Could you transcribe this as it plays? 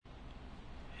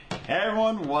Hey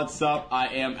everyone, what's up? I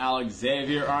am Alex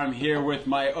Xavier. I'm here with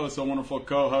my oh so wonderful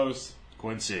co-host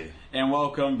Quincy. And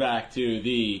welcome back to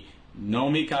the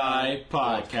Nomikai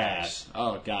podcast.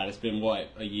 Oh god, it's been what,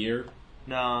 a year?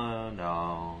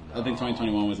 No. I think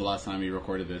 2021 was the last time we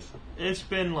recorded this. It's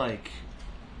been like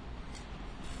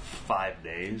 5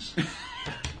 days.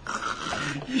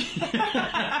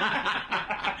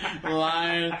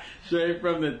 Lying straight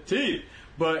from the teeth.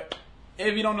 But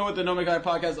if you don't know what the Nomikai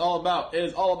podcast is all about, it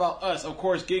is all about us, of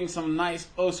course, getting some nice,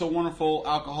 oh so wonderful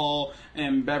alcohol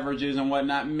and beverages and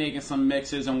whatnot, making some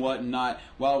mixes and whatnot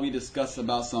while we discuss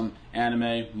about some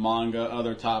anime, manga,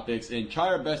 other topics, and try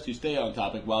our best to stay on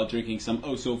topic while drinking some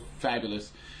oh so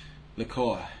fabulous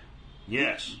liqueur.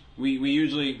 Yes. We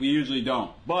usually don't,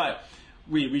 but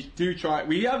we do try.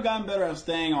 We have gotten better at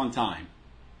staying on time,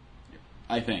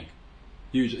 I think.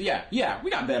 Usually, yeah,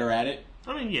 we got better at it.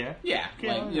 I mean, yeah. Yeah,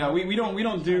 like, we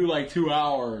don't do like 2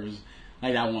 hours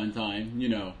like that one time, you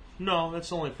know. No,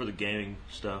 that's only for the gaming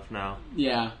stuff now.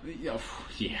 Yeah. Oh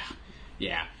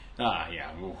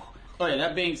yeah. Okay,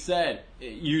 that being said,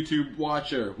 YouTube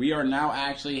watcher, we are now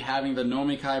actually having the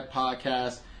Nomikai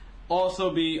podcast also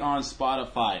be on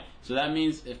Spotify. So that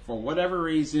means if for whatever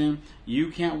reason you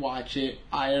can't watch it,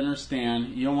 I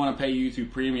understand. You don't want to pay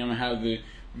YouTube Premium and have the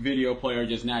video player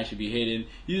just naturally be hidden.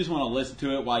 You just want to listen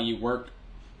to it while you work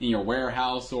in your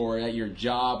warehouse or at your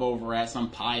job over at some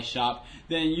pie shop,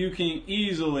 then you can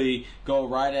easily go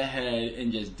right ahead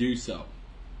and just do so.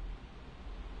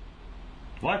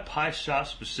 Why pie shop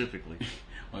specifically?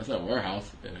 Well, it's a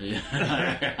warehouse.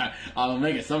 I'm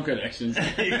making some connections.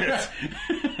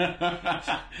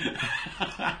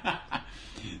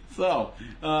 So,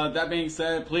 that being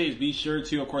said, please be sure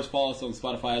to, of course, follow us on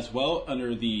Spotify as well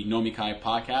under the Nomikai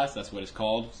podcast. That's what it's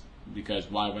called.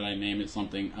 Because why would I name it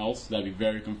something else? That'd be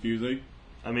very confusing.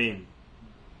 I mean,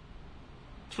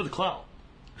 it's for the clout.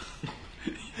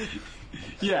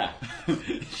 Yeah,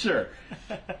 sure.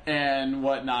 And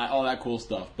whatnot, all that cool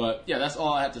stuff. But yeah, that's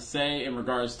all I have to say in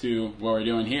regards to what we're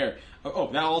doing here.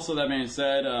 That being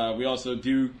said, we also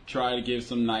do try to give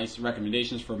some nice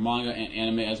recommendations for manga and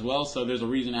anime as well. So there's a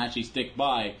reason to actually stick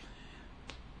by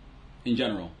in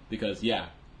general. Because yeah,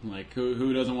 like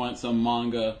who doesn't want some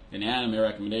manga and anime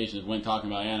recommendations when talking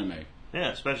about anime? Yeah,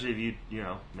 especially if you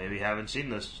maybe haven't seen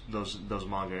those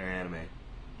manga or anime.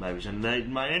 Maybe they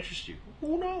might interest you.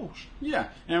 Who knows? Yeah,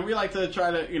 and we like to try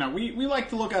to, we like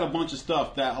to look at a bunch of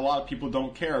stuff that a lot of people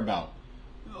don't care about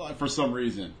for some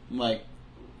reason. Like,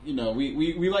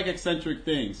 we like eccentric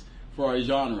things for our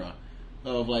genre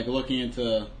of like looking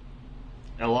into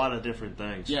a lot of different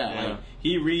things. Yeah. Like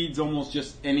he reads almost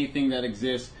just anything that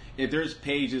exists. If there's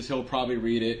pages, he'll probably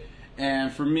read it.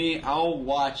 And for me, I'll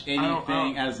watch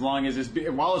anything as long as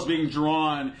while it's being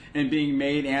drawn and being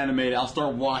made animated, I'll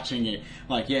start watching it.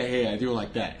 Like, yeah, I do it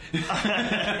like that.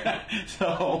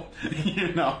 So,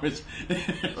 it's...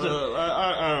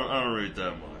 I don't read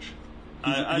that much.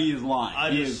 He's lying.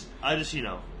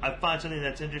 I find something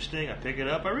that's interesting, I pick it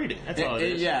up, I read it. That's all it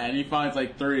is. Yeah, and he finds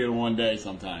like 3 in one day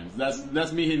sometimes.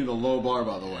 That's me hitting the low bar,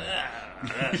 by the way.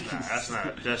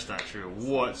 That's not true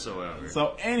whatsoever.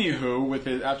 So,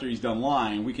 anywho, after he's done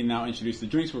lying, we can now introduce the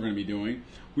drinks we're going to be doing.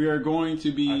 We are going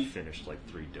to be... I finished like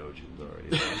 3 dojins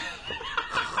already.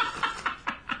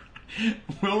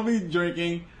 We'll be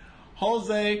drinking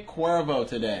Jose Cuervo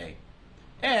today.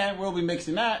 And we'll be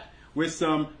mixing that with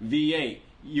some V8.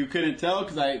 You couldn't tell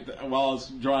because while I was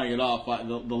drawing it off,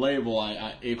 the label,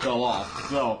 it fell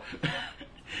off. So...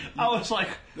 I was like,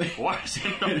 why is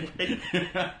it no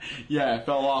Yeah, it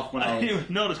fell off when I didn't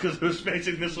even notice because it was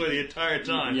facing this way the entire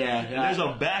time. Yeah. There's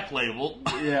a back label.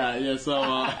 Yeah, so,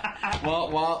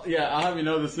 I'll have you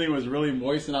know this thing was really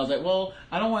moist, and I was like, well,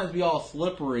 I don't want it to be all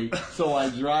slippery, so I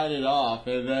dried it off,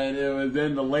 and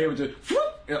then the label just,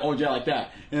 like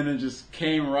that, and it just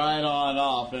came right on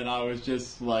off, and I was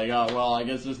just like, oh, well, I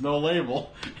guess there's no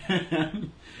label. And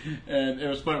it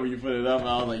was funny when you put it up, and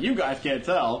I was like, you guys can't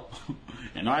tell.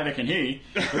 And neither can he.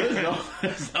 There's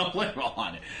no label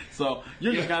on it. So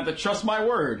you're just going to have to trust my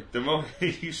word. The moment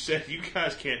you said you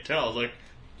guys can't tell, I was like,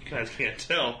 you guys can't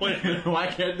tell. Why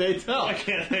can't they tell? Why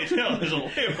can't they tell? There's a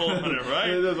label on it,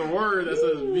 right? There's a word that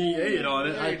says V8 on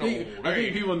it. I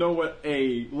think people know what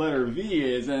a letter V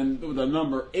is and the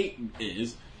number 8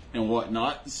 is and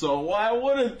whatnot. So why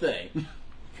wouldn't they?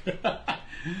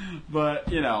 But,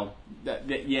 yeah.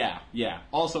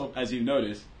 Also, as you've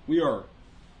noticed, we are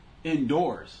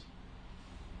indoors.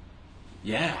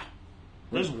 Yeah.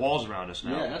 There's walls around us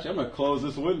now. Yeah, actually, I'm going to close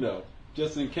this window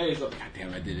just in case. Oh, God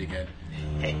damn, I did it again.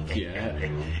 Yeah.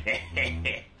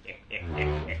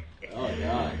 Oh,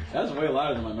 God. That's way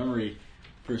louder than my memory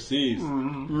perceives.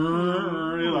 One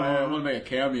want to make a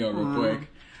cameo real quick.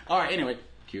 All right. Anyway,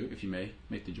 Q, if you may,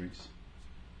 make the drinks.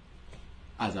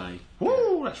 Azai.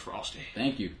 Woo, that's frosty.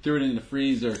 Thank you. Threw it in the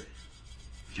freezer.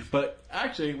 But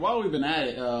actually, while we've been at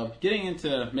it, getting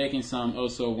into making some oh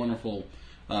so wonderful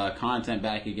content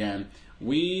back again,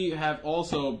 we have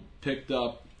also picked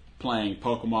up playing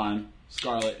Pokemon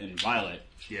Scarlet and Violet.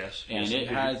 Yes. And yes, it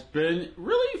has been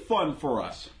really fun for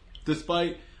us,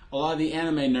 despite a lot of the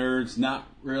anime nerds not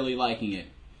really liking it.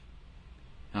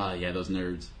 Oh, yeah, those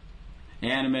nerds.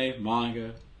 Anime,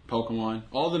 manga, Pokemon,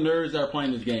 all the nerds that are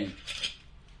playing this game.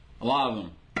 A lot of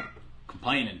them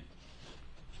complaining.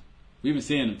 We've been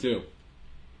seeing them too.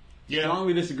 Yeah.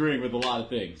 Strongly disagreeing with a lot of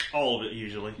things. All of it,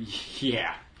 usually.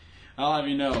 Yeah. I'll have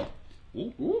you know.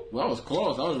 Ooh, that was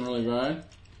close. That wasn't really bad.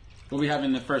 We'll be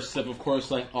having the first sip, of course,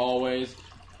 like always.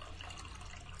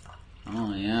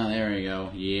 Oh, yeah, there we go.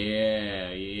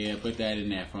 Yeah, put that in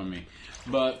there for me.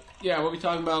 But, yeah, we'll be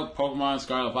talking about Pokemon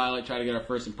Scarlet Violet, try to get our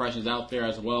first impressions out there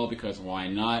as well, because why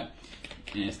not?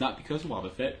 And it's not because of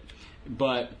Wobbuffet,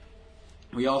 but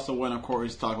we also want, of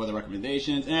course, to talk about the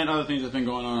recommendations and other things that's been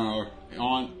going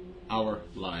on our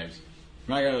lives.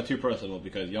 I'm not going to go too personal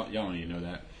because y'all don't need to know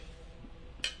that.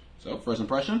 So, first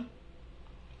impression?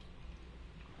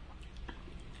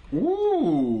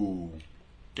 Ooh!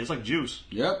 It's like juice.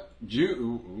 Yep, juice.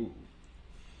 Ooh.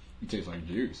 It tastes like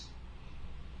juice.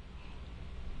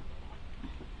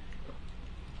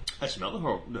 I smell the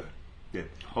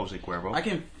Jose Cuervo. I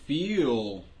can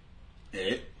feel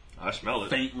it. I smell it.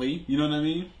 Faintly, you know what I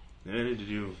mean? I need to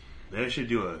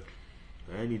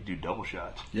do double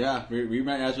shots. Yeah, we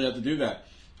might actually have to do that.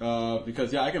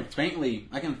 Because, yeah, I can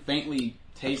faintly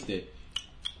taste it.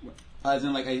 As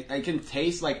in, like, I can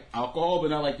taste, like, alcohol,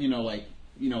 but not like,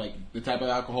 like the type of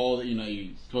alcohol that,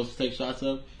 you're supposed to take shots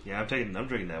of. Yeah, I'm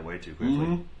drinking that way too quickly.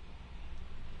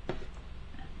 Mm-hmm.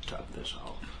 Top this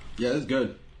off. Yeah, this is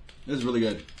good. This is really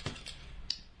good.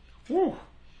 Woo.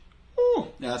 Woo.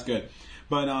 Yeah, that's good.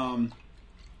 But,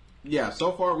 yeah,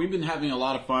 so far we've been having a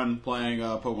lot of fun playing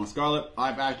Pokemon Scarlet.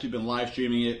 I've actually been live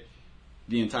streaming it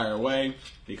the entire way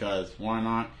because why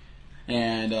not?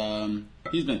 And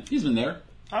he's been there.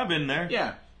 I've been there.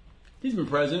 Yeah, he's been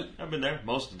present. I've been there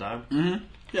most of the time. Mm-hmm.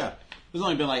 Yeah, there's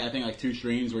only been I think 2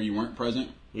 streams where you weren't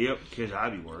present. Yep, because I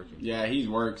be working. Yeah, he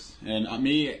works, and I'm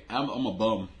a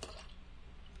bum.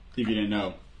 If you didn't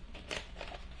know.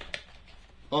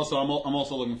 Also, I'm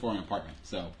also looking for an apartment,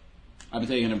 so I've been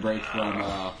taking a break from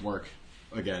work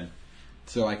again,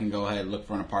 so I can go ahead and look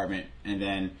for an apartment, and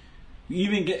then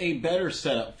even get a better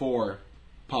setup for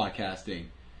podcasting,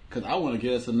 because I want to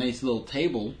get us a nice little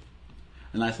table,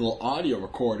 a nice little audio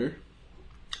recorder,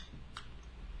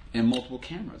 and multiple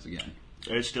cameras again.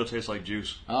 It still tastes like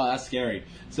juice. Oh, that's scary.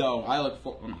 So I look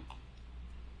for.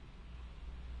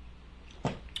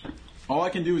 All I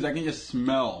can do is I can just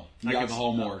smell the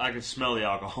alcohol more. I can smell the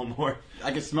alcohol more.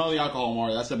 I can smell the alcohol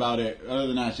more. That's about it. Other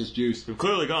than that, it's just juice. We've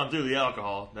clearly gone through the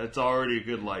alcohol. That's already a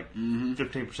good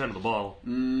 15% of the bottle.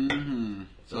 Mm-hmm.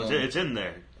 So it's in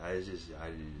there. I just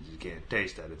can't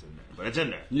taste that it's in there, but it's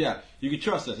in there. Yeah, you can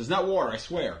trust us. It's not water. I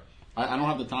swear. I don't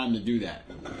have the time to do that.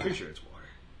 I'm pretty sure it's water.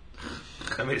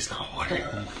 I mean, it's not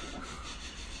water.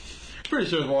 Pretty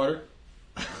sure it's water.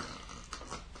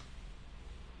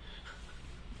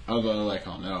 I was like,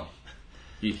 oh no,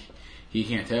 he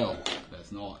can't tell.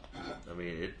 That's not. I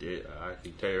mean, I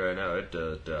can tell you right now, it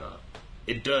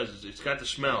does. It's got the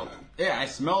smell. Yeah, it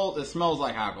smells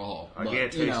like alcohol. I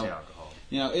can't taste the alcohol.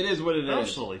 It is what it is. I'm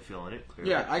slowly feeling it.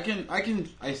 Clearly. Yeah,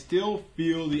 I still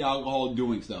feel the alcohol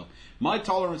doing stuff. My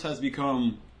tolerance has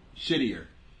become shittier.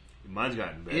 Mine's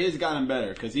gotten better. It has gotten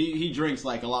better because he drinks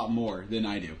a lot more than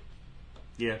I do.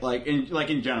 Yeah.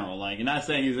 In general, and not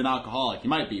saying he's an alcoholic. He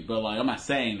might be, but I'm not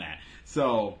saying that.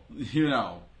 So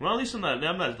Well, at least I'm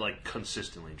not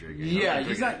consistently drinking. Yeah,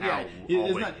 he's not. Yeah,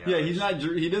 he's not.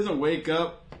 He doesn't wake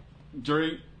up,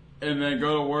 drink, and then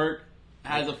go to work.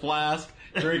 Has a flask,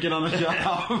 drinking on the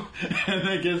job, and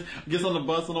then gets on the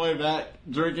bus on the way back,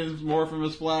 drinking more from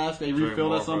his flask. They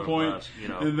refilled at some point,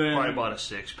 and then probably bought a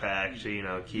 6-pack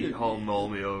to keep mull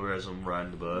me over as I'm riding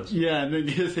the bus. Yeah, and then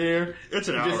gets here. It's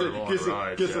an hour long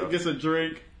ride. Gets a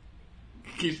drink.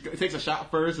 Takes a shot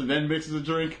first and then mixes a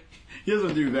drink. He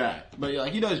doesn't do that, but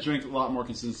he does drink a lot more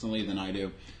consistently than I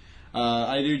do.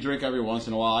 I do drink every once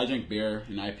in a while. I drink beer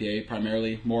and IPA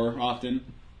primarily more often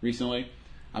recently.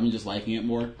 I've been just liking it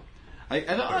more. I've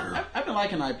been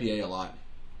liking IPA a lot.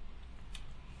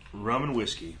 Rum and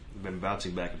whiskey. I've been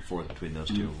bouncing back and forth between those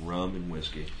two. Rum and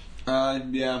whiskey.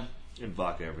 Yeah. And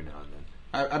vodka every now and then.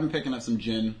 I've been picking up some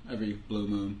gin every blue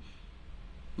moon.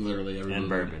 Literally every and blue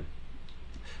bourbon. Moon.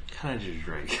 Kind of just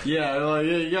drink. Yeah, I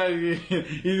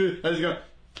just go.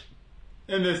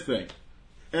 and this thing,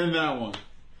 and that one.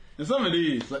 And some of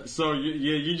these, so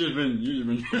you just been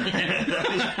drinking.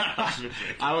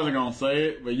 I wasn't gonna say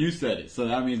it, but you said it, so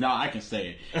that means now I can say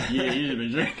it. Yeah, you just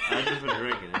been drinking. I've just been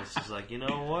drinking. It's just like, you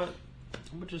know what?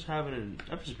 I've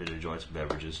just been enjoying some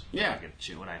beverages. Yeah.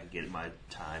 When I get my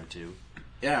time to.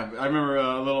 Yeah, I remember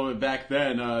a little bit back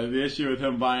then. The issue with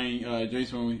him buying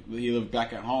drinks when he lived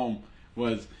back at home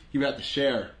was he would have to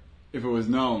share if it was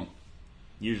known.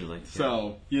 Usually.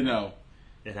 So you know.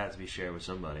 It had to be shared with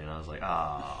somebody, and I was like,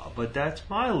 but that's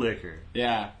my liquor.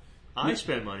 Yeah. I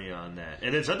spent money on that.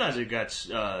 And then sometimes it got,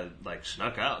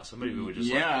 snuck out. Somebody who would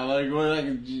just, like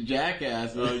a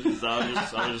jackass. I would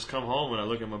just come home and I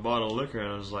look at my bottle of liquor,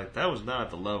 and I was like, that was not at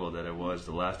the level that it was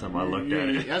the last time I looked at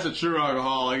it. That's a true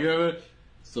alcoholic, isn't it?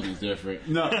 Something's different.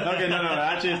 No.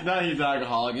 Actually, it's not he's an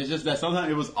alcoholic. It's just that sometimes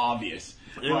it was obvious.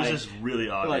 It was just really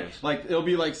obvious. Like it'll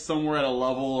be like somewhere at a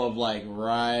level of like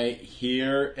right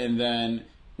here, and then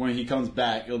when he comes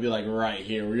back, it'll be like right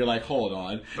here, where you're like, hold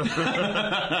on.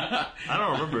 I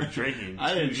don't remember drinking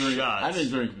shots. I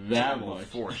didn't drink that much.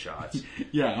 4 shots.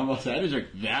 Yeah, I'm about to say, I didn't drink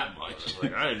that much.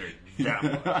 I didn't drink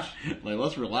that much. Like,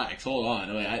 let's relax. Hold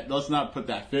on. Let's not put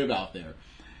that fib out there.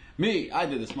 Me, I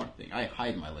did the smart thing. I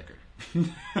hide my liquor.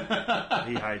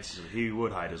 He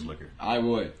would hide his liquor. I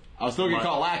would. I'll still get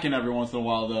caught lacking every once in a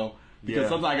while, though. Because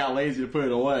sometimes I got lazy to put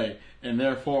it away, and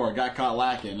therefore got caught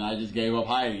lacking, and I just gave up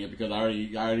hiding it because I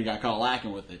already got caught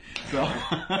lacking with it. So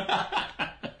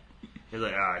he's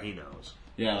like, he knows.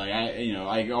 Yeah, like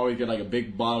I always get like a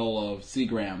big bottle of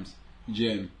Seagram's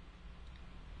gin.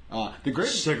 The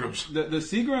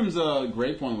Seagram's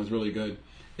grape one was really good,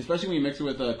 especially when you mix it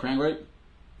with cran grape.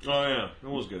 Oh yeah, it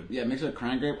was good. Yeah, mix it with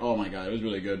cran grape. Oh my god, it was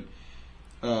really good.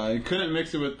 I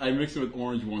mixed it with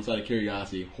orange once out of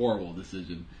curiosity. Horrible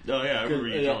decision. Oh yeah, I remember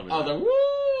you telling me. I was like,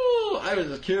 woo! I was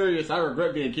just curious. I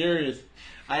regret being curious.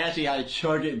 I actually had to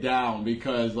chug it down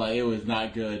because like it was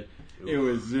not good. It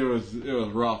was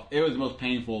rough. It was the most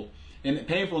painful, and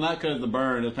painful not because of the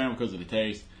burn. It was painful because of the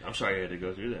taste. I'm sorry you had to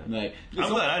go through that. Like, I'm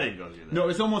glad I didn't go through that. No,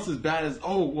 it's almost as bad as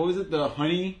what was it? The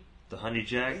honey. The honey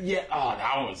jack. Yeah. Oh,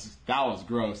 that was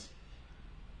gross.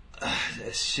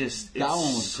 It's such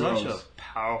gross. A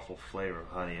powerful flavor of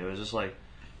honey. It was just like,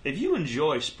 if you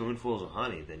enjoy spoonfuls of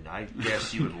honey, then I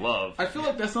guess you would love. I feel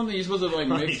like that's something you're supposed to like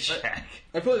mix.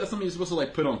 I feel like that's something you're supposed to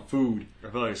like put on food. I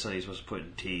feel like it's something you're supposed to put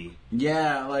in tea.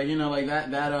 Yeah, like like that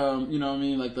you know what I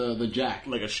mean, like the Jack,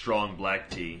 like a strong black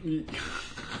tea.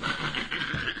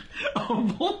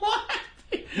 What?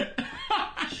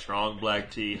 Strong black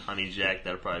tea, honey Jack.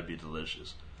 That'd probably be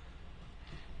delicious.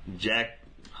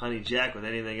 Honey Jack with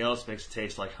anything else makes it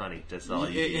taste like honey. That's all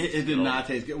you eat. It did not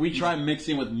taste good. We tried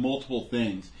mixing with multiple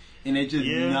things, and it just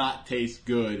did not taste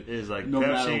good. It was like no Pepsi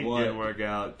matter what. Didn't work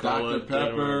out. Cola Dr.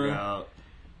 Pepper didn't work out.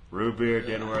 Root beer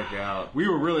didn't work out. We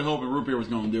were really hoping root beer was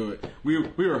going to do it. We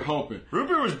were hoping. Root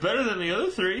beer was better than the other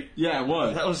 3. Yeah, it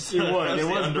was. It was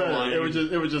better.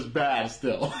 It was just bad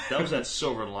still. That was that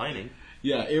silver lining.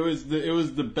 Yeah, it was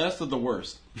the best of the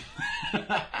worst.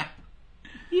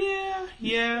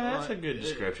 Yeah, that's a good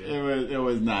description. It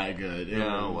was not good. It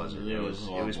wasn't. It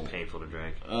was painful to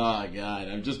drink. Oh god,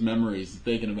 I'm just memories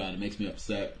thinking about it makes me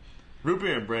upset. Root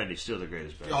beer and brandy still the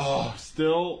greatest beverage. Oh,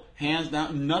 still hands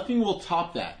down, nothing will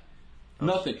top that.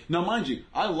 Nothing. Now, mind you,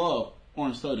 I love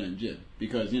orange soda and gin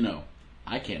because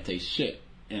I can't taste shit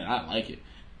and I like it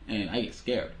and I get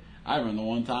scared. I remember the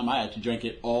one time I had to drink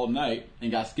it all night and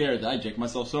got scared that I drank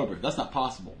myself sober. That's not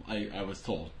possible, I was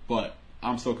told, but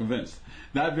I'm so convinced.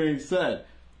 That being said,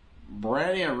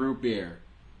 brandy and root beer,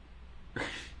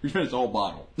 we finished the whole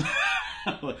bottle.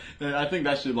 I think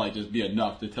that should just be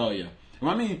enough to tell you.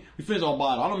 When I mean we finished the whole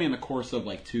bottle, I don't mean in the course of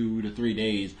 2 to 3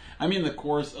 days. I mean in the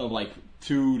course of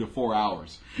 2 to 4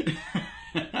 hours.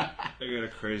 I got a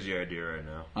crazy idea right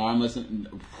now. I'm listening.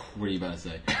 What are you about to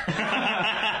say?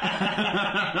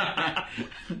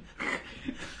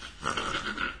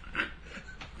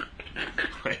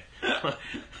 Wait.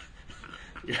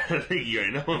 I think you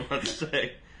already know what I'm about to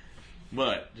say.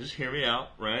 But, just hear me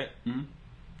out, right? Mm-hmm.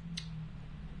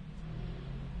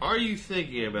 Are you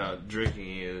thinking about drinking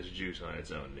any of this juice on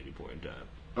its own at any point in time?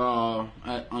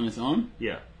 On its own?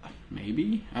 Yeah.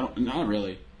 Maybe? Not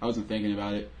really. I wasn't thinking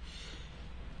about it.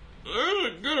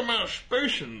 There's a good amount of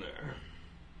space in there.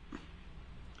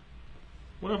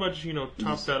 What about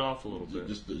top that off a little bit?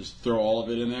 Just throw all of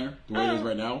it in there, the way it is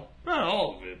right now? Not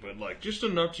all of it, but just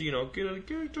enough to, get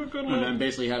it to a good level. And then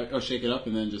basically shake it up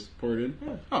and then just pour it in?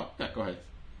 Yeah. Oh, yeah, go ahead.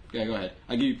 Yeah, go ahead.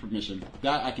 I give you permission.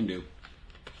 That I can do.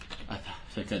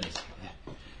 Thank goodness.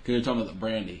 Because you're talking about the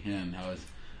brandy, and I was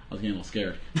getting a little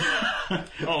scared.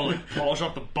 Polish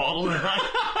off the bottle?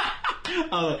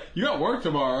 You got work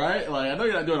tomorrow, right? Like, I know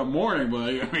you're not doing a morning, but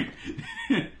I mean,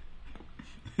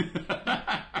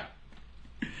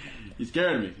 he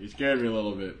scared me. He scared me a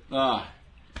little bit. God,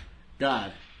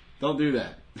 don't do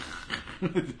that.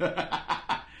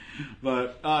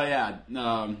 But yeah.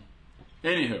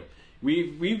 Anywho,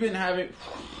 we've been having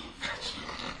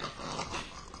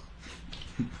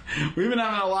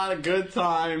a lot of good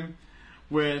time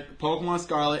with Pokemon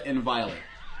Scarlet and Violet.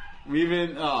 We've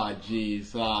been I'm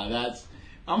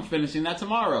finishing that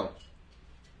tomorrow.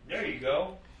 There you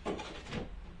go.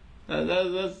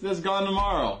 That's gone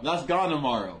tomorrow. That's gone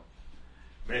tomorrow.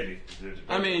 Maybe.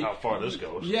 I mean, how far this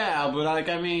goes. Yeah, but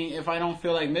if I don't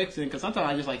feel like mixing, because sometimes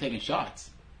I just like taking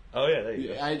shots. Oh yeah, there you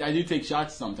go. I do take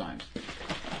shots sometimes.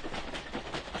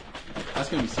 That's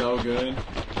gonna be so good.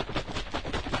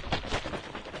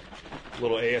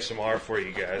 Little ASMR for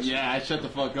you guys. Yeah, I shut the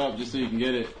fuck up just so you can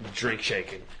get it. Drink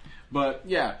shaking. But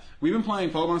yeah, we've been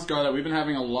playing Pokemon Scarlet. We've been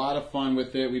having a lot of fun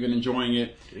with it. We've been enjoying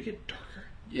it. Did it get darker?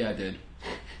 Yeah, it did.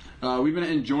 We've been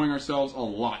enjoying ourselves a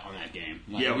lot on that game.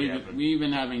 Like, yeah, we've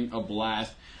been having a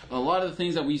blast. A lot of the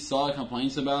things that we saw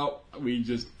complaints about, we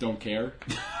just don't care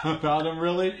about them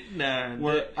really. Nah.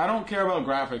 I don't care about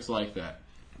graphics like that.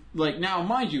 Like, now,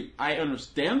 mind you, I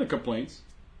understand the complaints.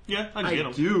 Yeah, I get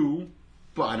them. Do,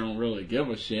 but I don't really give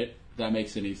a shit. If that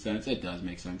makes any sense. It does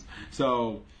make sense.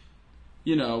 So,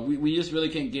 we just really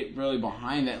can't get really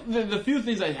behind that. The few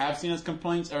things I have seen as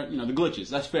complaints are, the glitches.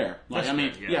 That's fair. Like,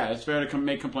 fair, yeah, it's fair to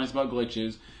make complaints about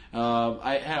glitches.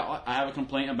 I have a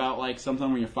complaint about, like,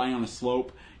 sometimes when you're fighting on a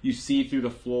slope, you see through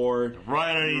the floor,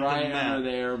 right under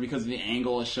there, because of the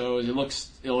angle it shows. It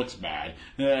looks bad,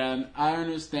 and I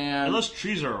understand. Unless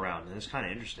trees are around, and it's kind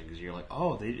of interesting because you're like,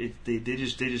 oh, they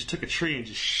just took a tree and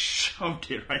just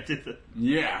shoved it right through the.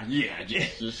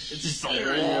 It's just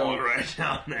a wall right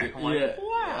down there. I'm like,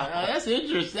 wow, that's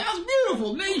interesting. That's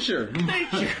beautiful nature.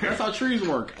 That's how trees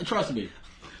work. Trust me.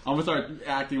 I'm gonna start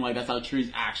acting like that's how trees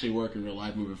actually work in real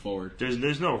life moving forward.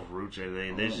 There's no roots or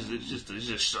anything. It's just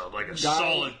like a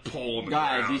solid pole.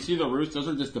 Guys, you see the roots? Those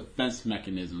are just defense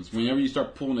mechanisms. Whenever you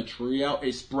start pulling a tree out,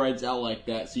 it spreads out like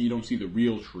that, so you don't see the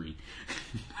real tree.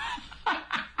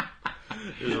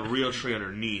 There's a real tree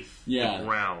underneath the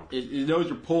ground. It knows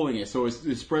you're pulling it, so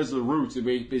it spreads the roots.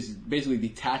 It's basically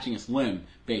detaching its limb,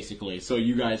 basically. So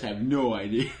you guys have no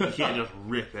idea. You can't just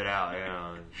rip it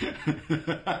out,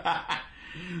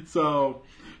 So,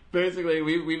 basically,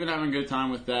 we've been having a good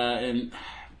time with that, and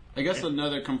I guess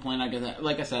another complaint I get,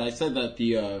 like I said that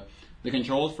the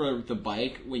controls for the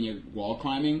bike when you're wall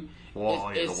climbing, the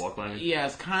wall climbing, yeah,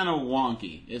 it's kind of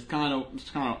wonky. It's kind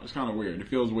of weird. It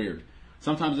feels weird.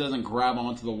 Sometimes it doesn't grab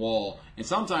onto the wall, and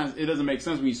sometimes it doesn't make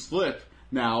sense when you slip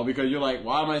now because you're like,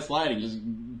 why am I sliding? Just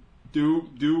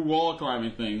do wall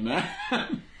climbing things, man.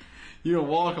 You can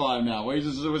wall climb now. Wait,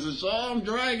 I'm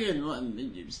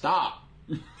dragging. Stop.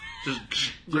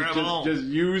 Just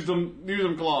use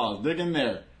them claws. Dig in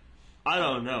there. I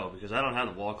don't know because I don't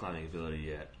have the wall climbing ability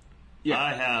yet. Yeah.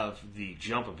 I have the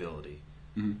jump ability,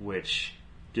 which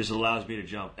just allows me to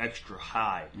jump extra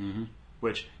high.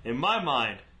 Which, in my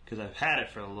mind, because I've had it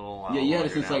for a little while. Yeah, you had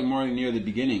it since like more near the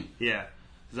beginning. Yeah,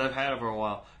 because I've had it for a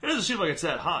while. It doesn't seem like it's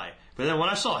that high. But then when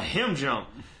I saw him jump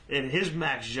and his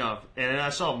max jump, and then I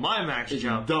saw my max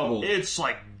jump, doubled. It's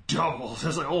like double.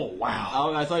 It's like, oh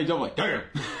wow! I saw you jump like, damn.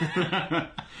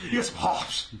 You got some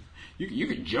hops. You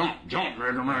can jump,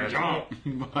 Mega Man, jump.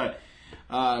 But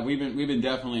we've been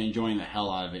definitely enjoying the hell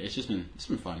out of it. It's been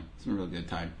fun. It's been a real good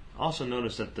time. I also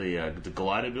noticed that the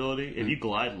glide ability, if you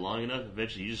glide long enough,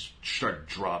 eventually you just start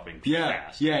dropping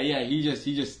fast. Yeah. He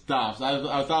just stops. I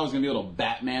thought I was gonna be able to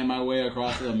Batman my way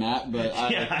across the map, but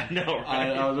I know.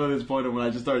 Right? I was really disappointed when I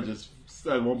just started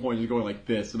at one point just going like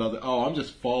this, and I was like, oh, I'm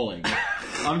just falling.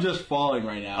 I'm just falling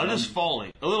right now. I'm just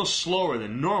falling a little slower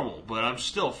than normal, but I'm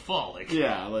still falling.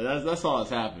 Yeah, like that's all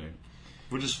that's happening.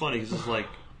 Which is funny because it's like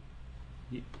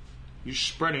you're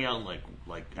spreading out like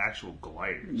actual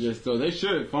gliders. Yeah, so they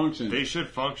should function. They should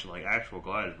function like actual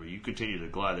gliders, where you continue to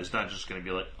glide. It's not just going to be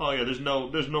like, oh yeah, there's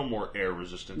no more air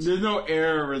resistance. There's no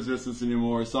air resistance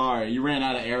anymore. Sorry, you ran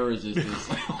out of air resistance.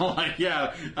 Like,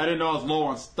 yeah, I didn't know I was low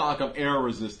on stock of air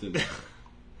resistance.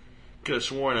 Could have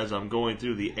sworn as I'm going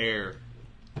through the air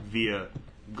via,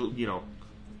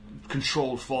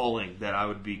 controlled falling that I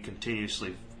would be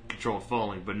continuously controlled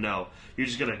falling. But no, you're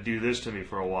just going to do this to me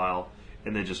for a while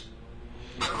and then just.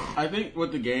 I think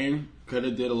what the game could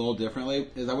have did a little differently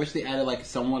is I wish they added like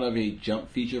somewhat of a jump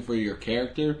feature for your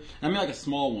character. I mean like a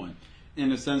small one, in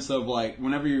the sense of like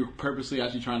whenever you're purposely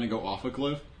actually trying to go off a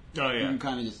cliff, you can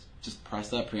kind of just press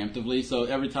that preemptively. So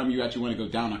every time you actually want to go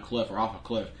down a cliff or off a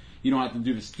cliff, you don't have to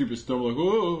do the stupid stuff like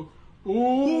ooh.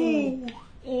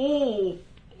 it's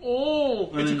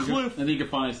a cliff. And then you can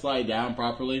finally slide down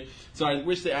properly. So I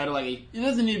wish they added it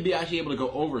doesn't need to be actually able to go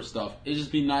over stuff. It'd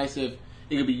just be nice if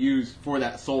it could be used for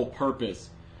that sole purpose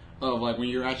of when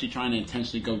you're actually trying to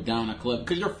intentionally go down a cliff.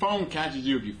 Because your phone catches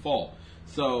you if you fall.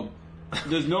 So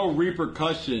there's no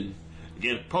repercussion.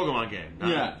 Again, Pokemon game.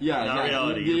 Not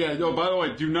reality. Yeah, no, by the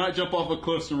way, do not jump off of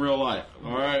cliffs in real life.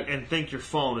 Alright? And think your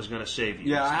phone is going to save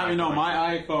you. Yeah, I have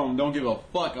my iPhone don't give a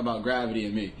fuck about gravity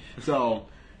and me. So,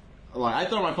 I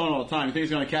throw my phone all the time. You think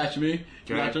it's going to catch me?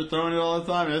 Okay. After throwing it all the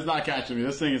time, it's not catching me.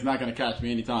 This thing is not going to catch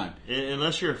me anytime.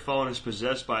 Unless your phone is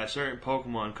possessed by a certain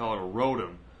Pokemon called a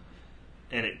Rotom,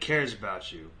 and it cares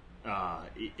about you,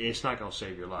 it's not going to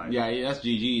save your life. Yeah, that's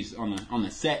GG's on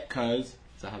the set, cuz. Is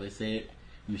that how they say it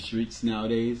in the streets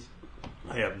nowadays?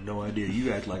 I have no idea.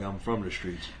 You act like I'm from the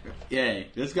streets. Yeah,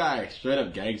 this guy, straight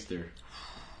up gangster.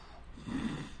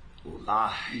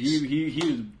 Lies. He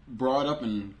was brought up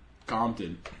in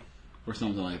Compton. Or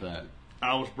something like that.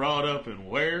 I was brought up in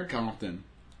where? Compton.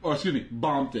 Or excuse me,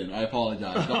 Bompton. I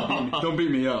apologize. Don't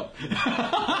beat me up.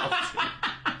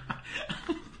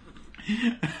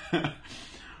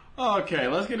 Okay,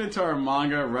 let's get into our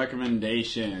manga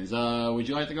recommendations. Would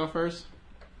you like to go first?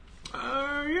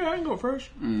 Yeah, I can go first.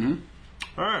 Mm-hmm.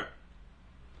 Alright.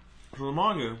 So the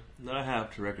manga that I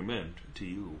have to recommend to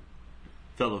you,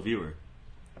 fellow viewer.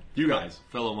 You guys.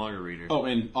 Fellow manga reader. Oh,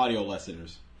 and audio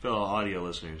listeners. Fellow audio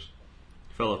listeners.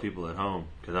 Fellow people at home,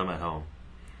 because I'm at home.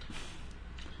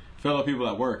 Fellow people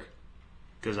at work.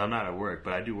 Because I'm not at work,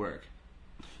 but I do work.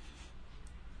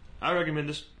 I recommend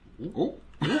this. Ooh.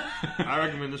 I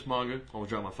recommend this manga. I'm going to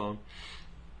drop my phone.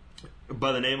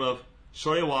 By the name of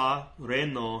Sore wa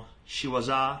Ren no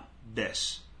Shiwaza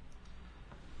desu.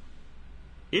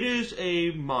 It is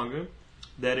a manga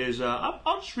that is...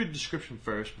 I'll just read the description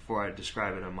first before I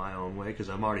describe it in my own way, because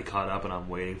I'm already caught up and I'm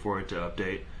waiting for it to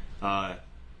update.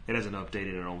 It hasn't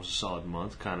updated in almost a solid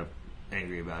month. Kind of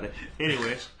angry about it.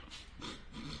 Anyways.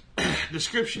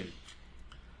 Description.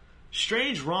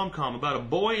 Strange rom-com about a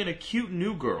boy and a cute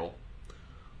new girl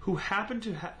who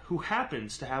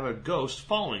happens to have a ghost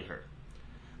following her.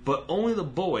 But only the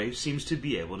boy seems to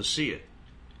be able to see it.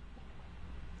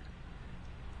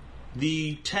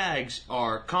 The tags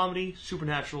are comedy,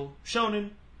 supernatural, shonen,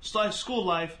 slice school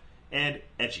life, and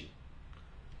ecchi.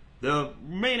 The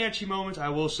main ecchi moments, I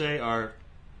will say, are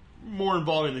more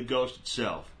involving the ghost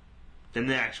itself than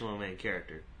the actual main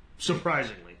character.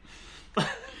 Surprisingly.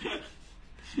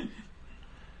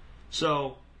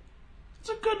 So, it's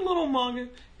a good little manga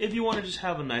if you want to just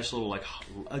have a nice little,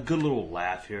 a good little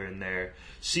laugh here and there.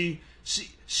 See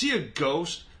a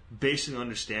ghost, basically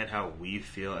understand how we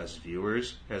feel as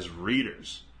viewers, as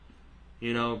readers.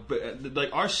 You know,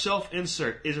 but our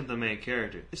self-insert isn't the main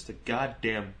character. It's the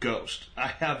goddamn ghost. I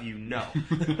have you know.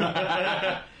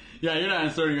 Yeah, you're not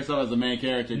inserting yourself as the main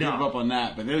character. No. Give up on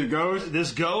that. But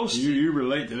this ghost, you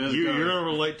relate to this ghost. You're going to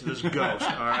relate to this ghost,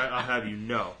 all right? I'll have you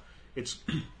know. It's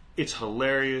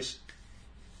hilarious.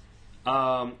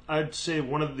 I'd say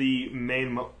one of the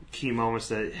main key moments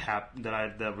that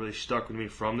really stuck with me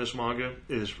from this manga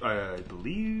is, I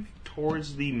believe,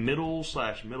 towards the middle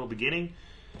beginning.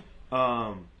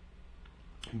 But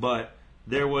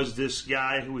there was this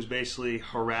guy who was basically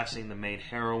harassing the main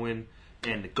heroine,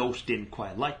 and the ghost didn't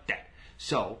quite like that.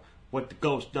 So, what the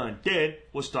ghost done did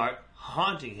was start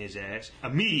haunting his ass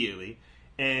immediately,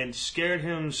 and scared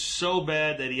him so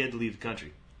bad that he had to leave the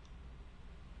country.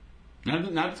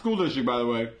 Not the school district, by the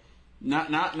way.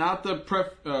 Not the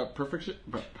prefecture.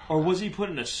 Or was he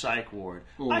put in a psych ward?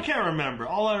 Ooh. I can't remember.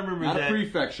 All I remember is that... Not a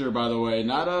prefecture, by the way.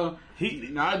 Not a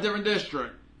different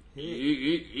district.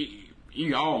 He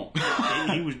gone.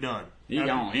 He was done. He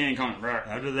gone. He ain't coming back.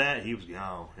 After that, he was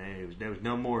gone. There was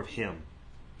no more of him.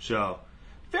 So,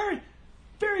 very,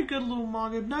 very good little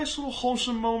manga. Nice little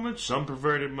wholesome moments. Some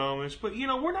perverted moments. But,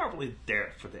 we're not really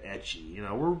there for the ecchi.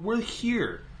 We're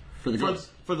here. For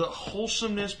the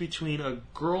wholesomeness between a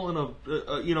girl and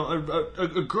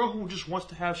a girl who just wants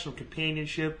to have some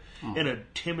companionship and a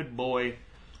timid boy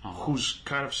who's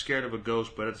kind of scared of a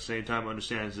ghost, but at the same time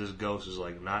understands this ghost is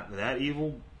not that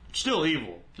evil. Still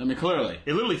evil. I mean, clearly.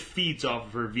 It literally feeds off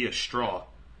of her via straw.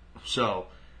 So,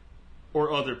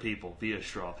 or other people via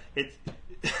straw.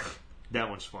 That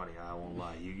one's funny. I won't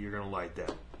lie. You're gonna like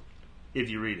that. If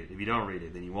you read it. If you don't read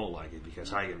it, then you won't like it, because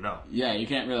how you know? Yeah, you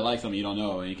can't really like something you don't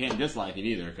know, and you can't dislike it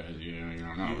either, because you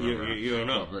don't know. You don't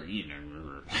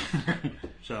know.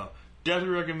 So,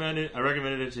 definitely recommend it. I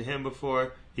recommended it to him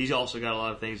before. He's also got a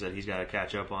lot of things that he's got to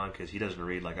catch up on, because he doesn't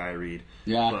read like I read.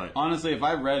 Yeah, but honestly, if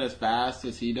I read as fast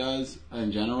as he does,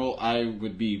 in general, I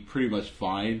would be pretty much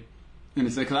fine. And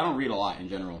it's because I don't read a lot in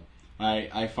general.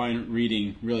 I find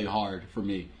reading really hard for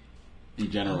me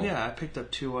in general. Oh, yeah, I picked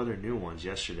up 2 other new ones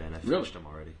yesterday, and I finished them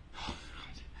already.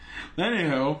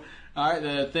 Anywho, all right,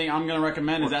 the thing I'm going to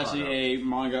recommend is actually a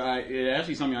manga. It's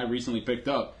actually something I recently picked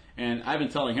up, and I've been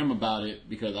telling him about it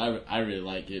because I really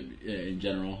like it in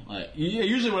general.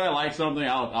 Usually when I like something,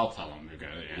 I'll tell him.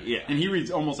 Yeah. And he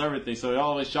reads almost everything, so it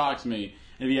always shocks me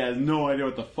if he has no idea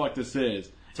what the fuck this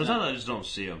is. Sometimes I just don't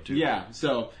see them, too. Yeah,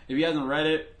 so if he hasn't read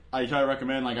it, I try to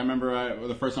recommend, I remember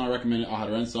the first time I recommended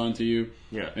Aharen-san to you.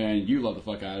 Yeah. And you love the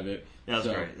fuck out of it. Yeah, that's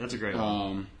great. That's a great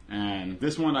one. And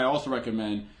this one I also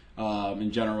recommend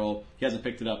in general. He hasn't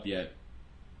picked it up yet.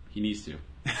 He needs to.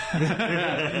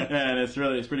 And it's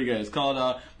pretty good. It's called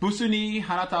Busu ni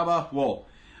Hanataba wo.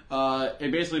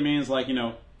 It basically means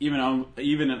even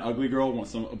an ugly girl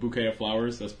wants a bouquet of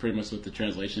flowers. That's pretty much what the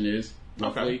translation is.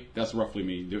 Roughly. Okay. That's roughly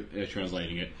me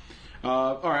translating it.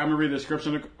 Alright, I'm going to read the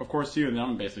description, of course, to you, and then I'm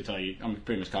going to basically tell you, I'm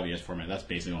pretty much copy S format. That's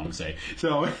basically what I'm going to say.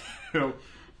 So,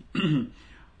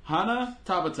 Hana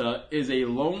Tabata is a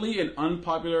lonely and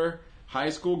unpopular high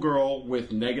school girl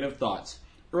with negative thoughts.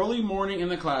 Early morning in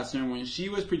the classroom, when she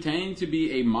was pretending to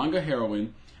be a manga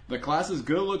heroine, the class's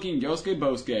good-looking Yosuke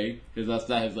Bosuke, that's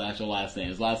not his actual last name.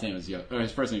 His last name is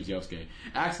his first name is Yosuke.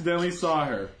 Accidentally saw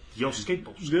her. Yosuke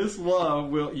Bosuke. This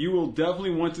love you will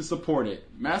definitely want to support it.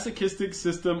 Masochistic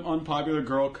system, unpopular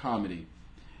girl comedy.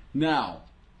 Now,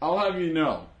 I'll have you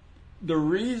know, the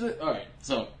reason. All right,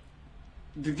 so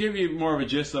to give you more of a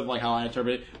gist of how I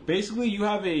interpret it, basically you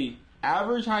have a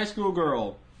average high school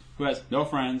girl who has no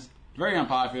friends. Very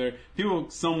unpopular. People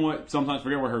sometimes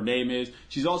forget what her name is.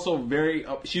 She's also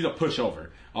she's a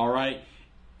pushover, alright?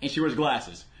 And she wears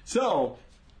glasses. So,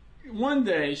 one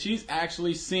day, she's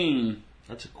actually seen...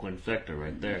 That's a quinfecta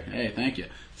right there. Hey, thank you.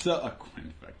 So, a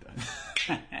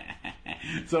quinfecta.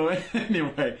 So,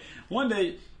 anyway, one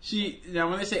day,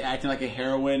 when they say acting like a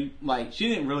heroine, she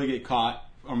didn't really get caught.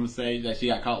 I'm going to say that she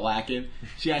got caught lacking.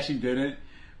 She actually didn't.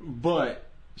 But,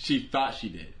 she thought she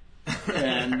did.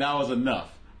 And that was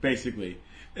enough. Basically.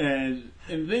 And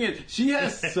the thing is, she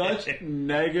has such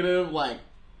negative,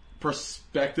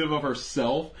 perspective of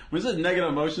herself. When it says negative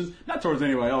emotions, not towards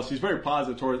anyone else, she's very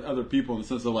positive towards other people in the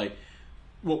sense of well,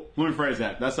 let me phrase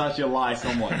that. That's actually a lie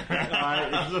somewhat.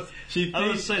 She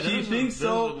thinks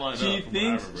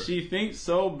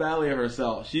so badly of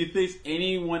herself. She thinks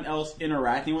anyone else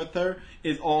interacting with her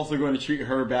is also going to treat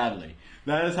her badly.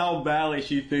 That is how badly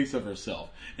she thinks of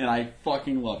herself. And I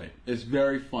fucking love it. It's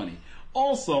very funny.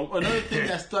 Also, another thing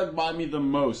that stuck by me the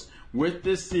most with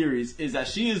this series is that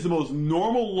she is the most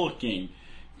normal-looking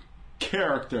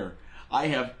character I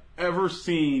have ever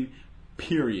seen,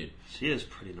 period. She is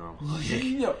pretty normal.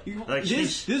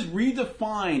 This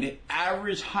redefined an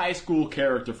average high school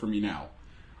character for me now.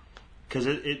 Because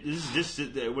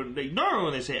normally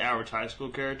when they say average high school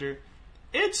character,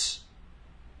 it's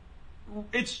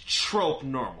trope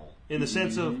normal. In the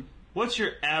sense of, what's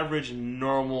your average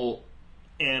normal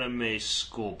anime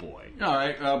schoolboy?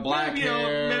 Alright, black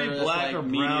hair. Maybe black or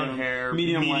brown hair.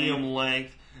 Medium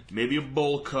length. Maybe a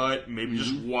bowl cut. Maybe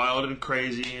just wild and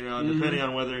crazy, depending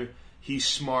on whether he's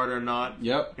smart or not.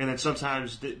 Yep. And then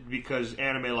sometimes, because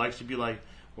anime likes to be well,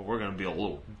 we're going to be a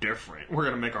little different. We're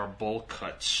going to make our bowl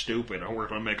cut stupid, and we're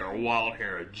going to make our wild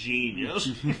hair a genius.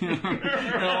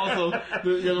 And also,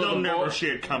 they'll never see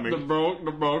it coming. The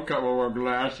bowl cut will wear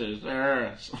glasses.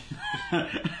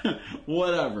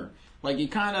 Whatever. You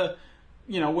kind of,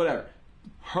 whatever.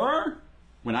 Her,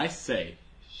 when I say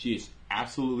she is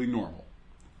absolutely normal,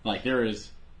 there is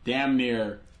damn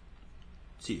near.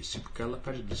 See,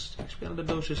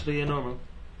 supercalifragilisticexpialidocious normal.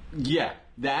 Yeah,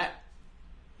 that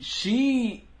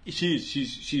she's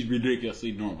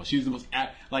ridiculously normal. She's the most I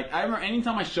remember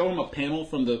anytime I show him a panel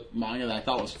from the manga that I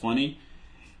thought was funny,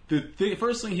 the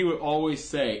first thing he would always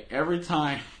say every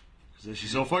time.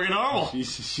 She's so fucking normal. She's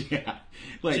so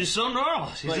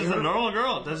normal. She's just a normal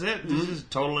girl. That's it. This is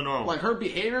totally normal. Her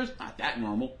behavior's not that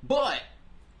normal, but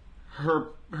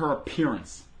her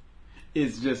appearance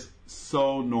is just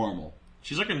so normal.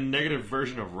 She's like a negative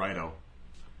version of Rido.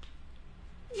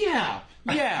 Yeah.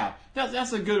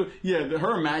 That's a good. Yeah,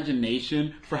 her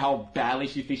imagination for how badly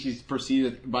she thinks she's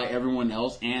perceived by everyone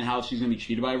else and how she's going to be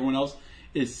treated by everyone else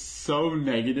is so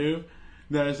negative.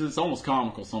 that it's almost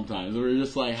comical sometimes. We're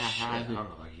just like, I don't know,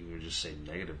 like you would just say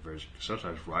negative version.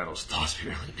 Sometimes Rydell's thoughts be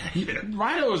really negative.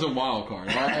 Rydell is a wild card,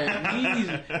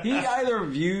 right? He either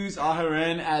views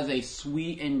Aharen as a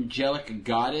sweet, angelic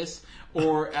goddess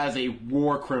or as a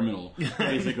war criminal,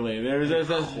 basically. There's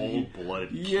that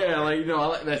cold-blooded. Yeah, like, you know, I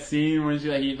like that scene when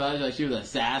he thought like she was an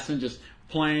assassin, just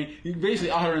playing. Basically,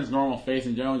 out her in his normal face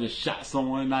in general, just shot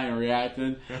someone, not even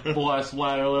reacting. Blood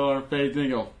splatter all over her face,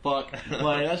 didn't go fuck.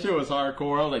 Like, that shit was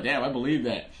hardcore. I was like, damn, I believe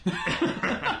that.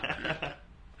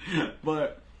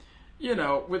 But, you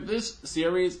know, with this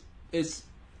series, I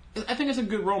think it's a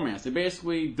good romance. It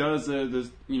basically does this,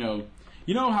 you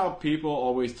know how people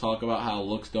always talk about how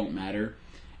looks don't matter?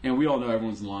 And we all know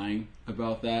everyone's lying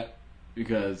about that.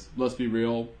 Because, let's be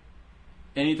real,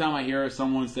 anytime I hear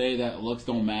someone say that looks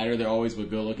don't matter, they're always with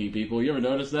good-looking people. You ever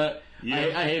notice that?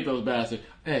 Yeah. I hate those bastards.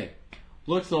 Hey,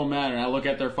 looks don't matter. And I look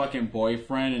at their fucking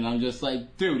boyfriend, and I'm just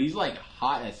like, dude, he's like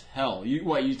hot as hell.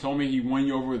 You told me he won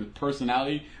you over with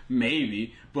personality?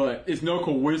 Maybe. But it's no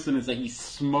coincidence that he's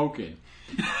smoking.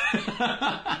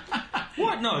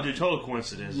 What? No, dude, total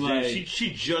coincidence. Like,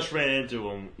 she just ran into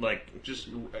him, like, just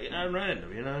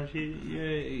random, you know?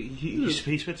 He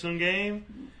spit some game.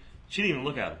 She didn't even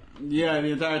look at him. Yeah, the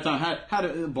entire time. Had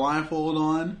a blindfold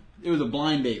on. It was a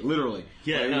blind date, literally.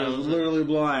 Yeah, like, it was literally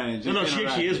blind. No, she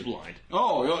actually is blind.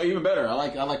 Oh, even better. I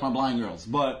like my blind girls.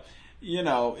 But, you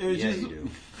know, it was just... you do.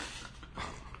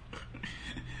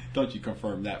 Don't you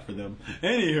confirm that for them.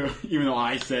 Anywho, even though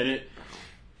I said it,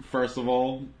 first of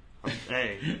all...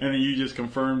 Hey. And then you just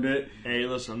confirmed it. Hey,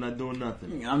 listen, I'm not doing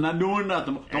nothing. I'm not doing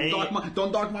nothing.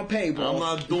 Don't dock my pay, boss. I'm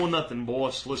not doing nothing,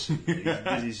 boss. Listen,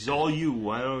 this is all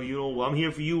you. I'm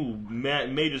here for you.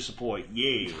 Major support.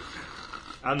 Yeah.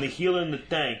 I'm the healer in the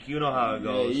tank. You know how it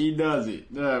goes. Yeah, he does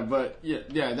it. But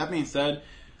yeah. That being said,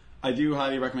 I do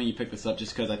highly recommend you pick this up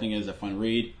just because I think it is a fun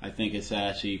read. I think it's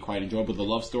actually quite enjoyable. The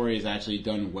love story is actually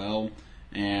done well,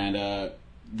 and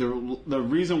the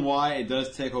reason why it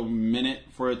does take a minute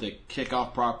for it to kick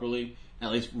off properly,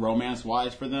 at least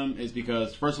romance-wise for them, is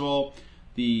because, first of all,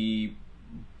 the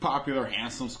popular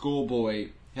handsome schoolboy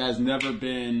has never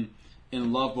been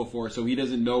in love before, so he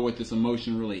doesn't know what this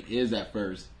emotion really is at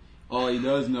first. All he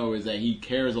does know is that he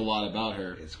cares a lot about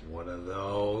her. It's one of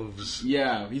those.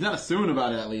 Yeah, he's not assuming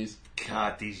about it, at least.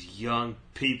 God, these young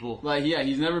people. Like, yeah,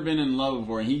 he's never been in love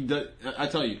before, and he does. I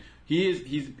tell you, he's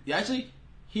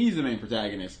the main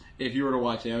protagonist. If you were to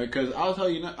watch him, because I'll have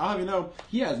you know,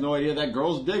 he has no idea that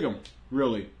girls dig him.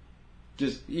 Really,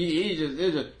 it's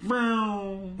just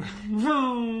vroom,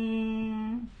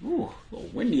 vroom. Ooh, a little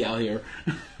windy out here.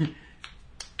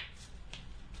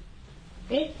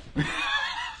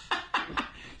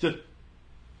 Just,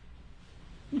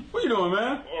 what you doing,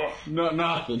 man? No,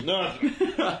 nothing. Nothing.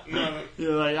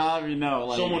 You're like, I'll have you know.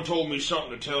 Like, someone told me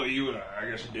something to tell you, and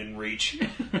I guess it didn't reach.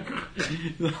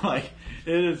 Like,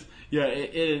 it is,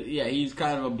 yeah, he's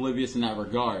kind of oblivious in that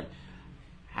regard.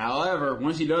 However,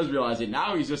 once he does realize it,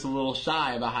 now he's just a little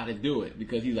shy about how to do it,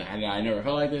 because he's like, I never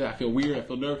felt like this, I feel weird, I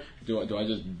feel nervous, do I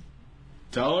just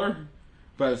tell her?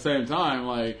 But at the same time,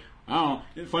 like, I don't know,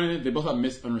 it's funny that they both have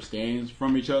misunderstandings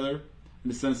from each other, in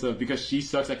the sense of, because she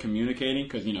sucks at communicating,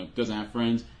 because, you know, doesn't have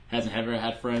friends, hasn't ever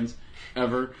had friends,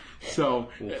 ever, so,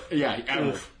 yeah,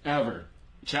 ever.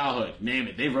 Childhood, name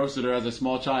it. They roasted her as a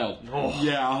small child. Oh.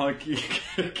 Yeah, like,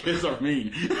 kids are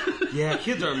mean. Yeah,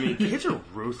 kids are mean. Kids are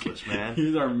ruthless, man.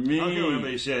 Kids are mean. I don't care what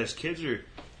anybody says. Kids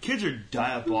are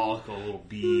diabolical little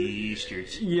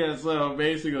beasters. Yeah, so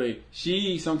basically,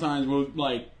 she sometimes will,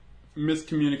 like,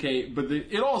 miscommunicate, but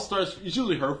it all starts, it's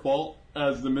usually her fault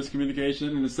as the miscommunication,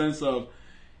 in the sense of,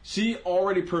 she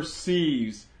already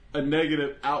perceives a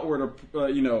negative outward,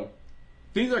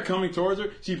 things are coming towards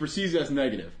her, she perceives it as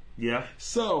negative. Yeah.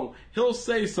 So, he'll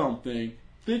say something,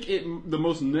 think it the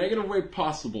most negative way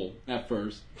possible at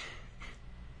first.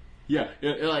 Yeah,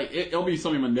 it'll be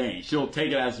something mundane. She'll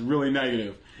take it as really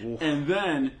negative. Oof. And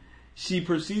then, she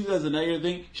perceives it as a negative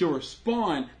thing, she'll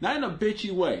respond, not in a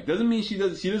bitchy way. Doesn't mean she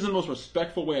does it in the most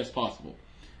respectful way as possible.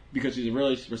 Because she's a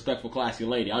really respectful, classy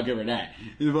lady. I'll give her that.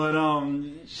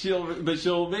 But,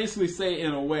 she'll basically say it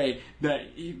in a way that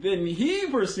then he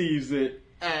perceives it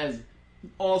as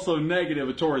also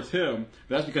negative towards him.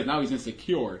 That's because now he's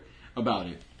insecure about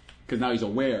it. Because now he's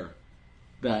aware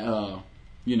that,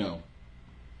 he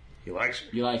likes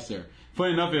her. He likes her.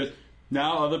 Funny enough is,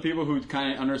 now other people who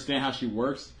kind of understand how she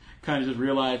works kind of just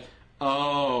realize,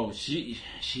 oh, she's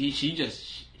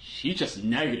just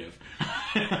negative.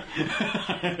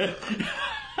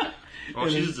 Oh,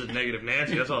 she's just a negative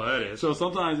Nancy. That's all that is. So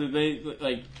sometimes if they,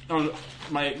 like,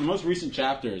 the most recent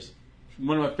chapters,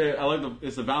 one of my favorite,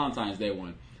 it's the Valentine's Day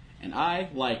one, and I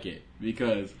like it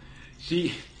because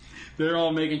they're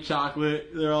all making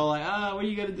chocolate. They're all like, what are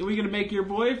you gonna make your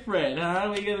boyfriend? What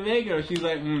are you gonna make her? She's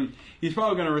like, he's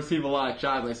probably gonna receive a lot of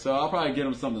chocolate, so I'll probably get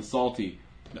him something salty.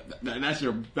 That's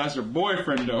your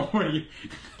boyfriend, though. What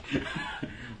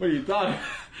are you talking?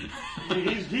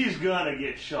 He's gonna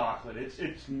get chocolate.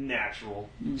 It's natural.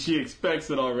 She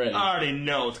expects it already. I already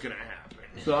know it's gonna happen.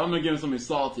 So I'm gonna give him something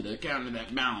salty to counter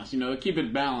that balance. Keep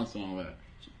it balanced and all that.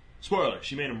 Spoiler: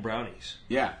 she made him brownies.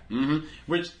 Yeah. Mm-hmm.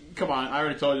 Which, come on, I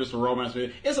already told you it's a romance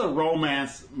video. It's a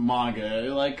romance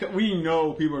manga. Like, we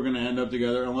know people are gonna end up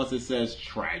together unless it says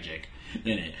tragic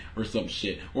in it or some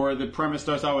shit. Or the premise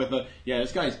starts out with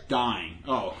this guy's dying.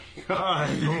 Oh.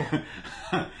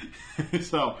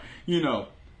 So,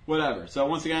 whatever. So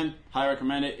once again, highly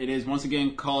recommend it. It is once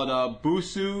again called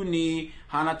Busu ni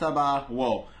Hanataba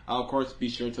wo. Of course, be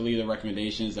sure to leave the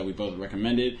recommendations that we both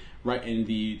recommended right in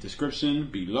the description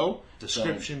below.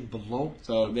 Below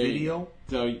the video.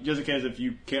 So just in case if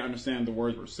you can't understand the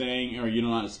words we're saying or you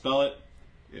don't know how to spell it,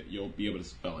 you'll be able to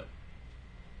spell it.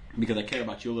 Because I care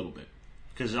about you a little bit.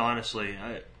 Because honestly,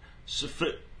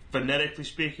 phonetically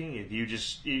speaking, if you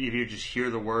just hear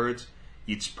the words,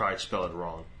 you'd probably spell it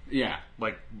wrong. Yeah.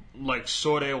 Like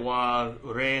sore wa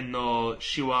re no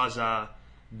shiwaza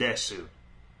desu.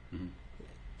 Mm-hmm.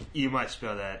 You might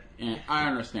spell that. And I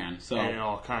understand. So in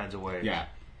all kinds of ways. Yeah.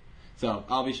 So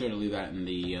I'll be sure to leave that in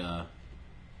the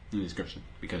description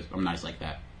because I'm nice like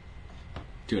that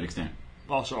to an extent.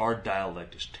 Also, our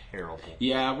dialect is terrible.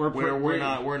 Yeah, we're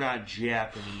not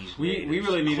Japanese. We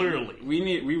really need clearly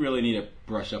we really need to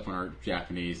brush up on our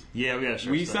Japanese. Yeah, we gotta.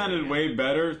 We sounded way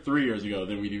better 3 years ago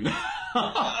than we do now.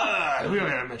 We don't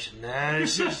gotta mention that.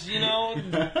 It's just took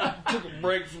a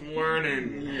break from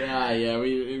learning. Yeah.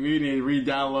 We need to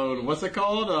re-download. What's it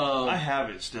called? I have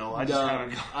it still. I just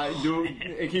haven't.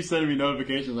 It keeps sending me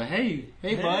notifications like, hey,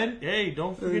 bud. Hey,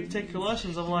 don't forget to take your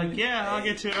lessons. I'm like, yeah, I'll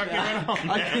get to it. I'll get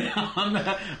right on that.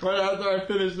 Right after I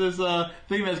finish this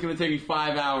thing that's going to take me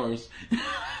 5 hours.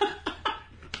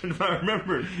 If I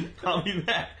remember, call me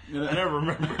back. I never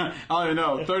remember. I don't even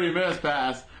know. 30 minutes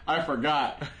passed. I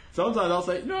forgot. Sometimes I'll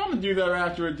say, I'm going to do that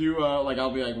after I do,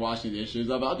 I'll be washing dishes.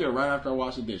 I'll do it right after I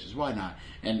wash the dishes. Why not?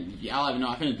 And I'll even know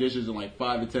I finished dishes in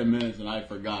 5 to 10 minutes and I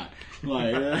forgot.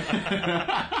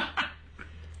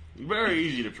 Very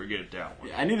easy to forget that one.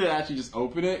 I need to actually just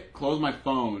open it, close my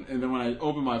phone, and then when I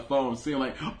open my phone, see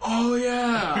oh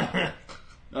yeah!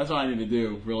 That's what I need to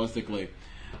do, realistically.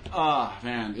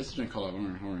 Man, this is drink color.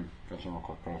 That's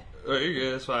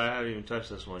why I haven't even touched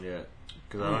this one yet.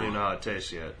 Because I don't even know how it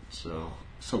tastes yet, so...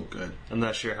 So good. I'm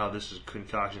not sure how this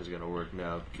concoction is going to work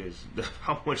now, because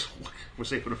how much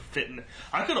was able to fit in...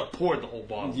 I could have poured the whole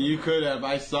bottle. You could have.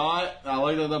 I saw it, I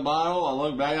looked at the bottle, I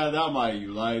looked back at that,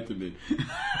 you lied to me.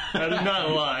 I did not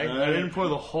lie. I didn't pour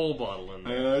the whole bottle in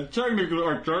there. Technically,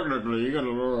 you got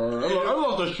I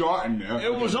left a shot in there.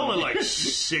 It was only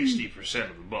 60%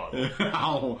 of the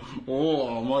bottle.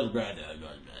 Much better.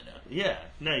 Yeah,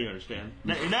 now you understand.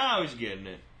 Now he's getting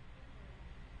it.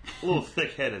 A little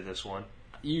thick-headed, this one.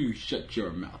 You shut your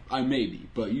mouth. I may be,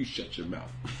 but you shut your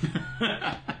mouth.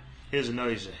 He doesn't know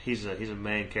he's a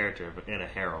main character in a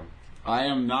harem. I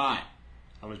am not.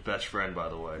 I'm his best friend, by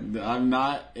the way. I'm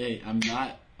not. Hey, I'm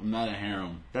not a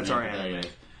harem. That's our anime.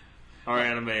 Our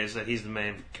anime is that he's the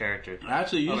main character.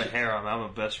 Actually, I'm a harem. I'm a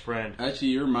best friend. Actually,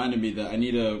 you reminded me that I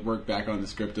need to work back on the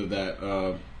script of that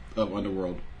of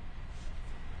Underworld.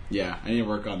 Yeah, I need to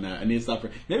work on that. I need to stop.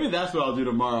 Maybe that's what I'll do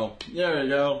tomorrow. There you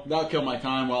go. That'll kill my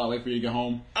time while I wait for you to get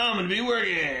home. I'm gonna be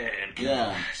working.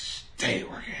 Yeah, stay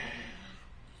working.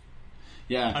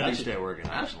 Yeah, I do stay working.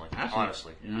 Actually,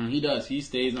 honestly, he does. He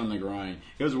stays on the grind.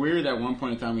 It was weird at one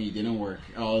point in time when he didn't work.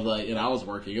 I was and I was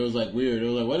working. It was weird. It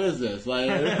was what is this? When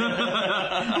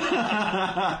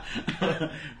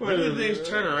did things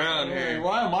turn around here?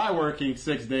 Why am I working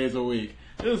 6 days a week?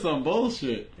 It was some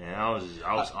bullshit. Yeah, I was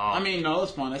off. I mean, no, it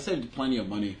was fun. I saved plenty of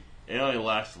money. It only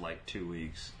lasted 2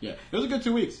 weeks. Yeah, it was a good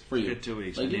 2 weeks for you. Good 2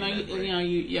 weeks.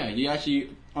 You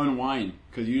actually unwind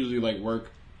because you usually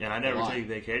work. And I never take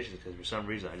vacations because for some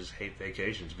reason I just hate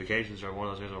vacations. Vacations are one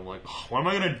of those things where I'm like, what am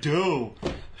I gonna do?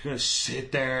 I'm gonna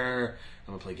sit there.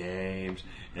 I'm gonna play games,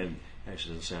 and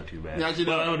actually doesn't sound too bad.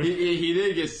 Actually, he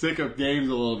did get sick of games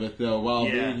a little bit though while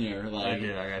being here. I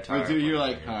did. I got tired. You're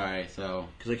all right, so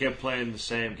because I kept playing the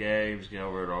same games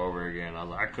over and over again. I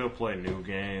was I could play new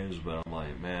games, but I'm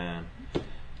like, man,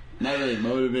 not really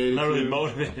motivated. Not really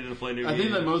motivated to play new games. I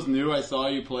think the most new I saw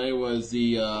you play was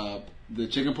the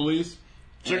Chicken Police.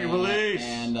 Police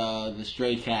and the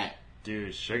Stray Cat.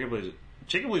 Dude, Chicken Police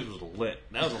was lit.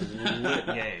 That was a lit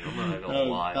game. I'm not gonna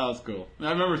lie. That was cool.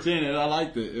 I remember seeing it. I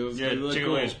liked it. It was really Chicken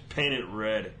cool. Police painted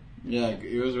red. Yeah,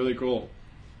 it was really cool.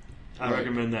 I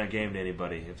recommend that game to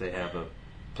anybody if they have a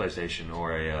PlayStation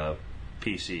or a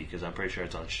PC because I'm pretty sure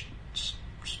it's on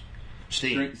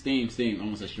Steam. Steam.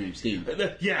 Almost a stream. Steam.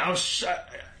 Yeah,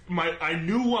 I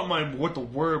knew what the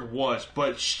word was,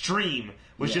 but stream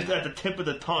was just at the tip of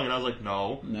the tongue, and I was like,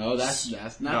 no,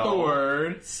 that's not the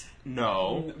word.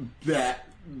 No, that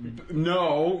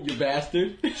No, you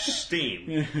bastard.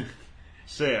 Steam.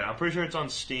 So yeah, I'm pretty sure it's on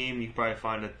Steam. You can probably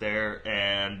find it there,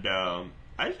 and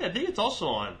I think it's also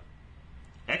on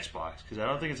Xbox because I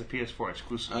don't think it's a PS4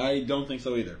 exclusive. I don't think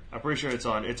so either. I'm pretty sure it's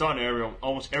on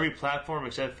almost every platform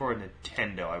except for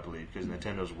Nintendo, I believe, because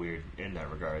Nintendo's weird in that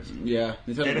regards. Yeah,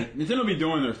 Nintendo be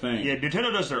doing their thing. Yeah,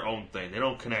 Nintendo does their own thing. They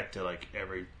don't connect to like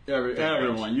everyone.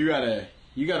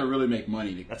 You gotta really make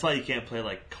money. That's why you can't play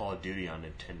like Call of Duty on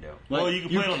Nintendo. Well, you can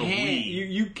play it on the Wii.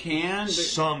 You can.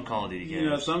 Some Call of Duty games. You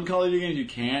know, some Call of Duty games you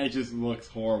can. It just looks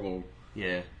horrible.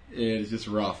 Yeah. It's just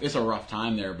rough. It's a rough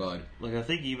time there, bud. Like, I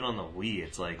think even on the Wii,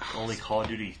 it's like only Call of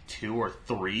Duty 2 or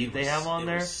 3 they have on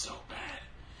there. It was so bad.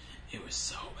 It was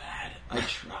so bad.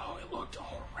 It looked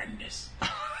horrendous.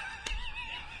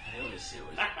 It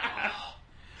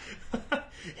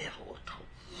looked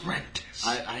horrendous.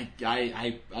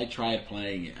 I tried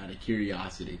playing it out of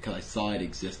curiosity because I saw it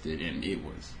existed, and it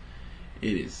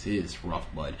is rough,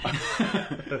 bud.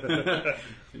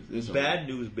 It's Bad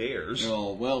news bears.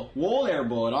 Oh, well, there,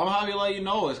 bud. I'm happy to let you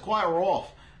know it's quite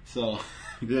rough. So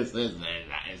it's not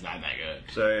that good.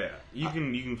 So yeah, you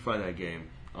can find that game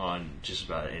on just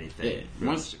about anything.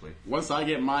 Yeah, once I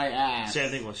get my ass. Same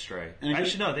thing with Stray.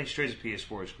 Actually, no, I think Stray's a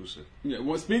PS4 exclusive. Yeah.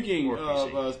 Well, speaking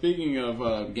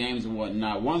of games and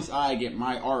whatnot, once I get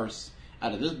my arse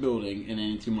out of this building and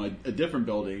into a different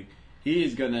building,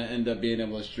 he's gonna end up being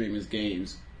able to stream his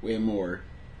games way more.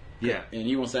 Yeah. And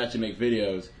he wants to actually make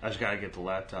videos. I just gotta get the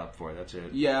laptop for it, that's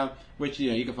it. Yeah, which,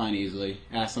 you can find easily.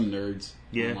 Ask some nerds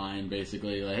online,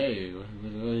 basically. Like, hey,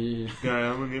 guy,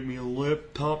 I'm gonna get me a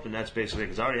laptop, and that's basically,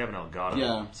 because I already have an Elgato.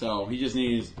 Yeah, so he just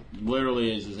needs,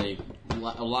 literally, is a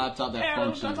laptop that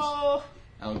functions.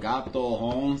 Elgato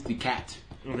Holmes the cat.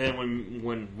 And then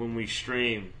when we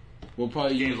stream, we'll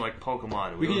probably games like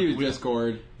Pokemon, we can use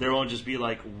Discord. There won't just be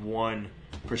like one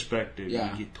perspective.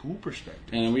 Yeah. You get two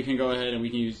perspectives. And we can go ahead and we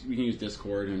can use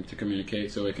Discord and to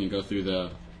communicate, so it can go through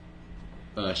the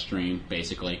stream.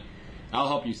 Basically, I'll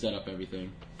help you set up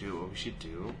everything. What we should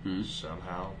do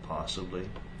somehow, possibly,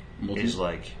 is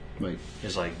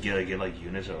get like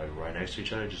units that are like right next to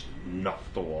each other, just knock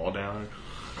the wall down.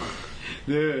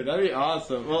 Dude, that'd be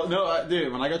awesome. Well, no,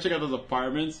 dude, when I go check out those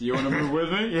apartments, you want to move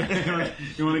with me? Yeah.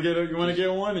 You want to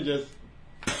get one and just.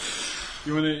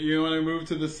 You want to move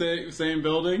to the same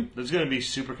building? It's going to be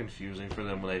super confusing for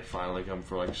them when they finally come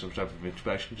for like some type of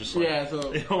inspection. Just like, yeah,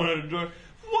 so they open the door.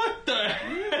 What the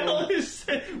hell is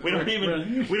that? We don't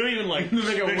even like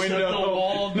make a window. The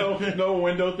wall. No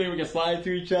window thing. We can slide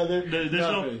to each other.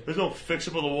 There's no fix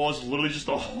up of the walls. It's literally just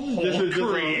a hole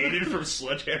created from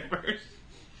sledgehammers.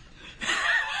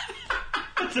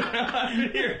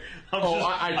 Here.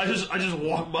 I just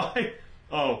walk by.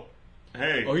 Oh,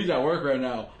 hey. Oh, he's at work right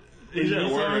now. He's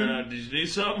at work right now. Did you need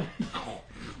something?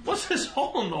 What's this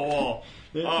hole in the wall?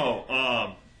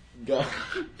 Oh,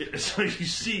 so you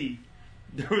see,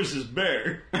 there was this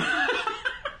bear.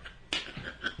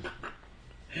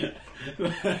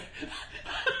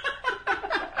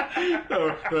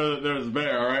 There was a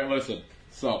bear, alright? Listen.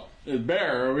 So, this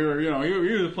bear,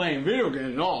 he was playing video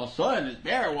games, and all of a sudden, this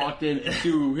bear walked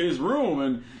into his room,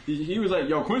 and he was like,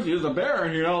 yo, Quincy, there's a bear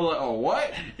in here. And I was like, oh,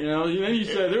 what? Then he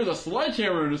said, there's a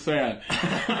sledgehammer in his hand.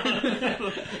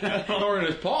 Or in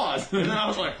his paws. And then I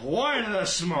was like, why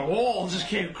did my wall just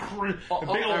came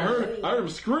I heard him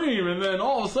scream, and then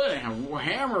all of a sudden, a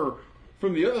hammer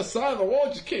from the other side of the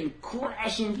wall just came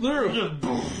crashing through. Just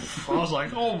boom. I was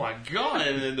like, oh my god.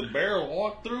 And then the bear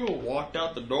walked through and walked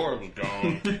out the door and was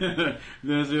gone. Didn't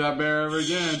see that bear ever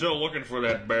again. Still looking for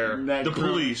that bear. The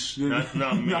police. Not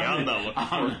me. I'm not looking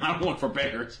for it. I don't look for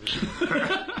bears.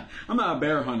 I'm not a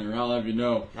bear hunter, I'll have you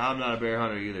know. I'm not a bear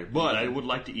hunter either. But I would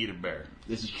like to eat a bear.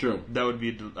 This is true. That would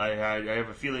be, I have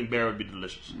a feeling bear would be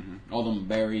delicious. Mm-hmm. All them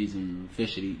berries and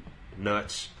fish to eat.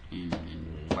 Nuts.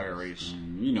 And berries.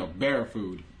 And, bear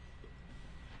food.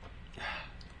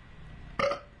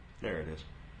 There it is.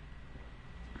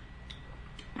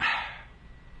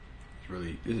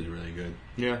 This is really good.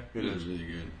 Yeah, it is really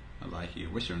good. I like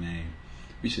it. What's your name?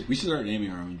 We should start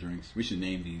naming our own drinks. We should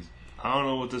name these. I don't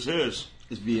know what this is.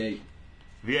 It's V8.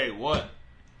 V8 what?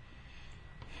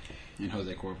 And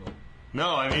Jose Corvo.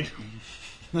 No, I mean,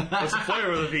 what's the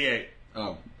flavor of the V8?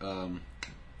 Oh,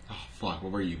 fuck.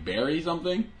 What were you? Berry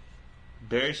something?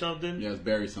 Berry something? Yeah, it's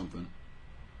berry something.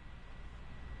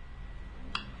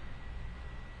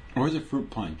 Or is it fruit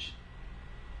punch?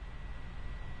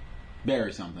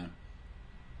 Berry something.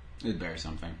 It's berry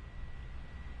something.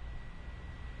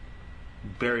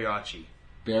 Berriachi.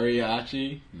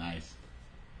 Berriachi? Nice.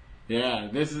 Yeah,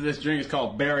 this drink is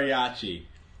called Berriachi.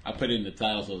 I put it in the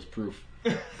title so it's proof.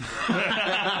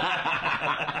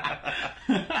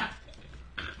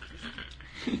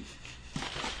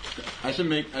 I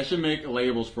should make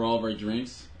labels for all of our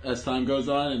drinks as time goes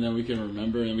on, and then we can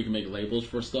remember and we can make labels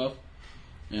for stuff.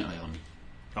 Yeah,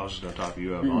 I was just gonna top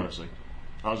you up, honestly.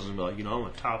 I was just gonna be like, I'm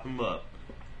gonna top him up,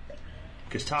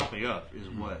 because topping up is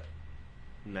what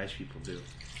nice people do.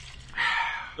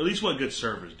 At least what good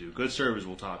servers do. Good servers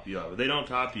will top you up. If they don't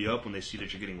top you up when they see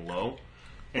that you're getting low,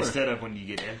 instead of when you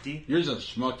get empty, you're just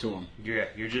a schmuck to them. You're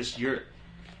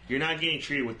not getting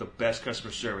treated with the best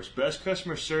customer service. Best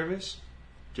customer service,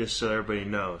 just so everybody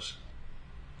knows,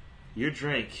 your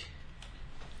drink,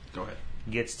 go ahead,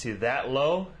 gets to that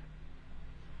low.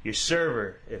 Your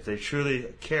server, if they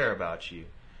truly care about you,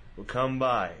 will come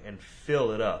by and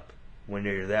fill it up when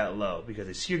you're that low, because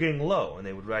they see you're getting low and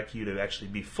they would like you to actually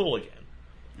be full again.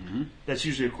 Mm-hmm. That's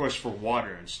usually, of course, for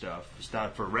water and stuff. It's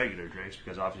not for regular drinks,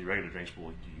 because obviously regular drinks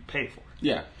you pay for.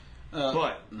 Yeah.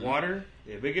 But water,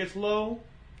 if it gets low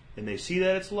and they see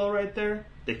that it's low right there,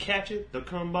 they catch it, they'll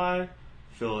come by,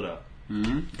 fill it up.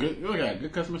 Mm-hmm.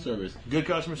 Good customer service. Good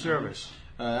customer service.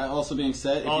 Also being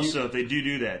said, if they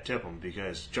do that, tip them,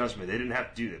 because trust me, they didn't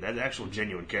have to do that. That's actual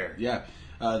genuine care. Yeah.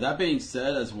 That being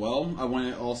said, as well, I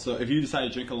want to also, if you decide to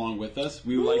drink along with us,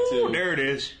 we would like to. There it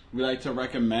is. We like to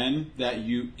recommend that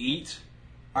you eat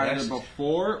either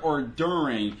before or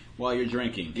during while you're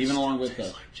drinking, even along with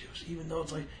us. Like juice, even though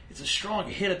it's a strong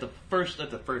hit at the first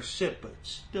sip, but it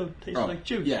still tastes like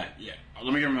juice. Yeah.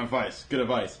 Let me give him advice. Good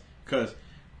advice, because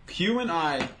Q and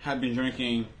I have been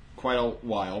drinking quite a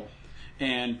while,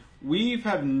 and we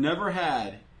have never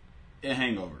had a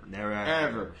hangover. Never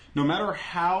ever. No matter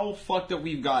how fucked up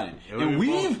we've gotten. And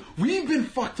we've been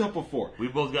fucked up before.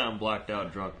 We've both gotten blacked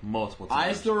out drunk multiple times.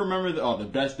 I still remember the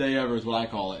best day ever is what I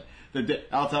call it.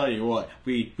 I'll tell you what.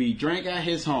 We drank at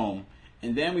his home,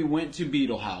 and then we went to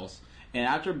Beetle House. And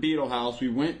after Beetle House, we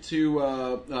went to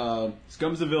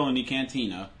Scums of Villainy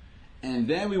Cantina. And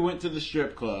then we went to the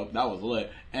strip club. That was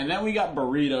lit. And then we got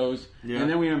burritos. Yeah. And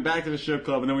then we went back to the strip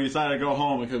club. And then we decided to go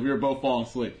home because we were both falling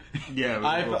asleep. Yeah,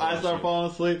 I started falling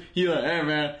asleep. He's like, hey,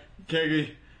 man, can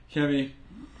we?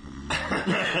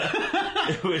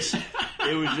 It was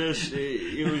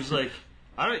like,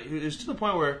 it was to the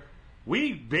point where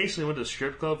we basically went to the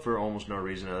strip club for almost no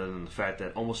reason other than the fact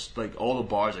that almost like all the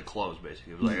bars had closed,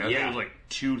 basically. It was like, I think it was like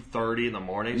 2:30 in the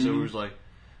morning. So it was like,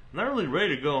 not really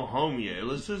ready to go home yet.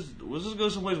 Let's just go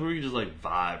someplace where we can just like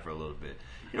vibe for a little bit.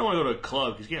 You don't want to go to a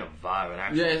club because you can't vibe an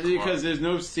actual club. Because there's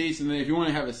no seats, and then if you want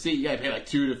to have a seat, you got to pay like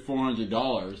 $200 to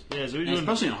 $400. Yeah, so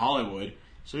especially in Hollywood.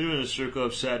 So we went to the strip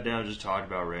club, sat down, just talked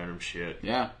about random shit.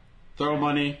 Yeah, throw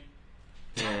money.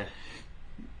 Yeah.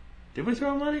 Did we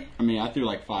throw money? I mean, I threw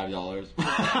like $5.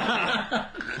 I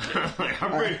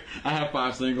have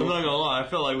 5 singles. I'm not gonna lie. I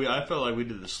felt like we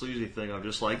did the sleazy thing. I'm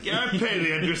just like, yeah, I pay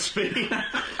the entrance fee.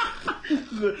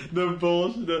 the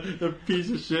bullshit, the piece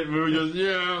of shit movie.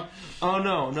 Just Oh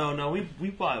no. We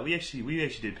actually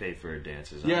did pay for our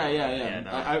dances.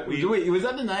 Yeah. Wait, was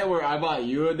that the night where I bought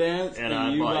you a dance and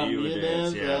I bought you a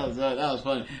dance? Yeah, that was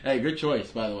funny. Hey, good choice,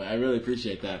 by the way. I really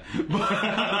appreciate that.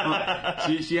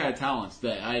 she had talents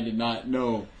that I did not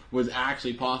know was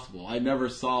actually possible. I never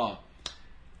saw.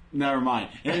 Never mind.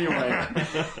 Anyway.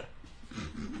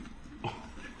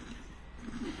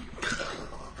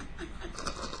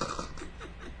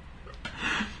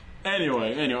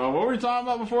 Anyway, what were we talking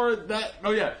about before that? Oh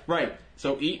yeah, right.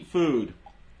 So eat food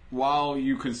while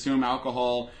you consume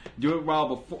alcohol. Do it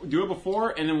before,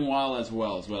 and then while as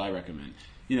well is what I recommend.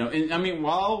 And I mean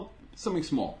while something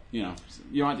small. You don't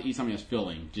have to eat something that's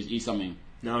filling. Just eat something.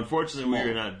 Now, unfortunately, we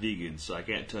are not vegan, so I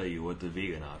can't tell you what the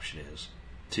vegan option is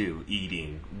to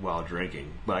eating while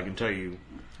drinking. But I can tell you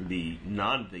the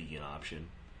non-vegan option,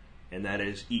 and that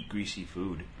is eat greasy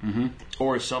food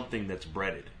or something that's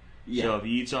breaded. Yeah. So if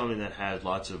you eat something that has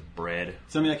lots of bread,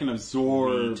 something that can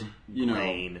absorb,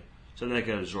 grain, something that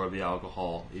can absorb the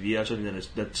alcohol. If you have something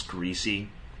that's greasy,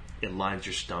 it lines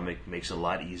your stomach, makes it a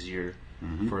lot easier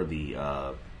for the,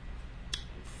 I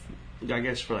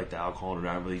guess, for like the alcohol to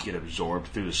not really get absorbed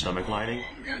through the stomach lining.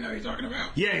 I know what you're talking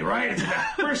about. Yeah, you're right.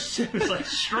 That first sip is like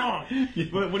strong,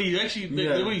 but when you actually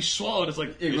when you swallow it, it's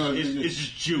like it's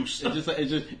just juice.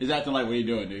 It's acting like, what are you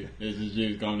doing, dude? It's just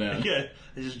juice. Calm down. Yeah,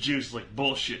 it's just juice. It's like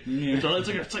bullshit. Yeah. So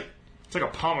it's like a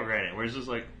pomegranate, where it's just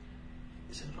like,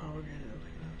 is it a pomegranate?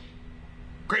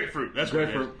 Grapefruit. That's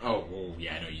grapefruit. What it is. Oh,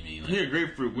 yeah, I know what you mean. Yeah,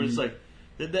 grapefruit. Where it's like.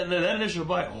 That initial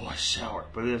bite, it's sour.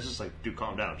 But it's just like, dude,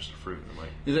 calm down. It's just a fruit. I'm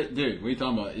like, dude, what are you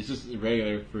talking about? It's just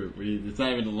regular fruit. It's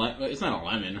not even it's not a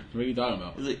lemon. What are you talking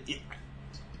about?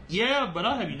 Yeah, but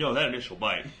I'll have you know that initial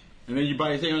bite. And then you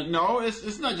bite it saying, no,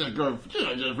 it's not just fruit.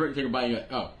 Just fruit. Take a bite and you're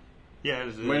like, oh. Yeah.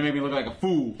 Way to make me look like a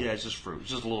fool. Yeah, it's just fruit. It's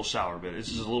just a little sour bit. It's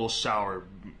just a little sour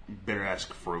bitter-ass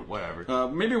fruit, whatever.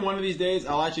 Maybe one of these days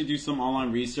I'll actually do some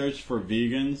online research for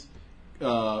vegans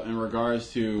in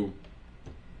regards to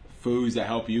foods that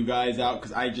help you guys out,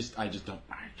 because I just don't.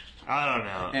 I don't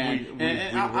know.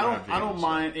 And I don't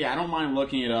mind. Yeah, I don't mind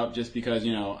looking it up just because I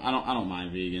don't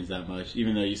mind vegans that much.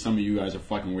 Even though some of you guys are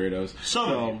fucking weirdos.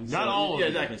 Not all of them. Yeah,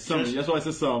 exactly. Some. That's why I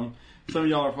said some. Some of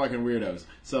y'all are fucking weirdos.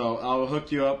 So I'll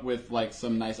hook you up with like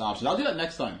some nice options. I'll do that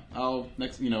next time.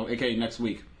 AKA next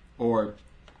week or a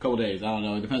couple days. I don't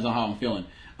know. It depends on how I'm feeling.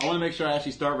 I want to make sure I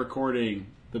actually start recording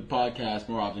the podcast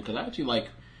more often, because I actually like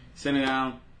sitting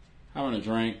down, having a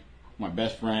drink with my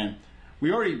best friend.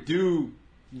 We already do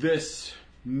this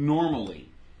normally,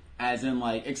 as in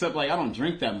like, except like I don't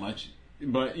drink that much,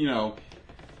 but we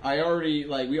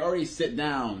already sit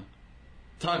down,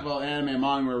 talk about anime and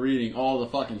manga we're reading all the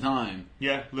fucking time.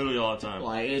 Yeah, literally all the time.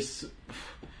 Like,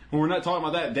 when we're not talking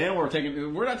about that, then we're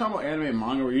not talking about anime and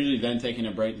manga. We're usually then taking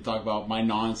a break to talk about my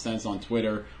nonsense on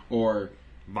Twitter, or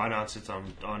my nonsense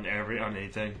on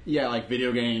anything. Yeah, like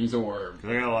video games, or because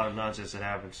I got a lot of nonsense that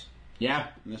happens. Yeah,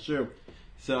 that's true.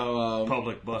 So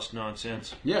public bus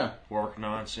nonsense. Yeah. Work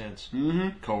nonsense.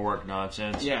 Mm-hmm. Co-work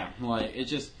nonsense. Yeah, like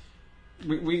it's just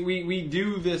we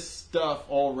do this stuff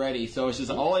already, so it's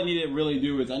just all I need to really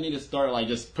do is I need to start like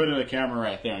just putting the camera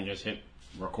right there and just hit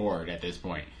record at this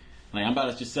point. Like I'm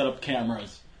about to just set up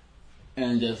cameras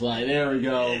and just like there we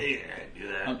go. Yeah, do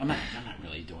that. I'm not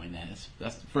really doing that.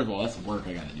 That's first of all, that's work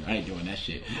I gotta do. I ain't doing that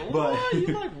shit. Well, you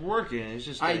like working. It's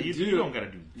just that you don't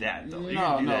gotta do that though. You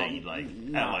can do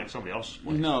that at like somebody else's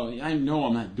place. No, I know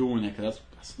I'm not doing that because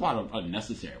that's a lot of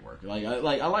unnecessary work. Like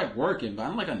I like working, but I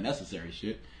don't like unnecessary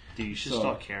shit. Dude, you should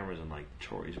install cameras in like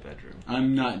Tori's bedroom.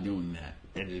 I'm not doing that.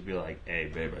 And just be like,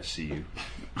 "Hey, babe, I see you."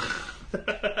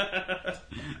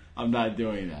 I'm not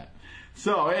doing that.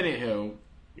 So, anywho.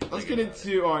 Let's get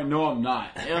into, no I'm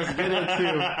not. Let's get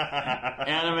into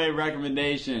anime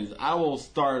recommendations. I will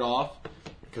start off.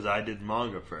 Because I did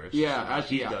manga first. Yeah, so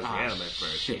actually, he does anime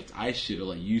first. Shit, I should have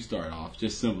let you start off,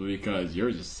 just simply because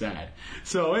you're just sad.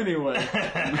 So anyway,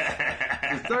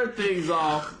 to start things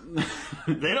off.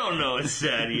 They don't know it's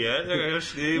sad yet.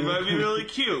 It might be really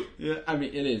cute. Yeah, I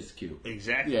mean, it is cute.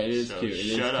 Exactly. Yeah, it is cute.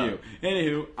 Shut up.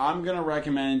 Anywho, I'm going to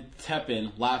recommend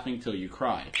Teppen, Laughing Till You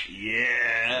Cry.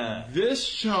 Yeah. This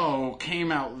show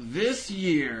came out this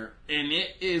year, and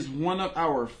it is one of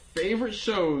our favorite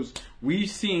shows we've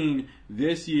seen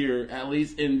this year, at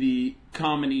least in the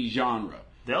comedy genre.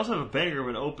 They also have a banger of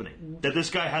an opening that this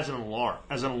guy has an alarm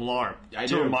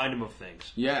to remind him of things.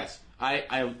 Yes,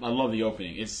 I love the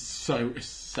opening. It's so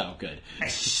good.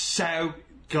 It's so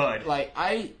good. Like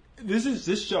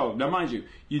this show. Now, mind you,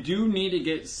 you do need to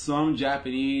get some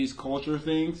Japanese culture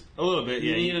things. A little bit.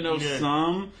 You need to know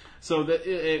some. So that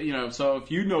so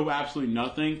if you know absolutely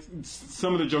nothing,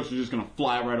 some of the jokes are just gonna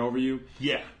fly right over you.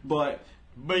 Yeah, but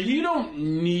you don't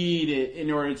need it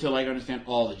in order to like understand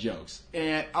all the jokes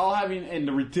and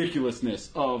the ridiculousness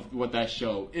of what that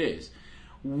show is.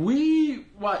 I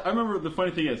remember the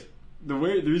funny thing is the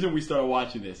reason we started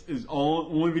watching this is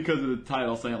only because of the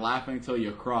title saying "Laughing Until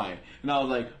You Cry," and I was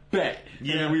like, "Bet."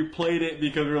 Yeah. And then we played it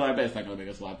because we were like, "Bet it's not gonna make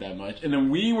us laugh that much," and then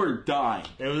we were dying.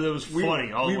 It was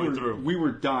funny all the way through. We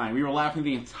were dying. We were laughing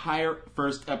the entire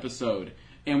first episode.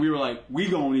 And we were like, we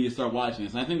gonna need to start watching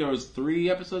this. And I think there was 3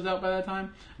 episodes out by that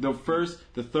time. The first,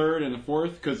 the third, and the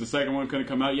fourth, because the second one couldn't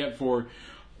come out yet for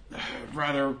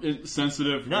rather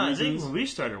sensitive reasons. I think when we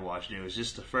started watching it was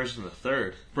just the first and the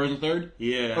third. First and third?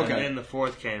 Yeah. Okay. And then the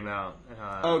fourth came out.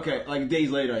 Okay, like days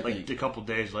later, I think. Like a couple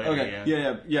days later, okay.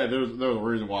 Yeah. There was a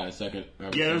reason why the second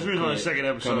episode. Yeah, there was a reason why the second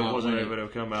episode wasn't able to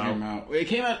come out. It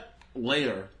came out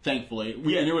later, thankfully. And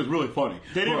it was really funny.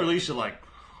 They didn't release it like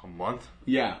a month?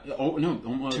 Yeah. Oh, no.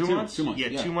 2 months? 2 months.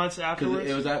 Yeah, 2 months afterwards?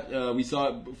 It was we saw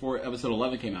it before episode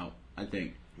 11 came out, I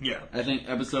think. Yeah. I think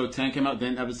episode 10 came out,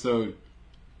 then episode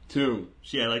 2.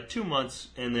 So yeah, like 2 months,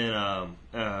 and then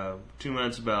 2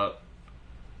 months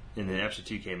and then episode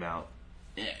 2 came out.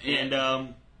 And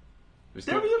there was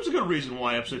a good reason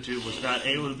why episode 2 was not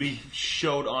able to be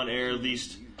showed on air, at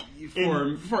least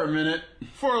for a minute,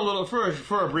 for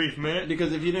a brief minute.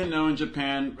 Because if you didn't know, in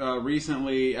Japan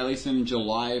recently, at least in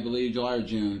July, I believe July or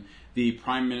June, the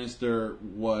prime minister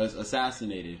was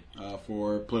assassinated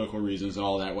for political reasons and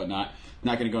all that whatnot.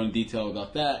 Not going to go into detail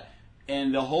about that.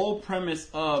 And the whole premise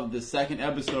of the second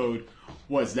episode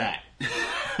was that.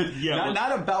 Yeah,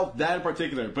 not about that in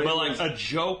particular, but like a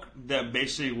joke that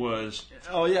basically was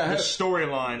the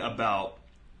storyline about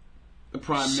the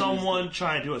prime someone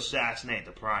trying to assassinate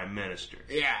the prime minister.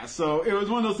 Yeah, so it was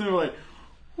one of those things where like,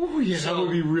 Oh yeah, so, that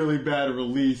would be really bad to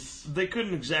release. They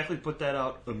couldn't exactly put that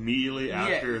out immediately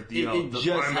after the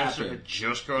Prime Minister had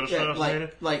just got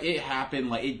assassinated. Like it happened.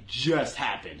 Like it just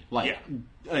happened. Like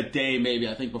a day maybe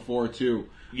I think before too.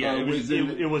 Yeah,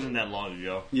 it wasn't that long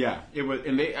ago. Yeah, it was,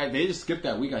 and they just skipped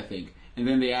that week I think, and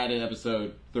then they added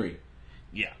episode 3.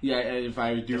 Yeah, if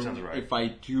I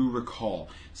do recall.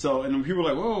 So and people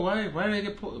were like, whoa, why did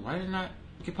it not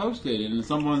get posted? And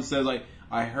someone says like,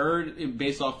 I heard it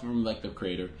based off from like the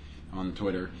creator on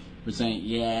Twitter was saying,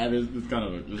 yeah, there's kind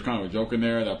of a joke in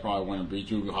there that probably wouldn't be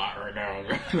too hot right now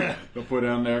to put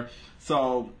in there.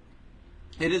 So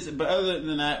it is, but other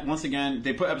than that, once again,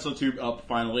 they put episode 2 up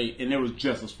finally, and it was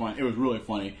just as fun. It was really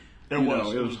funny. It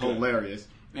was hilarious,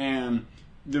 and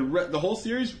the whole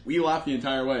series we laughed the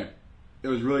entire way. It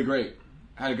was really great.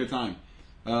 I had a good time.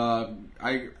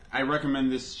 I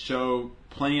recommend this show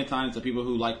plenty of times to people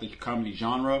who like the comedy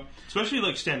genre, especially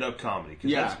like stand-up comedy,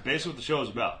 because that's basically what the show is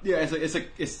about. Yeah,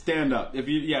 it's stand-up. If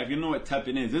you know what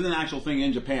teppen is, there's an actual thing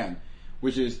in Japan,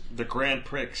 which is the Grand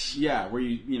Prix. Yeah, where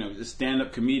the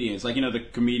stand-up comedians, like the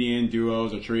comedian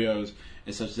duos or trios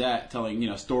and such that,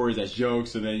 telling stories as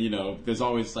jokes, and then there's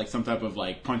always like some type of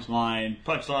like punchline,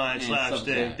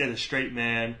 slapstick, then a straight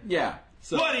man. Yeah.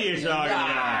 So, what are you talking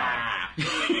about?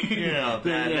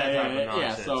 That type of nonsense.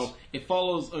 Yeah, so it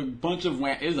follows a bunch of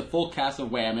it is a full cast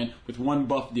of women with one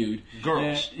buff dude.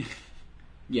 Girls.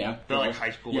 Yeah. They're like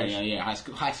high schoolers. Yeah.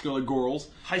 High schooler girls.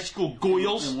 High school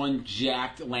girls. And one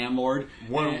jacked landlord.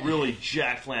 One really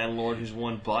jacked landlord who's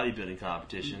won bodybuilding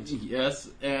competitions. Yes,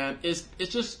 and it's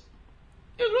just...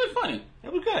 It was really funny.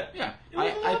 It was good. Yeah.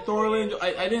 I thoroughly enjoyed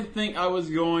I didn't think I was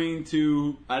going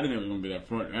to... I didn't think it was going to be that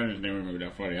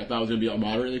funny. I thought it was going to be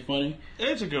moderately funny.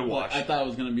 It's a good watch. I thought it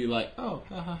was going to be like, oh,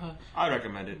 ha, ha, ha. I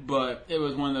recommend it. But it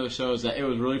was one of those shows that it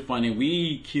was really funny.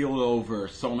 We keeled over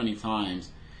so many times.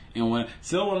 And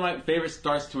still one of my favorite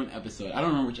starts to an episode. I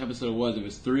don't remember which episode it was. It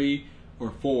was 3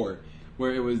 or 4.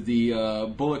 Where it was the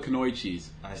Bullet Kanoichis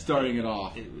starting it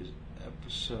off. It was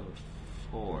episode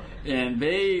 4. And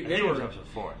they were episode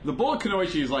 4. The Bullet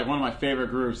Kanoichi is like one of my favorite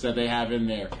groups that they have in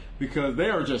there because they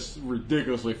are just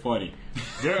ridiculously funny.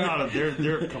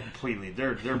 They're completely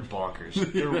they're bonkers.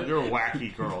 They're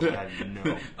wacky girls. I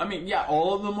know. I mean, yeah,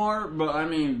 all of them are, but I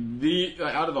mean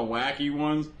out of the wacky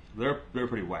ones, they're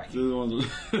pretty wacky. The ones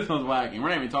wacky. We're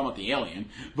not even talking about the alien,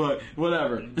 but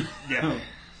whatever. Yeah.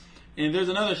 And there's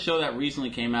another show that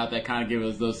recently came out that kind of gives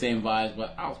us those same vibes,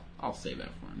 but I'll save that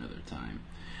for another time.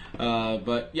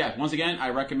 But yeah, once again, I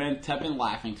recommend Teppen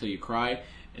Laughing Till You Cry.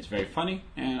 It's very funny,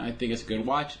 and I think it's a good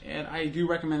watch. And I do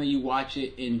recommend that you watch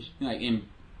it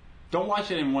don't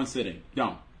watch it in one sitting.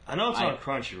 Don't. I know it's on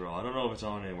Crunchyroll. I don't know if it's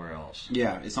on anywhere else.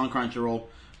 Yeah, it's on Crunchyroll.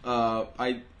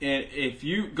 And if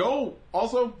you go,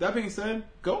 also that being said,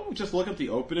 go just look at the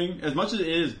opening. As much as it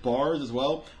is bars as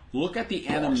well, look at the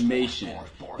animation.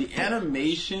 The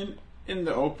animation in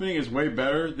the opening is way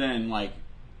better than like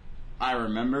I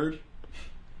remembered.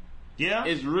 Yeah,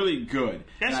 it's really good.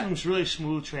 That's some really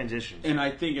smooth transitions, and I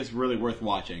think it's really worth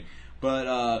watching.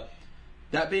 But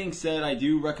that being said, I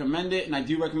do recommend it, and I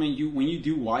do recommend you when you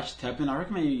do watch Teppen. I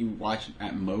recommend you watch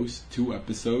at most 2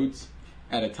 episodes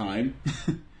at a time,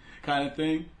 kind of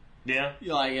thing. Yeah,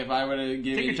 like if I were to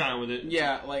give take your time with it.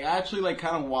 Yeah, like actually like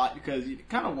kind of watch because you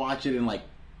kind of watch it in like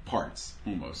parts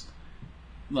almost.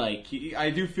 Like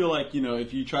I do feel like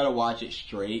if you try to watch it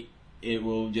straight,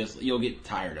 you'll get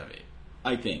tired of it.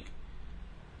 I think.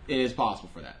 It is possible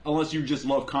for that. Unless you just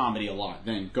love comedy a lot,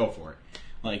 then go for it.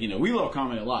 Like, we love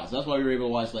comedy a lot, so that's why we were able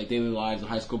to watch, like, Daily Lives of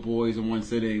High School Boys in one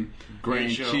sitting.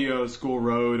 Great show. Chio School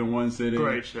Road in one sitting.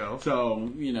 Great show.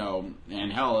 So,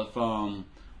 and hell, if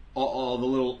all the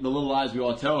little lies we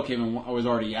all tell was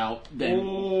already out, then...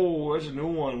 Oh, there's a new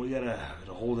one. We gotta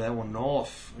hold that one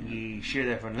off. We share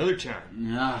that for another time.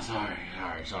 No, sorry.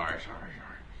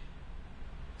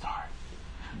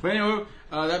 But anyway,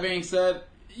 that being said...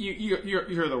 You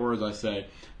hear the words I say,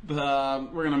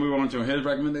 but we're gonna move on to his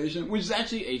recommendation, which is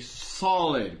actually a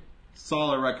solid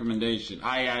recommendation.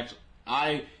 I'm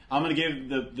gonna give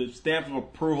the stamp of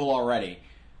approval already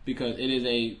because it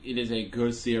is a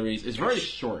good series. It's very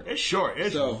short. It's short.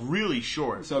 It's really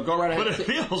short. So go right ahead. But it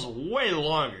feels way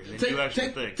longer than you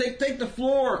actually think. Take the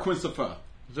floor, Christopher.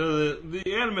 So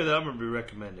the anime that I'm gonna be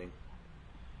recommending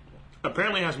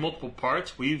apparently has multiple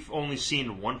parts. We've only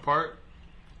seen one part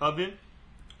of it.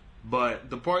 But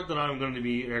the part that I'm going to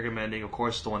be recommending, of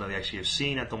course, is the one that we actually have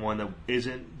seen, not the one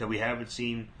that we haven't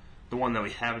seen. The one that we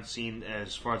haven't seen,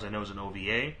 as far as I know, is an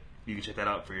OVA. You can check that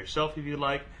out for yourself if you'd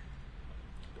like.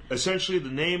 Essentially, the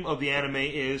name of the anime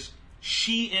is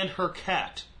She and Her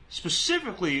Cat.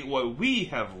 Specifically, what we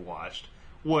have watched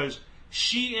was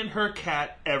She and Her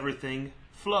Cat Everything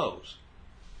flows.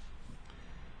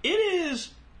 It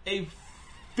is a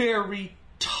very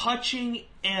touching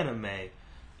anime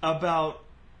about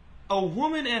a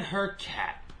woman and her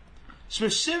cat,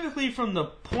 specifically from the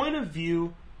point of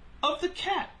view of the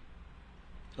cat,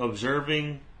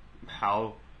 observing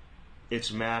how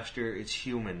its master, its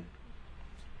human,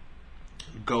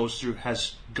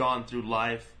 has gone through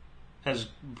life, has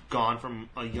gone from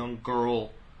a young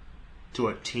girl to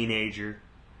a teenager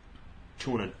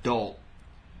to an adult,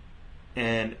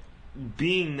 and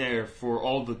being there for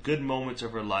all the good moments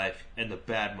of her life and the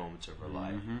bad moments of her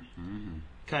life.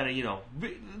 Kind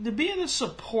of, being the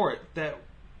support that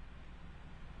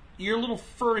your little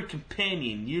furry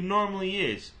companion you normally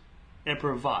is and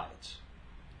provides.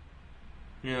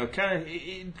 It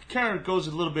kind of goes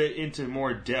a little bit into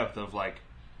more depth of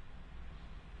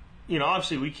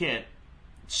obviously we can't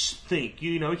think,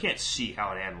 we can't see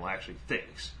how an animal actually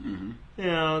thinks. The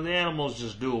animals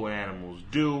just do what animals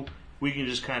do. We can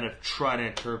just kind of try to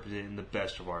interpret it in the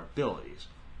best of our abilities.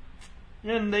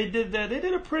 And they did that. They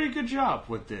did a pretty good job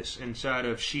with this inside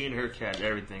of she and her cat.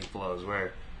 Everything flows.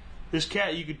 Where this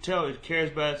cat, you could tell it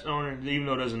cares about its owner, even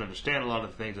though it doesn't understand a lot of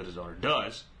the things that its owner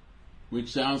does.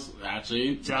 Which sounds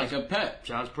like a pet.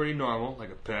 Sounds pretty normal,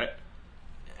 like a pet.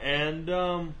 And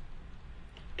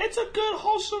it's a good,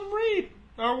 wholesome read.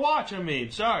 Or watch, I mean.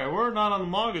 Sorry, we're not on the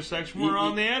manga section. We're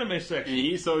on the anime section. And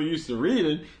he's so used to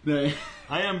reading that...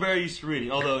 I am very used to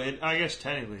reading. Although, I guess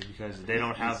technically, because they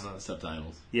don't have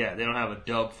subtitles. Yeah, they don't have a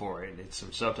dub for it. It's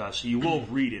some subtitles. So you will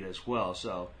read it as well.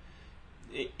 So,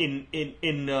 in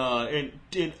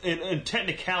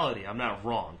technicality, I'm not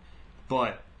wrong.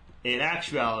 But in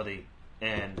actuality...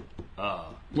 And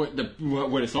what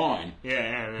it's on,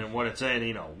 yeah, and what it's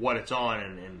in, what it's on,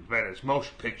 and that it's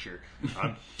motion picture.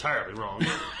 I'm entirely wrong,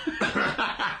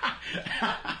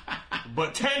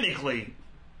 but technically,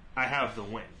 I have the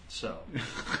win. So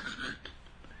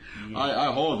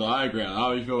I hold the high ground.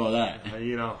 How do you feel about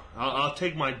that? I'll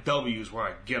take my W's where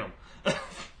I get them.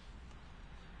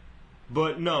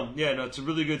 But it's a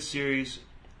really good series.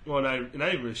 Well,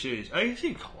 not even a series. I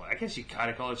guess you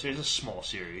kind of call it a series. It's a small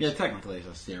series. Yeah, technically it's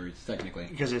a series. Technically,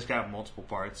 because it's got multiple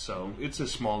parts, so it's a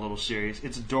small little series.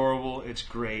 It's adorable. It's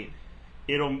great.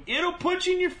 It'll put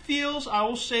you in your feels. I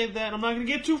will say that. I'm not going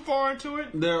to get too far into it.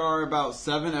 There are about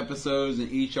 7 episodes,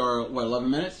 and each are 11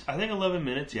 minutes. I think 11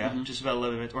 minutes. Yeah, just about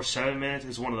 11 minutes or 7 minutes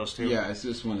is one of those two. Yeah, it's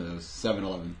just one of those 7,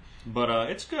 11. But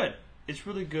it's good. It's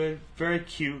really good. Very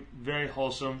cute. Very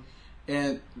wholesome.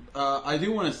 And I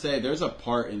do want to say there's a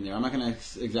part in there. I'm not going to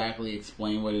exactly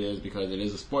explain what it is because it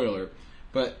is a spoiler.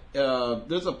 But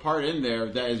there's a part in there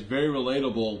that is very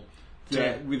relatable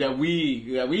that we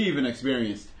even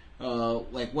experienced.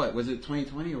 What was it?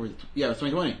 2020 or it was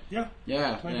 2020? Yeah.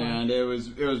 2020. And it was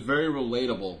very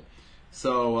relatable.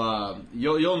 So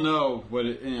you'll know what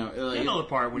it you'll know the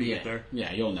part when you get there.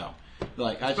 Yeah, you'll know.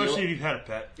 Especially if you've had a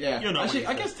pet. Yeah. You'll know. Actually,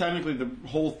 I guess technically the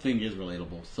whole thing is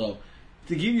relatable. So.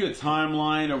 To give you a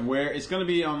timeline of where it's going to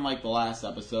be on the last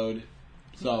episode,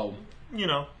 so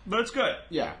but it's good.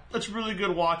 Yeah, it's a really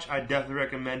good watch. I definitely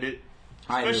recommend it,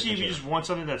 especially if you just want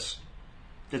something that's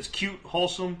cute,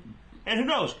 wholesome, and who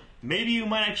knows, maybe you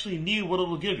might actually need what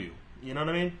it'll give you. You know what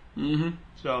I mean? Mm-hmm.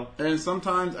 So, and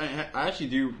sometimes I actually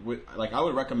do I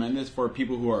would recommend this for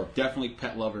people who are definitely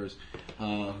pet lovers,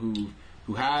 who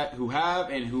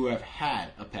have had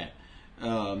a pet.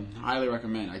 Highly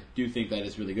recommend. I do think that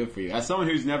it's really good for you. As someone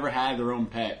who's never had their own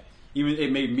pet, even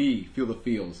it made me feel the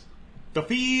feels. The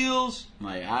feels?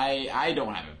 I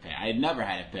don't have a pet. I had never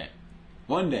had a pet.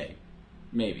 One day,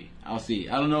 maybe. I'll see.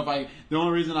 I don't know if the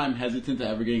only reason I'm hesitant to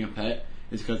ever getting a pet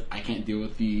is because I can't deal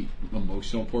with the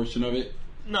emotional portion of it.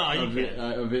 No, you can't.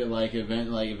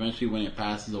 Eventually when it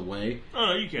passes away. Oh,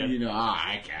 no, you can.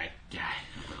 I can't.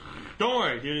 Don't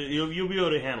worry. You'll be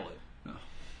able to handle it.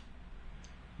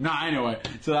 No, anyway,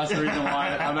 so that's the reason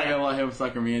why I'm not gonna let him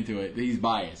sucker me into it. He's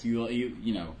biased. You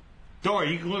know. Don't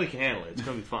worry, you really can handle it. It's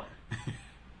gonna be fun.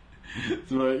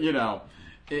 So it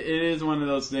is one of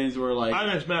those things where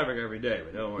I miss Maverick every day,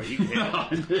 but don't worry, you can handle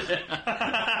it.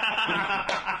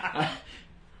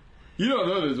 You don't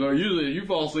know this, but usually you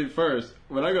fall asleep first.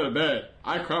 When I go to bed,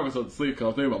 I cry myself to sleep because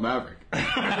I'm thinking about Maverick.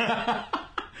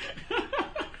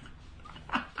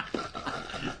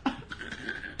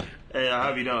 Hey, I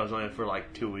hope you know I was only for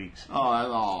 2 weeks. I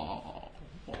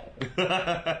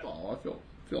feel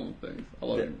feeling things. I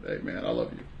love you. Hey, man, I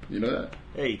love you. You know that?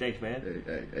 Hey, thanks, man.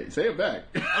 Hey. Say it back.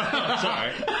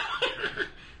 Sorry.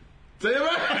 Say it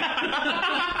back.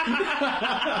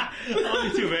 I love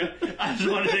you too, man. I just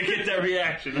wanted to get that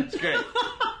reaction. That's great.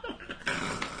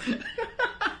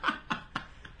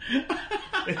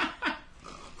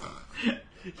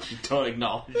 You don't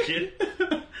acknowledge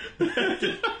it.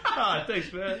 Oh,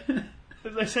 thanks, man.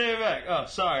 As I say it back. Oh,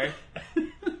 sorry.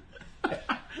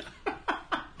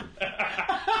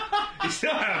 You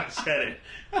still haven't said it.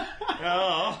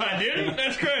 Oh, I didn't?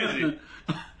 That's crazy.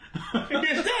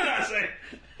 You're still not saying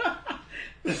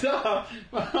it. Stop!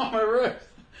 On my wrist.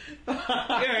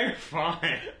 Yeah, you're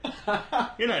fine.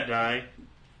 You're not dying.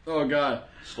 Oh, God.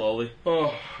 Slowly.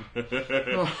 Oh.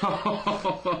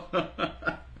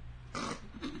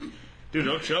 Dude,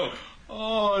 don't choke.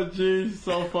 Oh, jeez.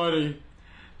 So funny.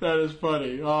 That is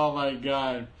funny. Oh, my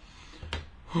God.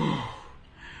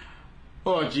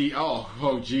 Oh, gee.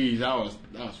 Oh, geez. That was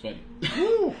funny.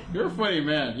 You're a funny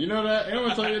man. You know that?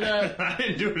 Anyone tell you that? I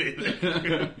didn't do anything.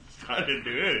 I didn't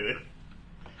do anything.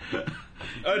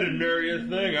 I didn't nary a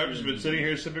thing. I've just been sitting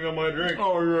here sipping on my drink.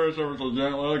 Oh, you're a so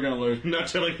gently. Not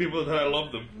telling people that I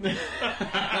love them.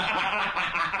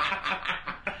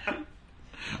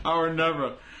 I would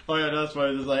never. Oh, yeah, that's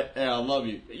funny. It's like, hey, I love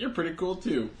you. You're pretty cool,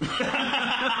 too.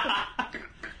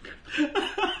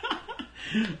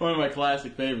 One of my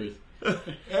classic favorites.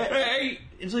 Hey,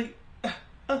 it's like,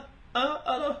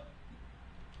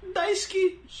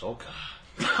 Daisuke. Soka.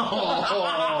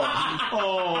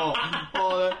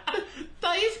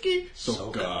 Daisuke.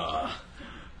 Soka.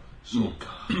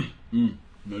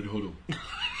 Naruhodo.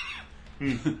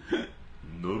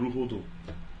 Naruhodo.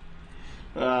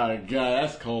 Oh, God,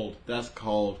 that's cold. That's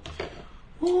cold.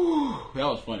 Whew, that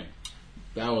was funny.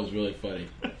 That was really funny.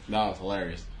 That was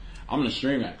hilarious. I'm going to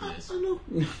stream after this.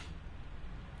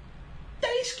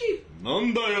 Daisuke.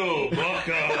 Nandayo,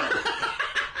 baka.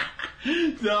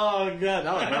 Oh, God,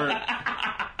 that was hurt.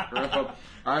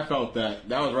 I felt that.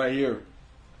 That was right here.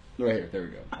 Right here. There we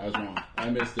go. I was wrong. I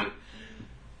missed it.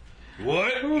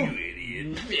 What? You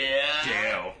idiot.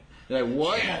 Yeah. Like,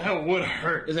 what? Yeah, that would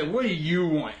hurt. It's like, what do you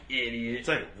want, idiot? It's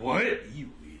like, what? You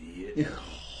idiot.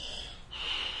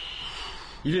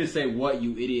 You didn't say what,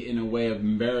 you idiot, in a way of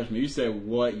embarrassment. You said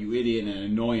what, you idiot, in an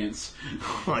annoyance.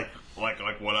 like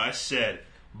what I said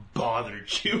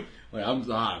bothered you. Like, I'm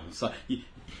sorry. You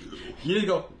didn't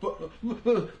go,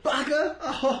 baka?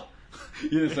 Oh. You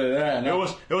didn't say that. No.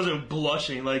 It wasn't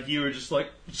blushing like you were just like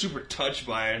super touched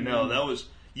by it. No, that was,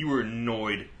 you were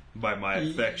annoyed by my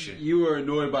affection. You were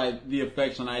annoyed by the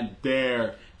affection I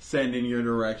dare send in your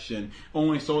direction,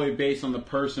 only solely based on the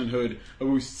personhood of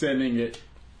who's sending it.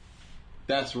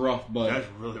 That's rough, bud. That's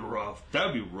really rough. That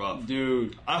would be rough.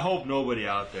 Dude. I hope nobody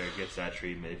out there gets that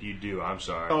treatment. If you do, I'm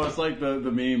sorry. Oh, it's like the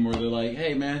meme where they're like,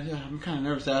 hey, man, I'm kind of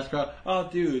nervous to ask her out. Oh,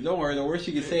 dude, don't worry. The worst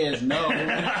you can say is no.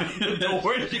 The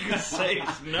worst you can say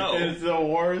is no. It's the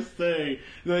worst thing.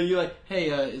 You're like,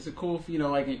 hey, is it cool if,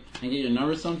 I can get your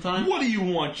number sometime? What do you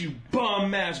want, you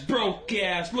bum-ass,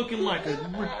 broke-ass, looking like a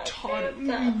retarded...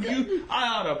 I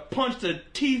ought to punch the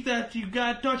teeth that you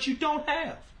got that you don't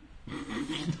have.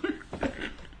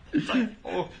 It's like,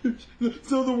 oh.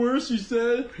 So the worst you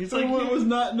said, he's like, it was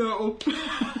not no.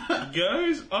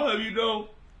 Guys, I'll have you know,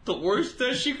 the worst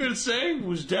that she could say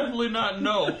was definitely not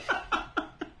no.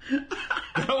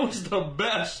 That was the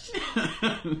best.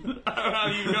 I'll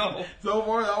have you know. So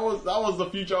far, that was the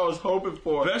future I was hoping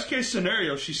for. Best case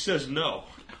scenario, she says no.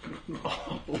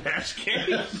 Best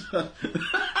case.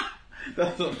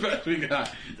 That's the best we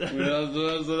got. That's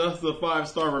the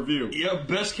 5-star review. Yeah,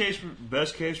 best case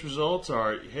results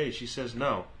are, hey, she says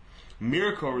no.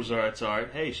 Miracle results are,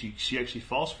 hey, she actually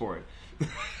falls for it.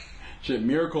 Shit,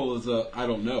 miracle is I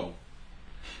don't know.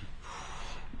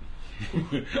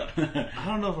 I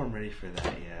don't know if I'm ready for that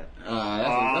yet.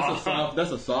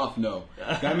 That's a soft no.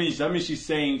 That means she's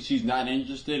saying she's not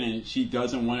interested and she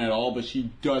doesn't want it at all, but she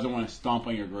doesn't want to stomp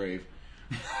on your grave.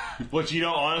 But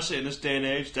honestly, in this day and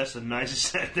age, that's the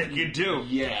nicest thing they can do.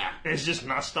 Yeah. It's just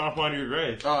not stomp on your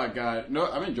grave. Oh, God. No,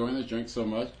 I'm enjoying this drink so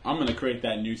much. I'm going to create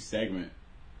that new segment,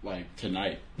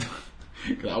 tonight.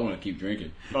 Because I want to keep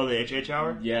drinking. Oh, the HH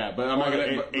hour? Yeah, but I'm not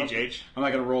going to... HH? I'm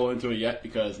not going to roll into it yet,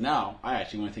 because now I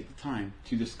actually want to take the time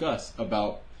to discuss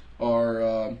about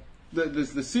our...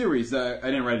 the series that... I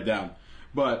didn't write it down,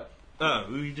 but... Oh,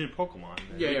 we did Pokemon.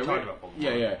 Yeah, we talked about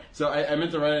Pokemon. Yeah. So I meant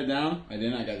to write it down. I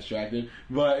didn't. I got distracted.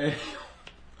 But as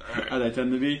I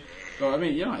tend to be. So I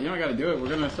mean, you don't got to do it. We're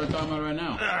gonna start talking about it right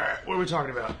now. All right. What are we talking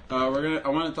about? I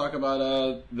want to talk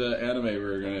about the anime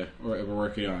we're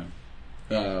working on.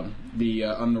 The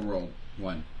Underworld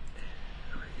one.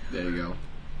 There you go.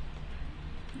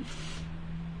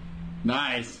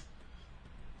 Nice.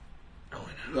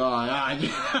 Oh,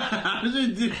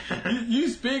 you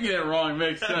speaking it wrong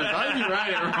makes sense. How did you write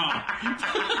it wrong?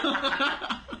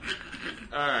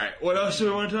 Alright, what else do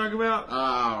we want to talk about?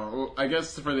 I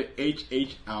guess for the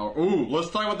HH hour. Ooh, let's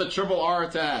talk about the triple R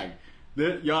tag.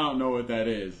 Y'all don't know what that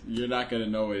is. You're not going to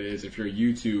know what it is if you're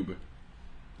YouTube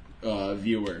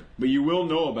viewer, but you will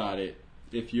know about it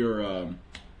if you're on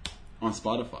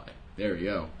Spotify. There we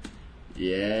go.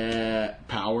 Yeah,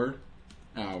 Power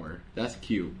Hour. That's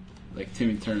cute. Like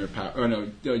Timmy Turner Power. Oh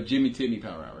no, Jimmy Timmy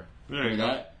Power Hour. There you go.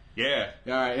 That? Yeah.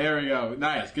 All right, there we go.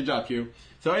 Nice, good job, Q.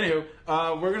 So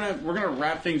anywho, we're gonna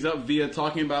wrap things up via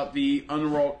talking about the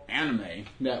Underworld anime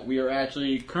that we are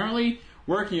actually currently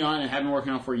working on and have been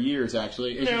working on for years.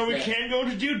 Actually, Now we can't go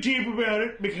too deep about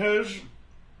it because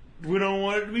we don't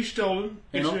want it to be stolen.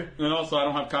 And also, I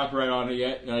don't have copyright on it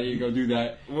yet. I need to go do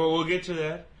that. Well, we'll get to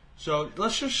that. So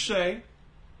let's just say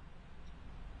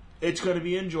it's going to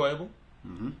be enjoyable.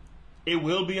 Mm-hmm. It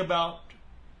will be about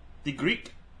the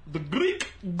Greek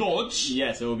gods.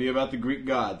 Yes, it will be about the Greek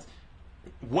gods.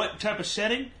 What type of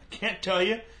setting? Can't tell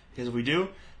you, because if we do,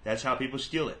 that's how people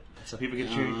steal it. That's how people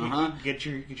get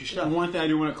your stuff. One thing I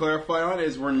do want to clarify on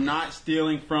is we're not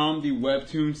stealing from the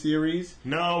webtoon series.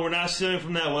 No, we're not stealing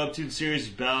from that webtoon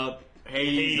series about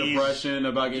Hades' depression,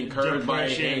 about getting cursed by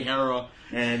Hera.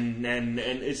 And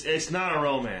it's not a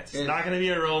romance. It's not going to be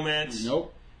a romance.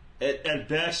 Nope. At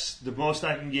best, the most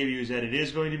I can give you is that it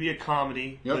is going to be a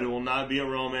comedy, but it will not be a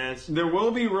romance. There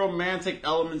will be romantic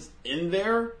elements in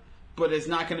there, but it's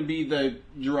not going to be the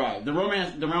drive. The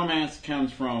romance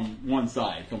comes from one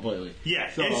side completely.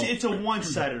 Yeah, so, it's a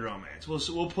one-sided romance.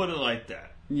 We'll put it like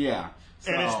that. Yeah.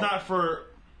 So, and it's not for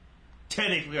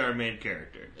technically our main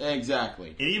character.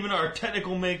 Exactly. And even our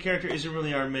technical main character isn't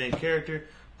really our main character,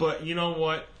 but you know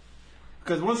what?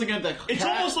 Because once again, it's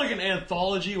almost like an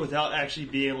anthology without actually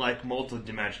being like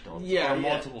multi-dimensional. Yeah, or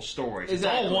multiple stories.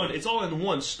 Exactly. It's all in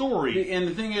one story. And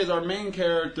the thing is, our main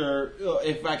character,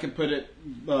 if I could put it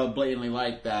blatantly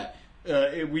like that,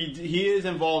 he is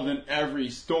involved in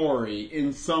every story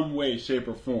in some way, shape,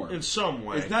 or form. In some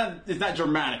way. It's not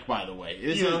dramatic, by the way.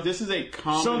 This is a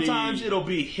comedy. Sometimes it'll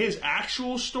be his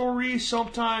actual story.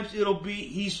 Sometimes it'll be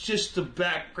he's just the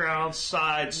background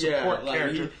side support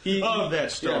character of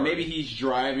that story. Yeah, maybe he's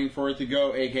driving for it to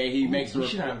go. AKA he makes. We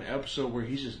should have an episode where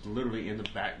he's just literally in the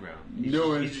background.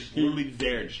 He's just literally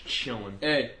there, just chilling.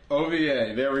 Hey,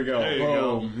 OVA. There we go. There you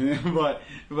go.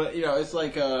 but you know, it's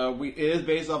like it is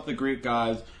based off the Greek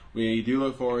gods. We do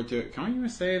look forward to it. Can we even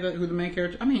say that who the main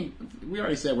character? I mean, we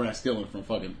already said we're not stealing from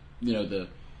fucking the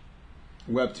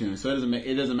webtoon, so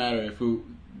it doesn't matter if who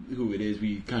it is.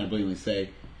 We kind of blatantly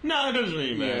say no, it doesn't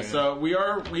really matter. Yeah, so we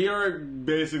are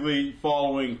basically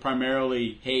following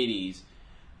primarily Hades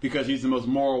because he's the most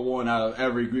moral one out of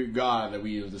every Greek god that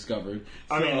we have discovered.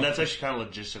 I mean, that's actually kind of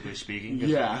logistically speaking.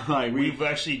 Yeah, like we've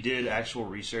actually did actual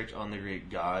research on the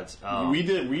Greek gods.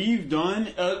 We've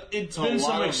done. It's been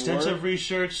some extensive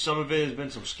research. Some of it has been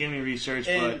some skimming research.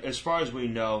 But as far as we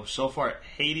know, so far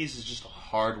Hades is just a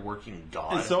hard-working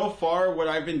god. And so far, what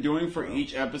I've been doing for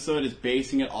each episode is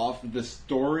basing it off of the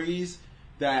stories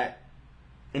that.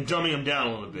 And dumbing them down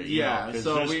a little bit. Yeah, there's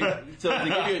a lot of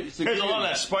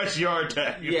that spicy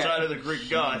artag inside of the Greek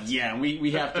gods. Yeah,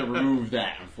 we have to remove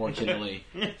that, unfortunately.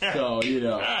 So,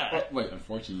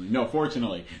 unfortunately. No,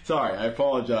 fortunately. Sorry, I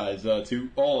apologize to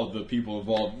all of the people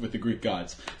involved with the Greek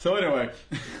gods. So, anyway.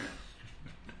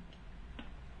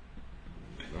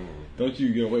 Don't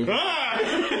you get away from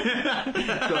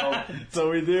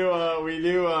So we do,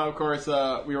 of course,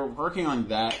 we were working on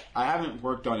that. I haven't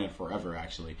worked on it forever,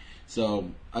 actually. So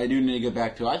I do need to get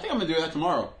back to it. I think I'm going to do that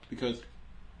tomorrow because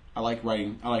I like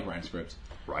writing scripts.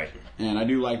 Right. And I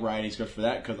do like writing scripts for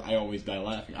that because I always die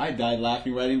laughing. I died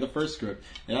laughing writing the first script.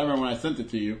 And I remember when I sent it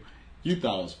to you, you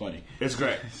thought it was funny. It's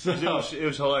great. It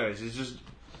was hilarious. It's just,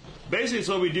 basically it's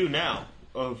what we do now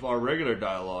of our regular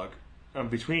dialogue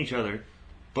between each other.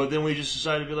 But then we just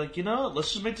decided to be like,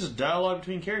 let's just make this dialogue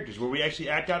between characters where we actually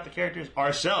act out the characters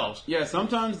ourselves. Yeah,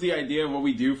 sometimes the idea of what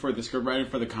we do for the script writing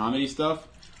for the comedy stuff,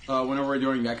 whenever we're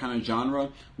doing that kind of genre,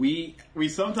 we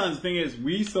sometimes, the thing is,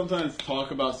 we sometimes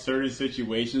talk about certain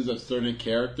situations of certain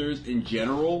characters in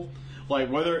general. Like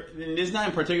whether, and it's not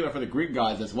in particular for the Greek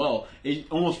gods as well,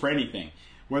 almost for anything.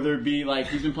 Whether it be like,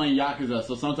 he's been playing Yakuza,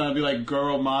 so sometimes it'd be like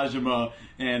Goro Majima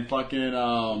and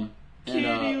fucking,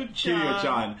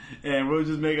 Kiryu-chan, and we'll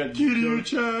just make a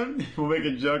Kiryu-chan. We'll make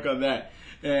a joke on that.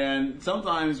 And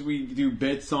sometimes we do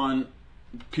bits on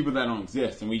people that don't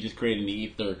exist, and we just create an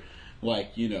ether,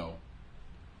 like yeah,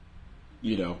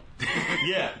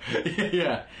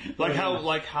 yeah,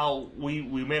 like how we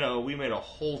made a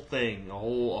whole thing, a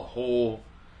whole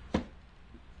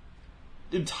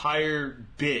entire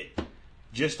bit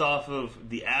just off of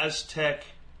the Aztec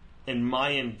and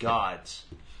Mayan gods.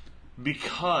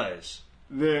 Because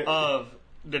of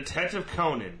Detective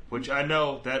Conan, which I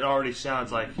know that already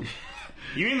sounds like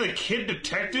You mean the Kid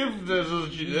Detective?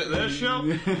 That show?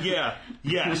 Yeah.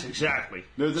 Yes, exactly.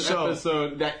 There's an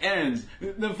episode that ends.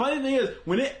 The funny thing is,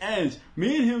 when it ends,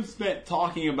 me and him spent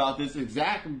talking about this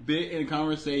exact bit in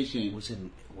conversation.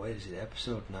 What is it,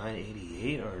 episode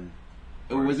 988 or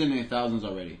it was in the thousands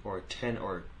already. Or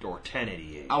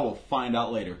 1088. I will find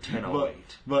out later. 1008.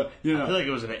 But you know, I feel like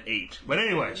it was an 8. But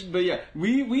anyways. But yeah,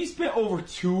 we spent over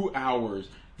 2 hours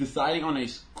deciding on a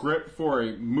script for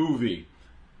a movie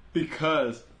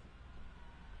because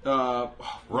Ron.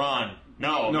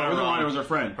 No, it wasn't Ron, it was her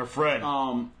friend. Her friend.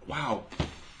 Wow.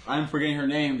 I'm forgetting her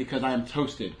name because I am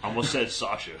toasted. I almost said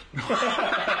Sasha.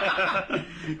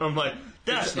 I'm like,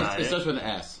 that's not it. It starts with an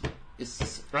S.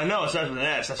 I know it starts with an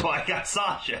S. That's why I got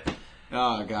Sasha.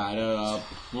 Oh, God.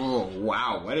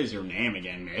 Wow. What is your name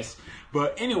again, miss?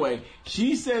 But anyway,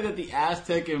 she said that the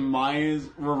Aztec and Mayans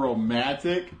were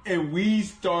romantic, and we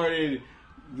started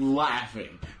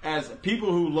laughing. As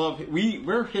people who love...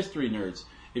 We're history nerds,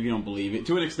 if you don't believe it.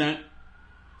 To an extent.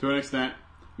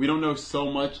 We don't know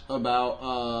so much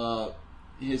about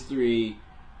history...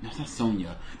 No, it's not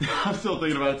Sonia. I'm still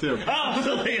thinking about it too. I'm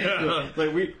still thinking about it.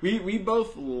 Like we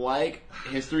both like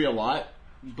history a lot,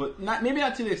 but maybe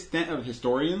not to the extent of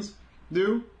historians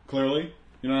do. Clearly,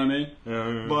 you know what I mean.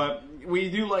 Yeah. But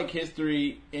we do like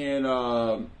history, and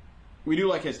we do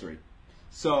like history.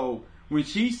 So when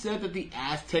she said that the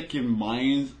Aztec and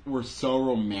Mayans were so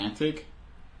romantic,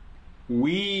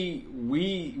 we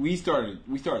started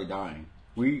dying.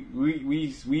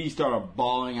 We started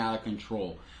bawling out of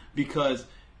control because.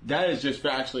 That is just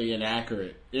factually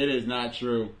inaccurate. It is not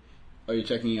true. Are you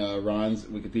checking Ron's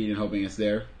Wikipedia and hoping it's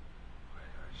there?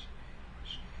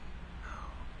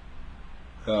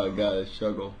 Oh, God, it's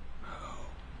struggle.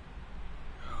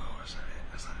 No, that's not it.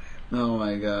 That's not it. Oh,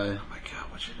 my God. Oh, my God,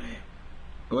 what's your name?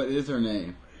 What is her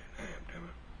name? What's your name, damn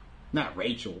it? Not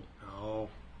Rachel.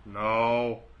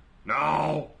 No.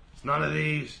 It's none of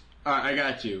these. All right, I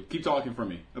got you. Keep talking for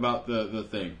me about the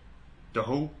thing. The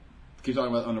who? Keep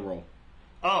talking about Underworld.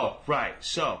 Oh, right.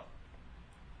 So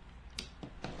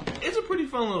it's a pretty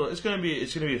fun little. It's gonna be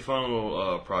a fun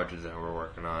little project that we're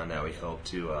working on that we hope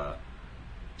to.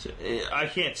 I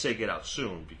can't say get out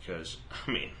soon because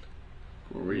I mean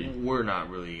we're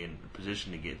not really in a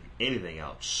position to get anything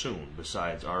out soon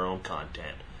besides our own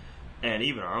content, and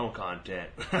even our own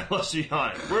content. Let's be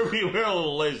honest, we're a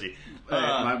little lazy.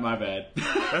 My bad.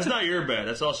 That's not your bad.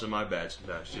 That's also my bad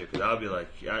sometimes too. Because I'll be like,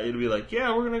 it'll be like,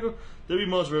 yeah, we're gonna go. There'll be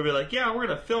moments where it'll be like, yeah, we're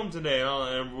gonna film today, and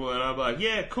I'll be like,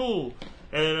 yeah, cool.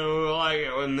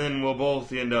 And then and we'll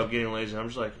both end up getting lazy. I'm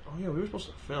just like, oh yeah, we were supposed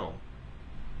to film,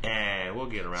 and we'll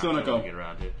get around. Sonoko. We'll get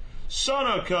around to it.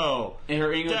 Sonoko. And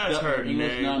her English, That's her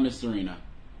English name. name is Serena.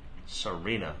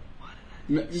 Serena.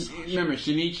 Remember,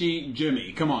 Shinichi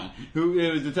Jimmy. Come on. Who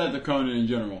it was Detective Conan in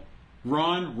general.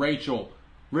 Ron, Rachel,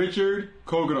 Richard,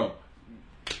 Kogoro.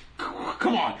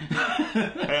 Come on.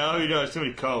 Hey, all you know, there's too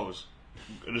many K's.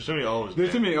 There's too many O's.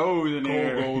 There's too many O's in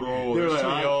there. There's too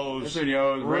many O's. There's too many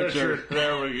O's. Richard.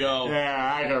 There we go.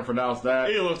 Yeah, I gotta pronounce that.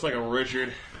 He looks like a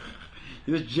Richard.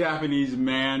 This Japanese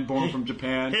man born from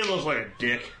Japan. He looks like a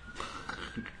dick.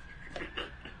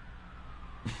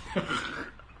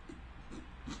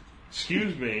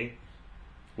 Excuse me.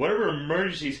 Whatever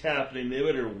emergency's happening, they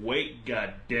better wait,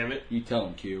 goddammit. You tell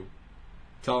him, Q.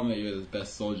 Tell him that you're his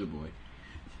best soldier boy.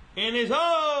 In his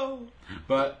hole!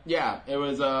 But, yeah, it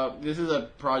was, this is a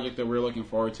project that we're looking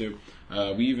forward to.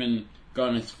 We even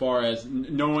gone as far as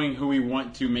knowing who we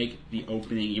want to make the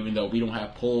opening, even though we don't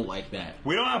have pull like that.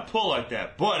 We don't have pull like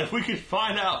that, but if we could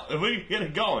find out, if we can get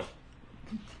it going,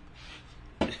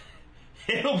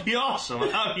 it'll be awesome.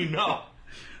 How do you know?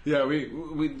 Yeah, we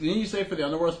didn't you say for the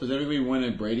Underworld specifically we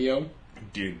wanted Bradio?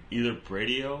 Dude, either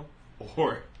Bradio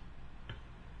or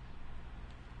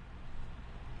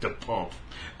the Pump.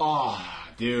 Oh,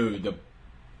 dude,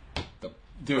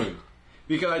 dude.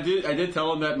 Because I did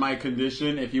tell him that my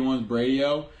condition, if he wants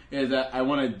Bradio, is that I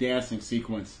want a dancing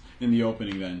sequence in the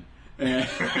opening then.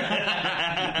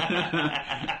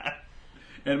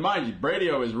 And mind you,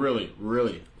 Bradio is really,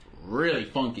 really, really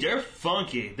funky. They're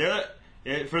funky.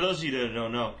 For those of you that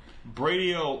don't know,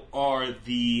 Bradio are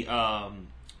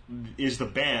is the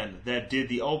band that did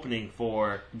the opening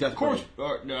for Death Parade.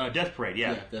 Death Parade,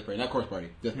 yeah. Yeah, Death Parade, not Corpse Party.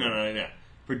 Death Parade. No.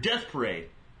 For Death Parade,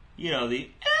 you know, the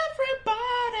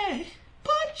everybody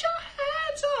put your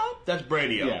hands up. That's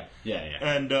Bradio. Yeah.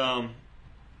 And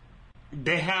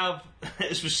they have,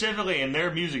 specifically in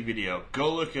their music video,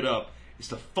 go look it up. It's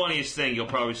the funniest thing you'll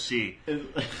probably see.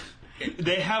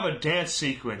 They have a dance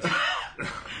sequence.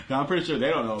 No, I'm pretty sure they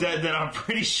don't know. That I'm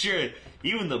pretty sure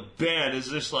even the band is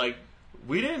just like,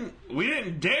 we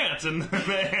didn't dance, and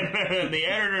the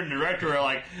editor and director are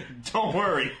like, don't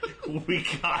worry, we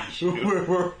got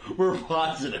you. We're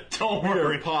positive. Don't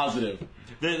worry, we're positive.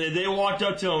 They walked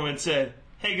up to him and said,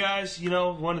 hey guys,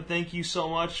 want to thank you so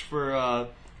much for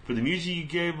the music you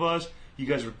gave us. You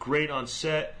guys were great on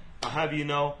set. I'll have you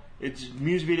know, it's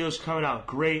music video's coming out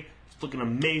great. It's looking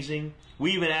amazing.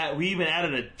 We even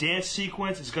added a dance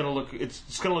sequence. It's gonna look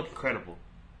incredible.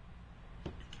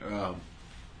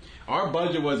 Our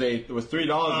budget was $3 in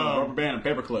a rubber band and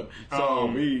paperclip. So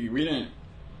we didn't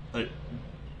a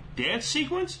dance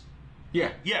sequence.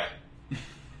 Yeah.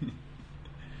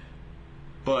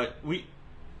 But we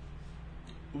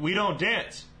don't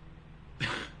dance.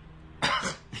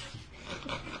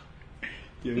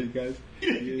 Yeah, you guys.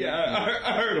 Yeah,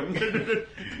 I heard him.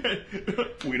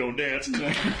 We don't dance.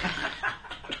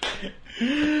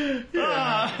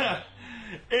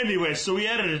 Anyway, so we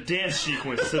added a dance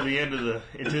sequence to the end of the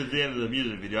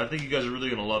music video. I think you guys are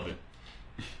really gonna love it.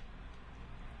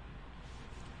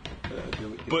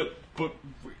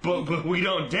 But we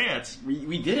don't dance.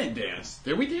 We didn't dance.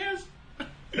 Did we dance?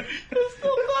 They're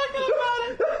still talking about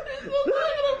it.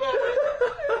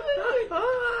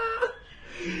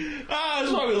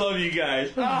 That's why we love you guys.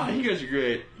 You guys are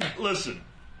great. Listen,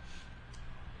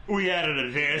 we added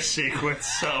a dance sequence,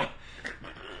 so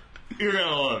you're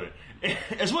gonna love it.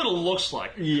 It's what it looks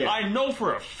like. Yeah. I know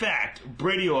for a fact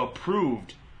Bradio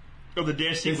approved of the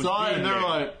dance sequence. They saw it and they're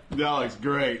like, that looks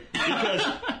great. Because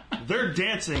their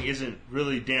dancing isn't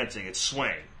really dancing, it's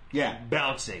swaying. Yeah.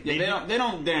 Bouncing. Yeah, they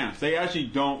don't dance. They actually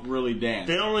don't really dance.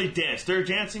 They don't really dance. Their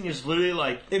dancing is literally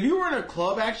like... If you were in a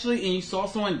club, actually, and you saw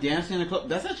someone dancing in a club,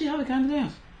 that's actually how they kind of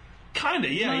dance. Kind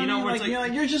of, yeah. Where it's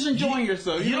like you're just enjoying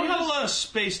yourself. You don't have a lot of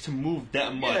space to move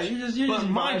that much. Yeah, you're but just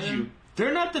mind vibing. you,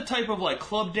 they're not the type of like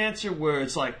club dancer where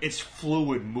it's like it's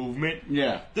fluid movement.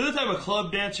 Yeah. They're the type of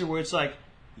club dancer where it's like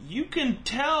you can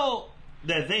tell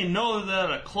that they know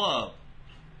they're at a club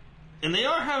and they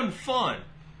are having fun,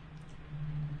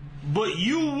 but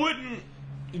you wouldn't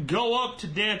go up to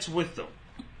dance with them.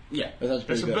 Yeah,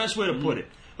 that's the best way to put it.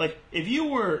 Like if you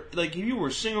were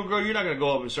a single girl, you're not gonna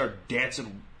go up and start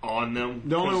dancing on them.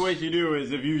 The only way you do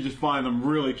is if you just find them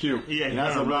really cute. Yeah,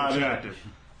 that's about attractive.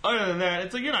 Other than that,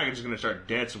 it's like you're not just going to start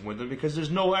dancing with them because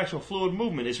there's no actual fluid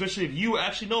movement, especially if you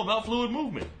actually know about fluid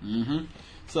movement. Mm-hmm.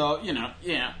 So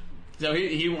yeah. So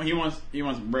he wants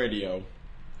radio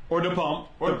or the pump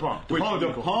or the pump. The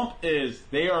pump is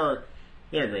they're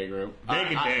a great group. They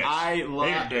can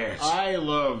dance. I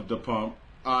love the pump.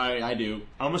 I do.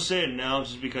 I'm gonna say it now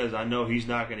just because I know he's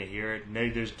not gonna hear it.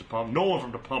 There's the pump. No one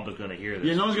from the pump is gonna hear this.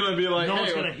 Yeah, no one's gonna be like, no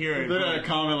one's gonna hear it. They're gonna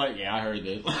comment like, yeah, I heard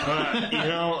this.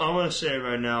 I'm gonna say it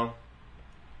right now.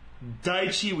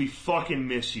 Daichi, we fucking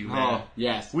miss you, man. Oh,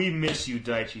 yes. We miss you,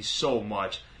 Daichi, so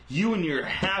much. You and your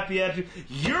happy attitude.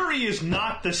 Yuri is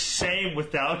not the same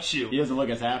without you. He doesn't look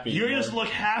as happy. Yuri doesn't look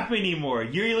happy anymore.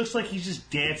 Yuri looks like he's just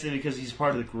dancing because he's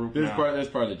part of the group now. That's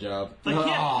part of the job. Like,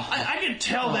 yeah, I can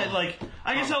tell that. Like,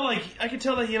 I can tell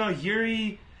that.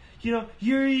 Yuri,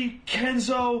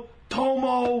 Kenzo,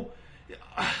 Tomo.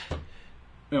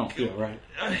 Yeah, right.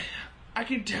 I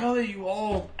can tell that you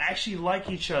all actually like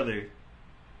each other.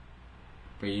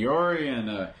 But Yuri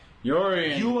and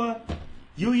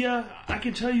Yuya, I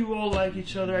can tell you all like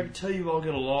each other. I can tell you all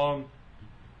get along.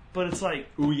 But it's like,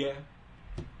 ooh yeah.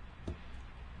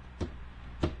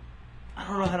 I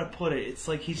don't know how to put it. It's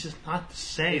like he's just not the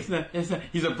same. It's not,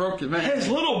 he's a broken man. His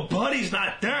little buddy's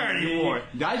not there anymore.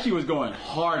 Daichi was going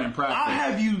hard in practice. I'll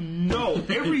have you know,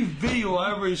 every video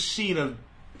I've ever seen of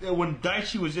when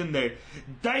Daichi was in there,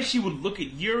 Daichi would look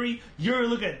at Yuri would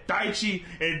look at Daichi,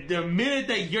 and the minute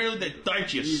that Yuri looked at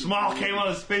Daichi, a smile came on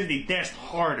his face and he danced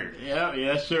harder. Yeah,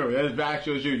 that's true. That's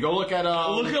actually true. Go look at a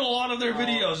lot of their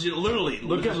videos. Literally,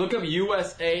 look up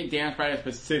USA dance practice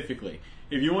specifically.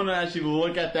 If you want to actually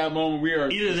look at that moment, we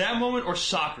are either that moment or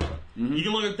Sakura. Mm-hmm. You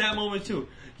can look at that moment too.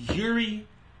 Yuri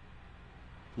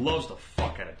loves the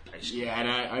fuck out of Daichi. Yeah,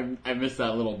 and I miss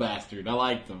that little bastard. I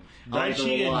liked him.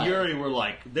 Daichi and Yuri were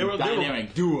like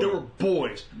dynamic duo. They were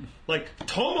boys. Like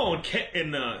Tomo and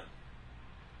Kenzo.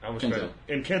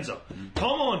 Mm-hmm.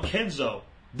 Tomo and Kenzo.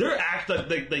 They're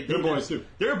boys too.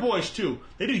 They're boys too.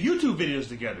 They do YouTube videos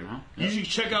together. Uh-huh. You should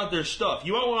check out their stuff.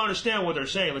 You won't understand what they're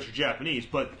saying unless you're Japanese,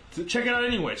 but check it out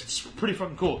anyways. It's pretty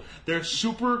fucking cool. They're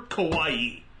super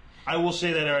kawaii. I will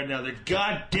say that right now. They're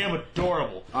goddamn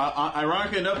adorable.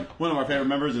 Ironically enough, one of our favorite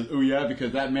members is Ouya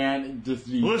because that man just...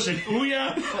 Listen,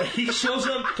 Ouya, he shows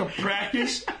up to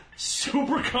practice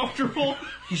super comfortable.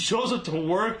 He shows up to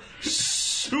work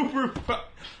super...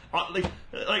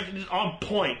 like on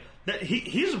point.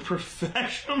 He's a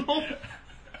professional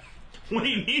when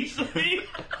he needs to be.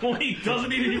 When he doesn't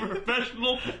need to be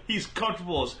professional, he's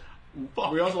comfortable as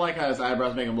fuck. We also like how his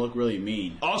eyebrows make him look really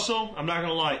mean. Also, I'm not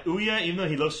gonna lie, Ouya, even though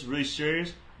he looks really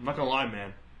serious, I'm not gonna lie,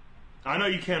 man. I know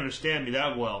you can't understand me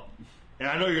that well, and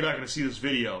I know you're not gonna see this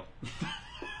video.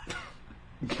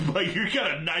 But you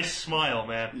got a nice smile,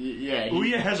 man. Yeah.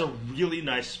 Ouya has a really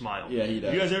nice smile. Yeah, he does.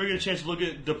 If you guys ever get a chance to look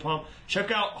at the pump, check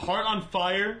out Heart on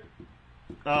Fire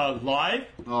live.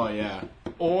 Oh, yeah.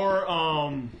 Or,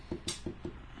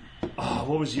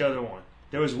 what was the other one?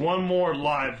 There was one more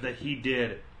live that he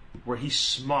did where he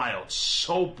smiled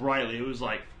so brightly. It was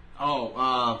like...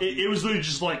 It was literally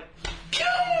just like...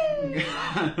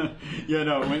 Yeah,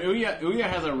 no, when Ouya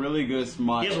has a really good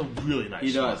smile. He has a really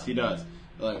nice smile. He does.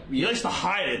 Like, he likes to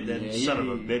hide it, then son of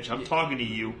a bitch. I'm talking to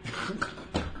you.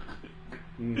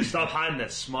 Stop hiding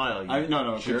that smile.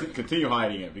 Continue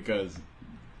hiding it because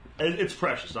it's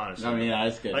precious, honestly. I mean, yeah,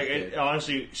 it's good. Like,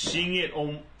 honestly, seeing it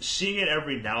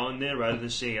every now and then rather than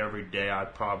seeing it every day,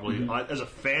 I'd probably, as a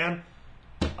fan,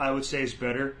 I would say it's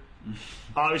better.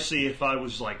 Obviously, if I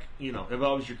was like, if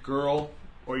I was your girl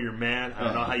or your man, I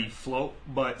don't know how you float,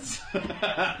 but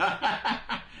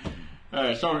all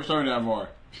right, show me that more.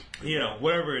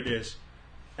 Whatever it is.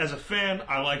 As a fan,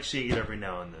 I like seeing it every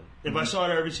now and then. If I saw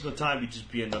it every single time, you'd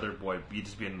just be another boy band.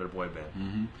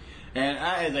 Mm-hmm. And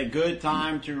that is a good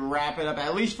time to wrap it up,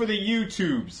 at least for the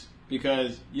YouTubes,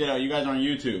 because you guys are on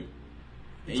YouTube.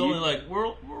 It's only like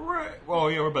we're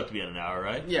about to be at an hour,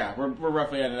 right? Yeah, we're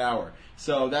roughly at an hour.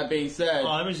 So that being said,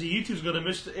 that means the YouTube's gonna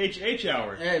miss the HH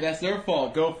hour. Hey, that's their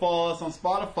fault. Go follow us on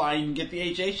Spotify. You can get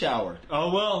the HH hour.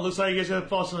 Oh well, looks like you guys have to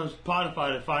follow us on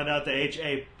Spotify to find out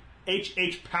the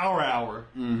HH Power Hour.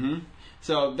 Mm-hmm.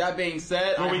 So, that being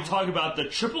said... Where we talk about the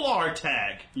triple R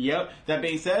tag. Yep. That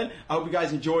being said, I hope you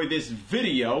guys enjoyed this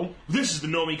video. This is the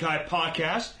Nomikai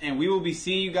Podcast. And we will be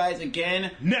seeing you guys again...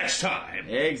 next time.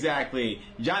 Exactly.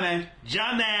 Jane.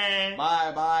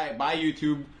 Bye,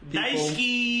 YouTube.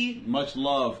 Daisuki. Much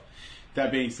love.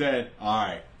 That being said,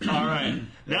 alright. Alright.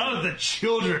 Now that the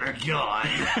children are gone.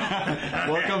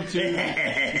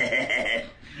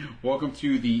 Welcome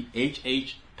to the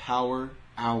HH Power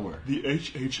Hour. The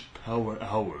HH Power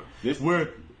Hour. Where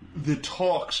the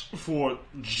talks for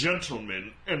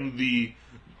gentlemen and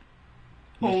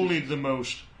only the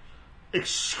most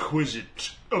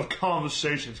exquisite of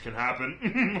conversations can happen.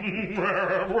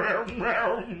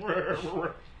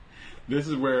 This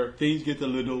is where things get a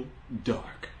little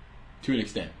dark. To an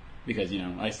extent. Because,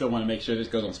 I still want to make sure this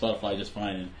goes on Spotify just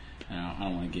fine, and I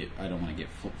don't want to get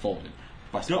folded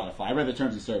by Spotify. I read the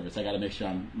terms of service. I got to make sure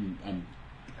I'm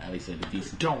at least at a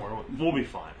decent. Don't worry, we'll be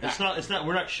fine. It's not.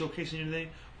 We're not showcasing anything.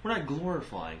 We're not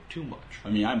glorifying too much. I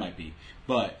mean, I might be,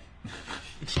 but.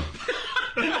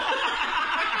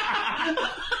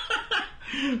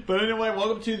 But anyway,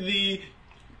 welcome to the.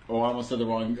 Oh, I almost said the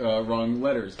wrong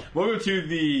letters. Welcome to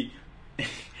the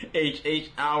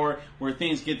HH Hour, where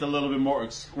things get a little bit more,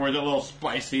 where they're a little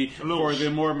spicy for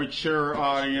the more mature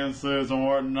audiences and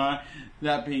whatnot.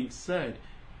 That being said,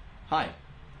 hi.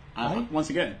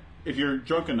 Once again, if you're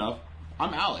drunk enough,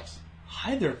 I'm Alex.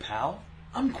 Hi there, pal.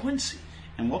 I'm Quincy.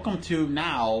 And welcome to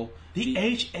now the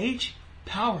HH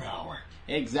Power Hour.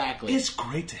 Exactly. It's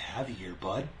great to have you here,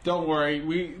 bud. Don't worry.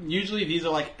 Usually these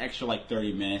are extra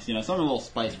 30 minutes. Something a little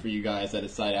spice for you guys that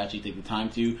decide to actually take the time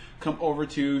to come over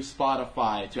to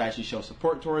Spotify to actually show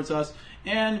support towards us.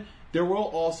 And there will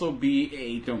also be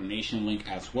a donation link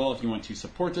as well if you want to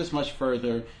support us much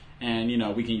further. And,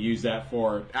 we can use that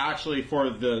for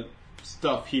the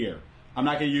stuff here. I'm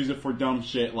not going to use it for dumb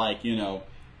shit like,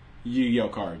 Yu-Gi-Oh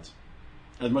cards.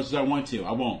 As much as I want to,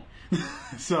 I won't.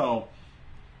 So...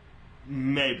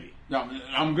 maybe. No,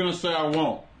 I'm going to say I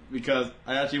won't. Because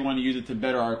I actually want to use it to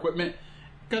better our equipment.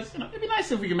 Because, it'd be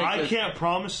nice if we could make I can't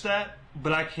promise that,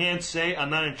 but I can say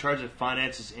I'm not in charge of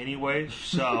finances anyway,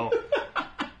 so...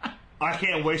 I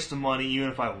can't waste the money even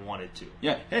if I wanted to.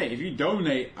 Yeah, hey, if you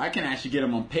donate, I can actually get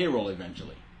them on payroll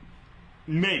eventually.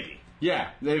 Maybe. Yeah,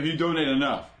 if you donate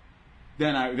enough,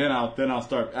 then I'll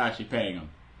start actually paying them.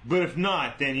 But if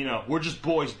not, then we're just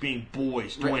boys being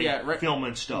boys doing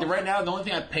filming stuff. Right now, the only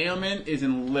thing I pay him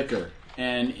in liquor,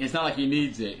 and it's not like he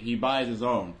needs it. He buys his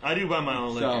own. I do buy my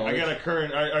own liquor.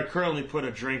 I currently put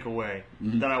a drink away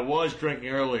that I was drinking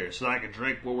earlier, so that I can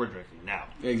drink what we're drinking now.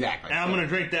 Exactly. And I'm going to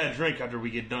drink that drink after we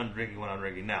get done drinking what I'm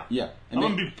drinking now. Yeah. I'm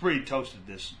going to be pretty toasted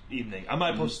this evening. I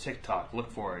might post a TikTok.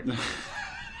 Look for it.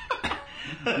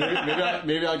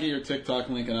 maybe I'll get your TikTok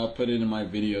link and I'll put it in my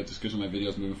video description of my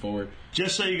videos moving forward.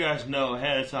 Just so you guys know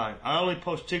ahead of time, I only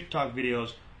post TikTok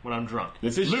videos when I'm drunk.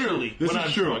 This is literally true. This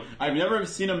is true. Drunk. I've never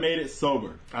seen him made it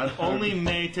sober. I've only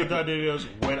made TikTok videos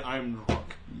when I'm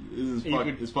drunk. This is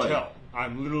funny. You can tell.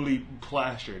 I'm literally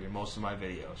plastered in most of my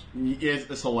videos.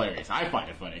 It's hilarious. I find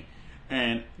it funny.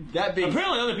 And that being...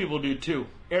 Apparently other people do too.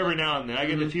 Every now and then. I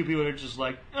get a few people that are just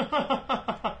like...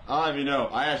 I'll have you know,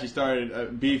 I actually started a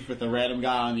beef with a random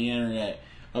guy on the internet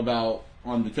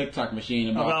on the TikTok machine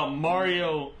about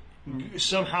Mario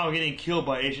somehow getting killed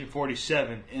by Agent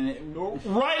 47. And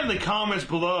write in the comments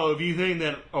below if you think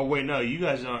that... Oh, wait, no. You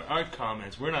guys aren't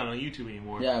comments. We're not on YouTube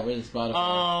anymore. Yeah, we're just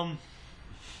Spotify.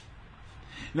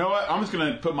 You know what? I'm just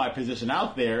going to put my position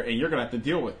out there, and you're going to have to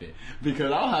deal with it.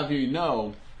 Because I'll have you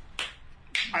know...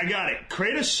 I got it.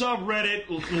 Create a subreddit,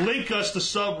 link us to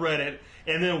subreddit,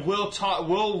 and then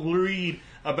we'll read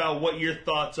about what your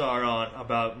thoughts are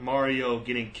about Mario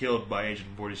getting killed by Agent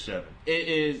 47.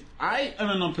 I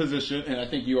am in a position, and I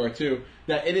think you are too,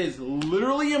 that it is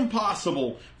literally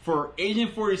impossible for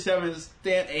Agent 47 to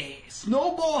stand a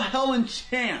snowball hell and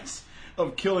chance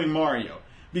of killing Mario.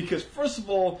 Because first of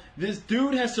all, this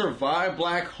dude has survived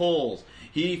black holes.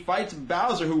 He fights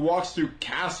Bowser, who walks through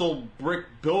castle brick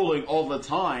building all the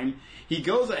time. He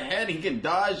goes ahead, he can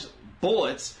dodge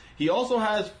bullets. He also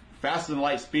has faster than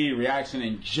light speed reaction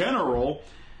in general.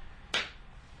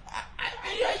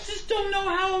 I just don't know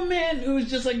how a man who's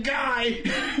just a guy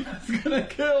is gonna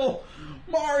kill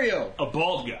Mario. A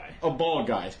bald guy. A bald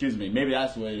guy, excuse me. Maybe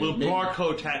that's what it is. With a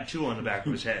barcode tattoo on the back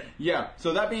of his head. Yeah,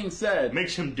 so that being said...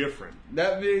 Makes him different.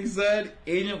 That being said,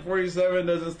 Agent 47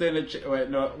 doesn't stand a chance... Wait,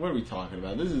 no, what are we talking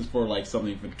about? This is for, like,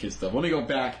 something for the kids stuff. Let me go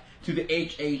back to the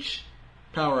HH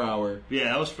Power Hour. Yeah,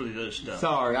 that was for the other stuff.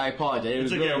 Sorry, I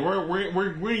apologize. It's okay,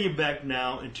 we're bringing it back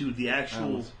now into the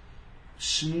actual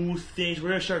smooth things. We're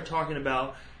going to start talking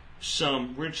about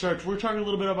we're talking a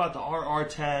little bit about the RR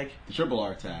tag. The triple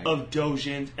R tag. Of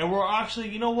Dojins. And we're actually,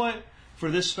 you know what? For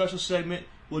this special segment,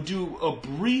 we'll do a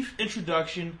brief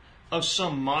introduction of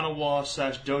some manhwa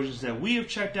 / Dojins that we have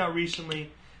checked out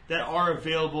recently that are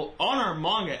available on our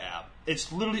manga app.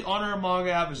 It's literally on our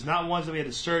manga app. It's not ones that we had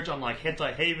to search on like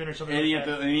Hentai Haven or something and you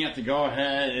have to go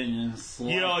ahead and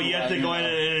select. You have to go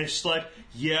ahead and select,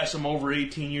 yes, I'm over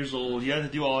 18 years old. You have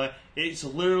to do all that. It's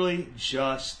literally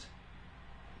just...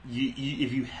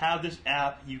 if you have this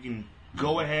app, you can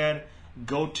go ahead,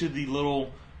 go to the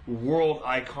little world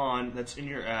icon that's in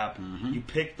your app. Mm-hmm. You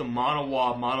pick the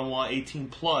manhwa 18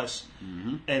 plus,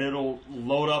 and it'll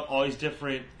load up all these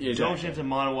different dojins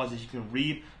and manhwas that you can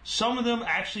read. Some of them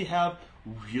actually have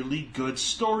really good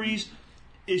stories.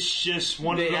 It's just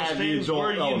one of those things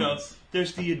where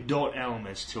there's the adult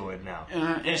elements to it now.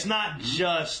 It's not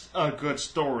just a good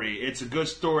story. It's a good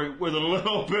story with a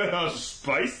little bit of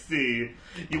spicy.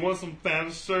 You want some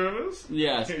fan service?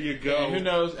 Yes. Here you go. And who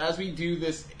knows, as we do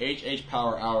this HH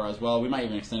Power Hour as well, we might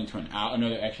even extend it to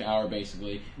another extra hour,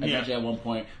 basically. Eventually, at one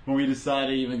point, when we decide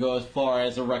to even go as far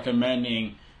as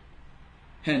recommending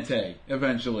hentai,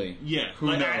 eventually. Yeah, who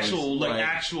knows?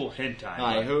 Actual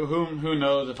hentai. Who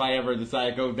knows if I ever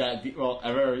decide to go that deep. Well, I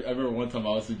remember one time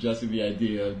I was suggesting the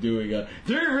idea of doing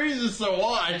 3 reasons to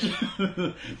watch.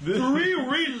 3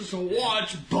 reasons to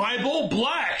watch Bible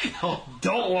Black.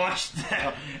 Don't watch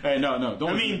that. Hey, no,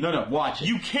 don't. Watch it.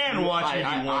 You can watch it if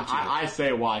you want to. I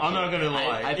say watch it. I'm not going to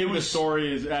lie. I think the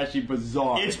story is actually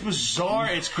bizarre. It's bizarre.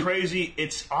 It's crazy.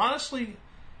 It's honestly...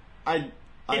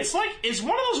 It's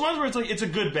one of those ones where it's a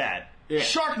good bad. Yeah.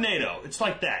 Sharknado. It's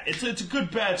like that. It's a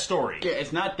good bad story. Yeah,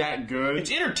 it's not that good.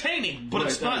 It's entertaining, but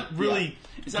it's not really.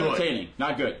 Yeah. It's entertaining,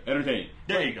 not good. Entertaining.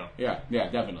 There you go. Yeah,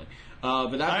 definitely.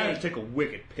 But I have to take a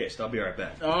wicked piss. I'll be right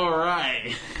back. All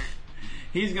right.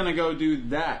 He's gonna go do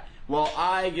that while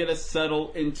I get us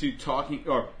settled into talking,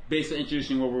 or basically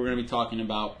introducing what we're gonna be talking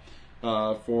about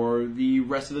for the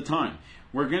rest of the time.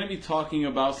 We're going to be talking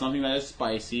about something that is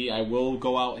spicy. I will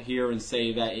go out here and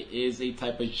say that it is a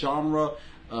type of genre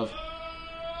of...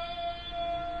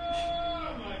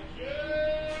 Oh my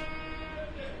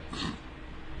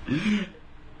God!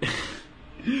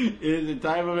 It is a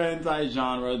type of hentai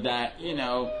genre that,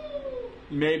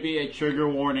 may be a trigger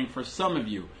warning for some of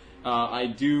you. I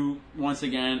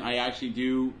actually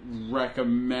do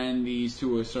recommend these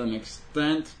to a certain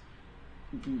extent.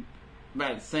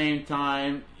 But at the same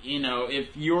time,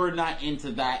 if you're not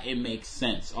into that, it makes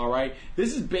sense, alright?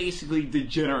 This is basically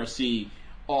degeneracy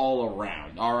all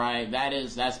around, alright?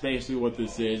 That's basically what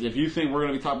this is. If you think we're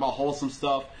going to be talking about wholesome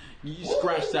stuff, you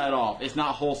scratch that off. It's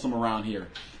not wholesome around here.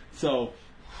 So,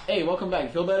 hey, welcome back. You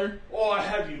feel better? Oh, I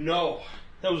have you know.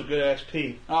 That was a good ass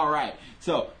pee. Alright,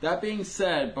 so, that being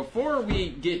said, before we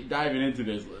get diving into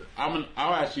this, I'll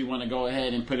actually want to go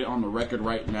ahead and put it on the record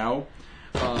right now.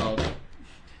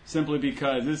 Simply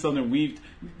because this is something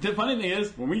the funny thing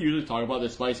is, when we usually talk about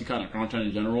this spicy kind of content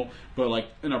in general, but like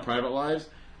in our private lives,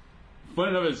 funny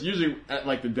enough, it's usually at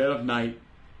like the dead of night.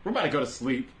 We're about to go to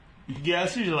sleep. Yeah,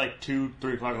 it's usually like 2,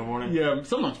 3 o'clock in the morning. Yeah,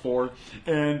 sometimes 4.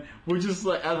 And we're just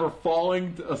like, as we're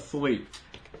falling asleep,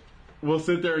 we'll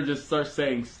sit there and just start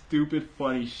saying stupid,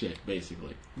 funny shit,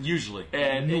 basically. Usually.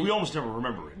 And we almost never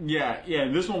remember it. Yeah,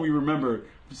 and this one we remember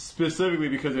specifically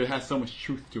because it has so much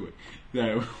truth to it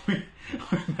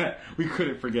that we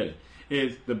couldn't forget it.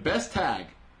 Is the best tag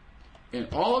in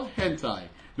all of hentai,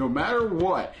 no matter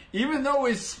what, even though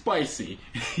it's spicy.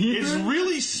 It's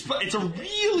really it's a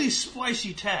really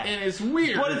spicy tag. And it's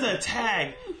weird. But it's a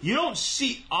tag you don't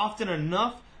see often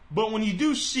enough, but when you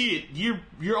do see it,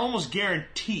 you're almost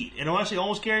guaranteed. And when I say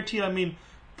almost guaranteed, I mean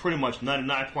pretty much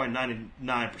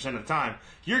 99.99% of the time,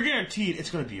 you're guaranteed it's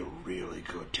going to be a really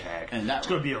good tag. And it's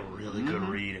going to be a really good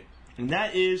read. And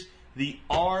that is the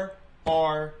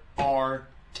RRR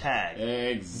tag.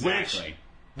 Exactly.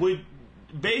 Which would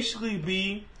basically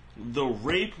be the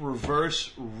rape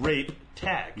reverse rape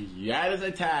tag. Yeah, that is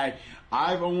a tag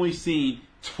I've only seen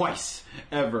twice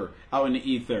ever out in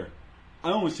the ether.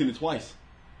 I've only seen it twice.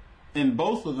 And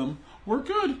both of them were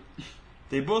good.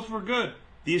 They both were good.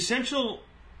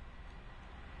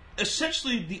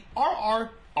 Essentially, the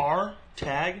RRR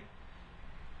tag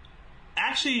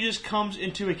actually just comes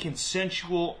into a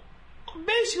consensual,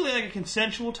 basically like a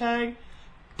consensual tag,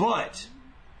 but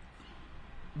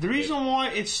the reason why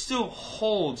it still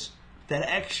holds that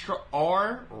extra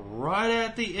R right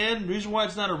at the end, the reason why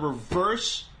it's not a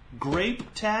reverse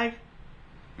grape tag,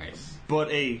 nice,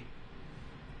 but a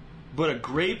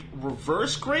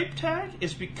reverse grape tag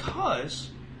is because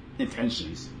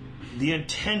the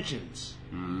intentions.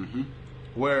 Mm-hmm.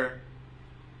 Where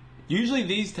usually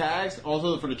these tags,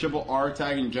 also for the triple R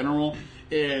tag in general,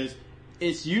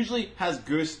 it's usually has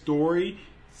good story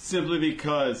simply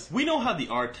because we know how the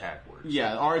R tag works.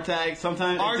 Yeah, R tag.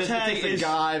 Sometimes it takes a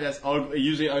guy that's ugly,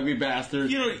 usually ugly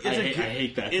bastard. You know, I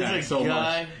hate that tag so much. It's a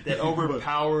guy that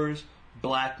overpowers,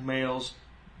 blackmails,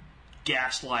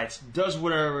 gaslights, does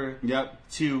whatever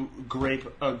to grape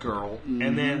a girl. Mm-hmm.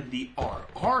 And then the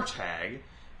R tag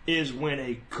is when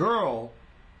a girl,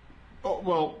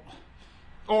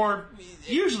 or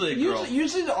usually a girl.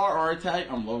 Usually the RR tag,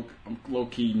 I'm low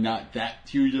key not that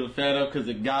huge of a fan of because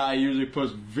the guy usually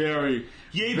puts very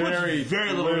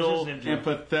little and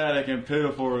pathetic and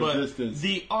pitiful resistance.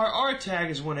 The RR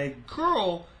tag is when a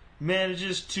girl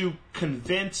manages to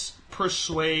convince,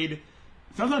 persuade,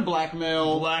 sometimes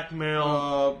blackmail,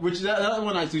 which that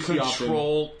one I do see often.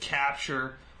 Control,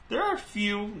 capture. There are a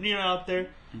few out there.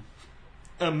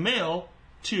 A male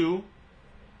to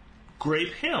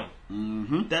grape him.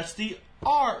 Mm-hmm. That's the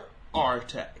RR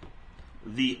tag.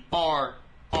 The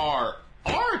RRR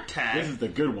tag. This is the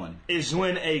good one. Is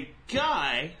when a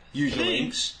guy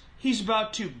thinks he's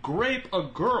about to grape a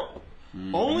girl,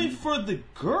 only for the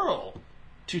girl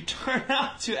to turn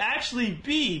out to actually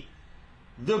be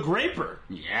the graper.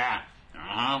 Yeah.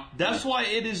 That's why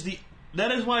it is the.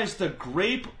 That is why it's the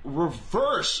grape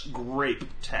reverse grape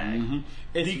tag. Mm-hmm.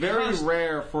 It's very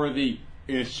rare for the.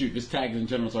 This tag in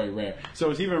general is already rare. So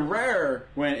it's even rarer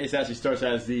when it actually starts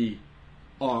as the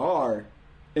RR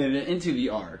and then into the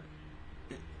R.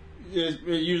 It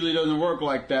usually doesn't work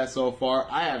like that so far.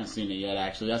 I haven't seen it yet,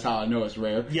 actually. That's how I know it's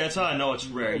rare. Yeah, that's how I know it's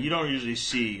rare. You don't usually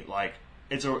see like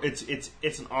it's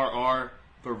an RR,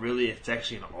 but really it's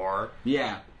actually an R.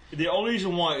 Yeah. The only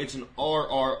reason why it's an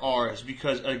RRR is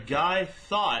because a guy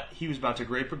thought he was about to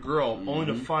grape a girl, only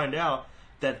to find out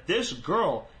that this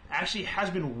girl actually has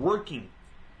been working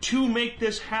to make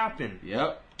this happen.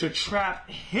 Yep. To trap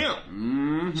him.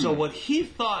 Mm-hmm. So what he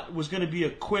thought was going to be a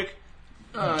quick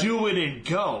do it and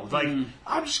go. Like,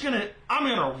 I'm gonna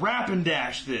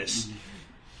Rapidash this.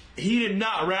 He did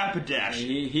not Rapidash.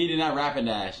 He did not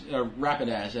Rapidash.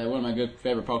 Rapidash, one of my good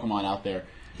favorite Pokemon out there.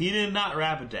 He did not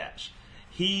Rapidash.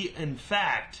 He, in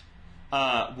fact,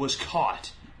 was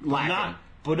caught. Lacking.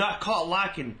 But not caught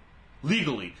lacking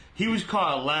legally. He was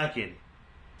caught lacking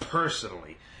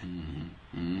personally. Mm-hmm.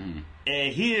 Mm-hmm.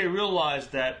 And he didn't realize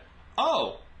that,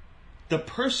 the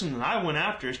person that I went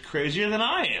after is crazier than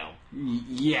I am.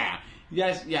 Yeah.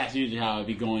 That's usually how it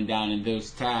be going down in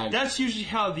those tags. That's usually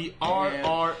how the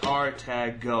RRR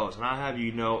tag goes. And I have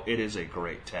you know it is a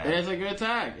great tag. It's a good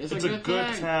tag. It's a good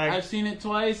tag. I've seen it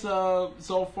twice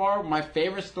so far. My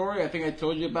favorite story, I think I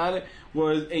told you about it,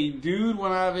 was a dude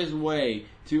went out of his way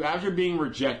to, after being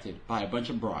rejected by a bunch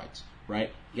of brides,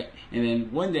 right? Yeah. And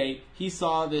then one day, he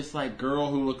saw this like girl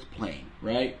who looks plain,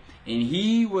 right? And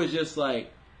he was just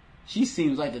like, she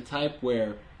seems like the type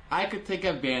where I could take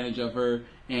advantage of her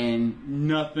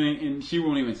and she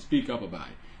won't even speak up about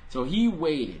it. So he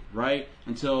waited, right,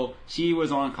 until she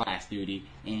was on class duty,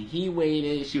 and he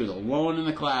waited. She was alone in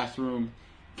the classroom,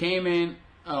 came in,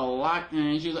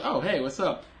 and she was like, oh, hey, what's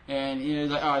up? And he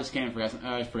was like, oh, I just can't forget.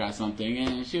 I forgot something.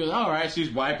 And she was all right. She's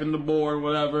wiping the board,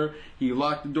 whatever. He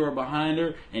locked the door behind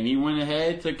her, and he went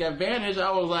ahead, took advantage.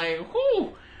 I was like,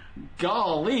 whoo,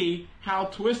 golly, how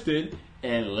twisted.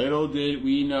 And little did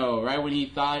we know, right when he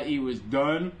thought he was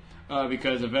done,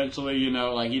 because eventually,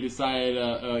 he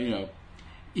decided,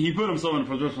 he put himself in a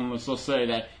position, let's say,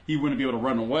 that he wouldn't be able to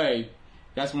run away.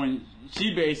 That's when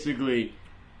she basically,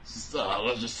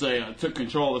 let's just say, took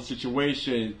control of the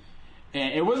situation.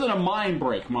 And it wasn't a mind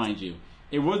break, mind you.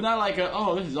 It was not like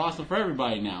this is awesome for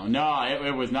everybody now. No,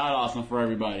 it was not awesome for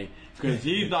everybody. Because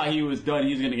he thought he was done,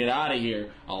 he was going to get out of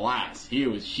here. Alas,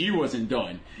 she wasn't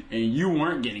done. And you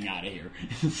weren't getting out of here.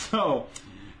 So,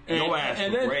 no ass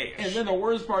and then the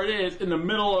worst part is, in the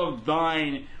middle of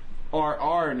thine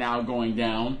RR now going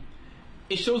down,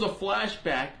 it shows a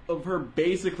flashback of her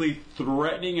basically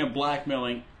threatening and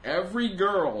blackmailing every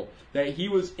girl that he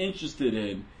was interested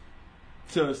in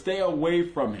to stay away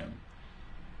from him.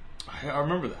 I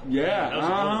remember that. Yeah, that was a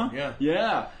good one.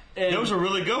 Yeah. And it was a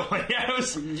really good one. Yeah, it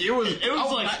was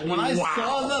like when I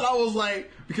saw that, I was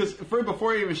like, because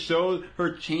before he even showed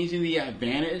her changing the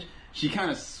advantage, she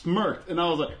kind of smirked, and I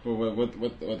was like,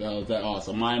 what the hell is that? Oh, it's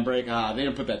a mind break. They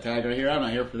didn't put that tag right here. I'm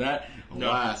not here for that. No.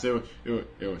 Alas, it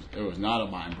was not a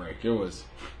mind break. It was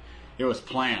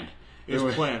planned. It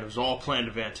was planned. It was all planned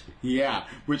event. Yeah,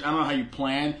 which I don't know how you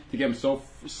plan to get him so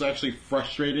sexually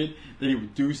frustrated that he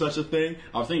would do such a thing.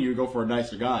 I was thinking you would go for a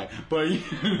nicer guy, but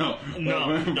No,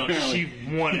 she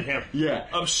wanted him. Yeah.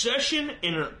 Obsession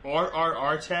in an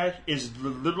RRR tag is the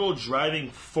literal driving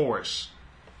force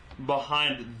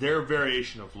behind their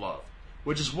variation of love,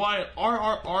 which is why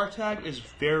RRR tag is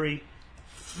very,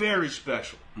 very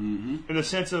special in the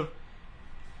sense of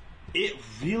it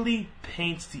really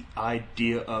paints the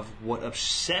idea of what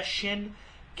obsession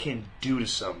can do to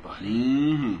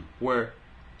somebody. Where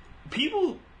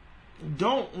people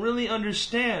don't really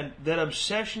understand that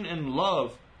obsession and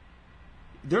love,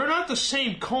 they're not the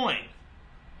same coin.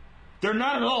 They're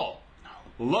not at all.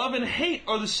 Love and hate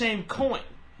are the same coin.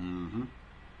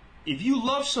 If you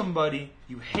love somebody,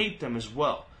 you hate them as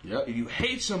well. Yep. If you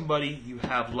hate somebody, you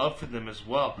have love for them as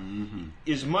well.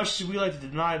 As much as we like to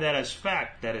deny that as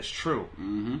fact, that is true.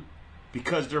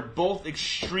 Because they're both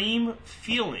extreme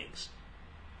feelings.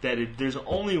 That there's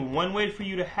only one way for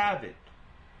you to have it.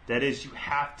 That is, you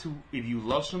have to, if you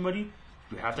love somebody,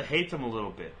 you have to hate them a little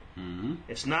bit.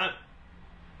 It's not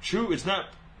true. It's not,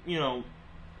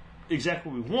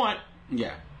 exactly what we want.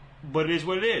 Yeah. But it is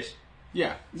what it is.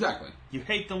 Yeah, exactly. You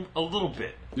hate them a little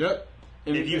bit. Yep.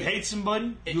 If you hate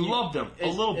somebody, you love them a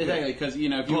little bit. Exactly, because,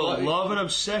 if you love and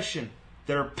obsession,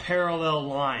 they're parallel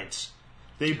lines.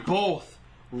 They both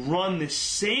run the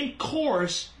same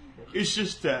course. It's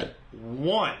just that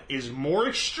one is more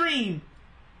extreme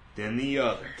than the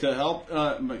other. To help,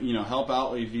 help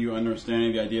out if you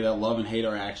understanding the idea that love and hate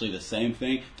are actually the same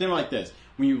thing. Think like this: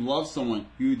 when you love someone,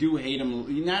 you do hate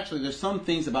them. Naturally, there's some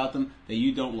things about them that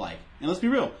you don't like. And let's be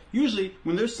real. Usually,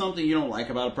 when there's something you don't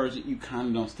like about a person, you kind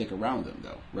of don't stick around them,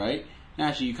 though, right?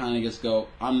 Naturally, you kind of just go,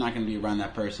 I'm not going to be around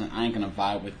that person. I ain't going to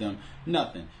vibe with them.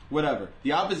 Nothing. Whatever.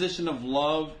 The opposition of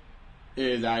love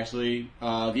is actually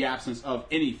the absence of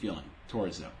any feeling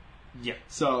towards them. Yeah.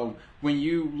 So, when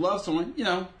you love someone,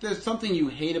 there's something you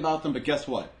hate about them, but guess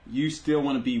what? You still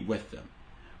want to be with them.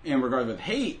 In regard of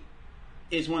hate,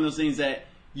 it's one of those things that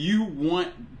you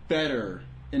want better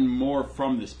and more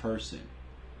from this person.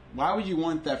 Why would you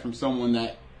want that from someone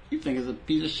that you think is a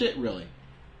piece of shit, really?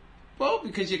 Well,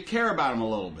 because you care about them a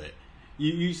little bit.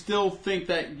 You still think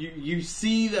that you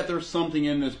see that there's something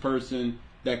in this person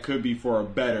that could be for a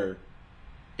better,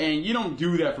 and you don't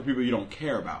do that for people you don't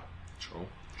care about. True.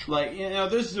 Like,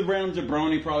 this is a random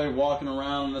jabroni probably walking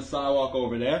around on the sidewalk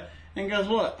over there, and guess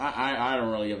what? I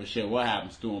don't really give a shit what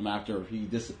happens to him after he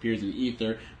disappears in the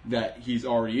ether that he's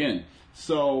already in.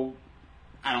 So,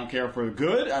 I don't care for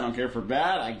good, I don't care for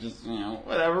bad, I just,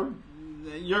 whatever.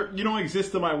 You don't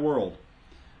exist in my world.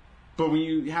 But when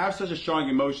you have such a strong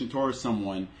emotion towards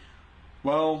someone,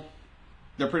 well,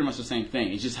 they're pretty much the same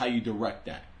thing. It's just how you direct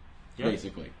that,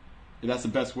 basically. And that's the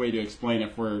best way to explain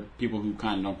it for people who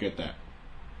kind of don't get that.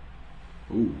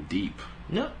 Ooh, deep.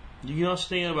 No, you can also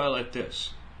think about it like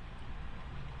this.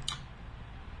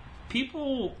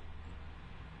 People,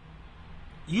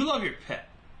 you love your pet.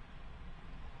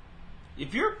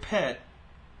 If your pet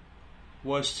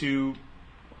was to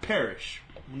perish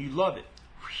when you love it,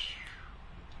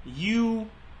 you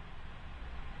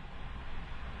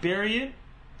bury it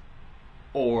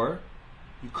or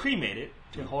you cremate it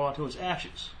to hold on to its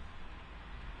ashes.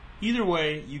 Either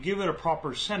way, you give it a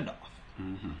proper send-off.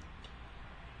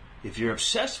 If you're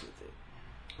obsessed with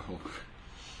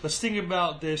it, let's think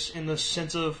about this in the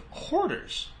sense of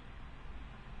hoarders.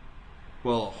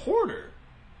 Well, a hoarder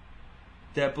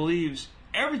that believes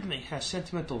everything has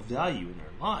sentimental value in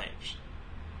their lives.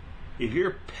 If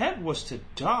your pet was to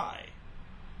die,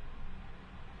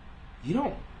 you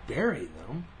don't bury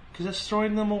them because that's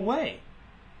throwing them away.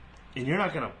 And you're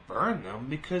not going to burn them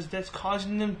because that's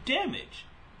causing them damage.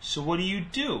 So what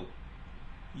do?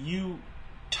 You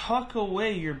tuck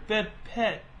away your dead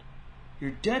pet,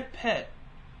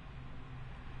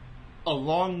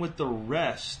 along with the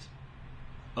rest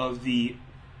of the,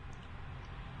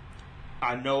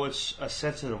 I know it's a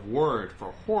sensitive word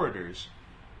for hoarders,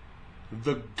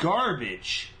 the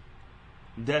garbage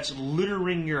that's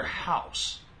littering your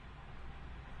house.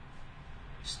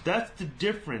 So that's the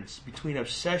difference between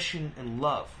obsession and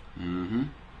love. Mm-hmm.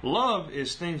 Love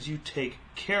is things you take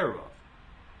care of.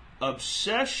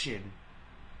 Obsession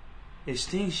is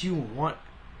things you want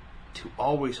to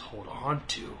always hold on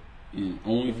to.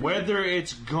 Whether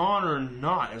it's gone or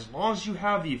not, as long as you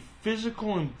have the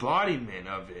physical embodiment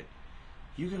of it,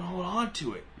 you can hold on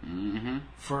to it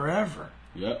forever.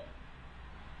 Yep.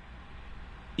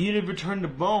 Even if it turned to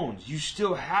bones, you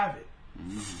still have it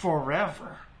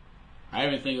forever. I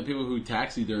even think the people who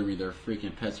taxidermy their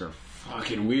freaking pets are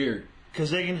fucking weird. Because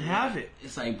they can have it.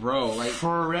 It's like, bro, like...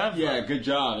 forever. Yeah, good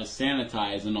job. It's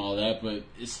sanitized and all that, but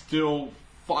it's still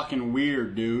fucking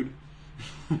weird, dude.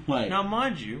 Like... Now,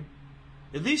 mind you,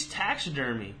 at least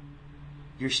taxidermy,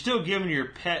 you're still giving your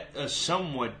pet a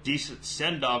somewhat decent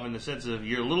send-off in the sense of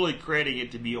you're literally creating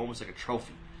it to be almost like a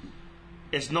trophy.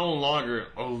 It's no longer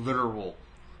a literal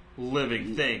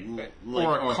living thing.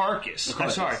 Or a carcass. I'm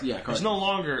sorry. Yeah, carcass. It's no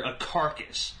longer a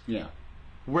carcass. Yeah.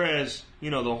 Whereas,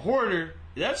 the hoarder,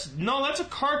 that's a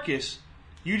carcass.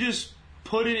 You just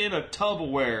put it in a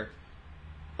Tupperware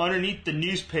underneath the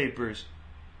newspapers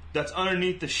that's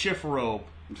underneath the shift robe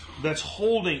that's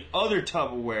holding other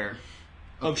Tupperware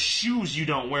of shoes you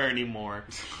don't wear anymore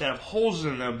that have holes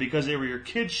in them because they were your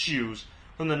kids' shoes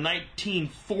from the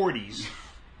 1940s.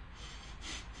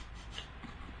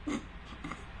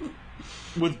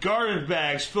 With garbage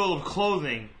bags full of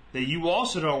clothing that you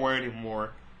also don't wear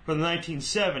anymore from the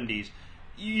 1970s.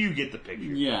 You get the picture.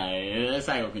 Yeah, the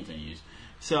cycle continues.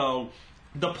 So,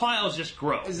 the piles just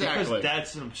grow. Exactly. Because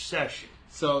that's an obsession.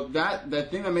 So, the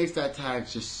thing that makes that tag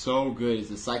just so good is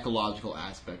the psychological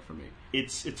aspect for me.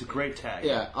 It's a great tag.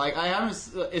 Yeah, like I haven't.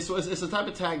 It's the type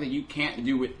of tag that you can't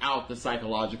do without the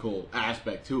psychological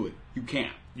aspect to it. You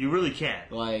can't. You really can't.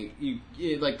 Like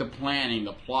like the planning,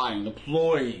 the plotting, the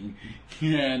ploying,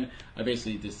 and I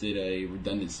basically just did a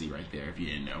redundancy right there if you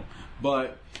didn't know.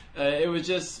 But it was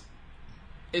just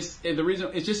the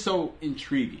reason it's just so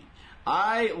intriguing.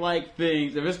 I like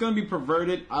things. If it's going to be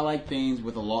perverted, I like things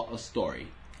with a story.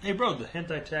 Hey, bro, the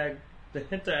hentai tag, the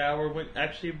hentai hour went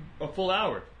actually a full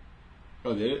hour.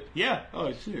 Oh, did it? Yeah.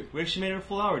 Oh, shit. We actually made it a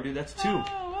full hour, dude. That's 2.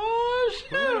 Oh,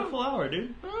 shit. We made it a full hour,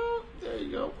 dude. Oh, there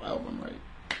you go. I hope I'm right.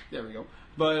 There we go.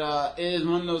 But it is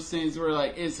one of those things where,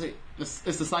 like, it's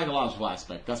the psychological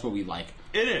aspect. That's what we like.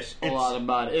 It is. A lot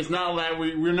about it. It's not like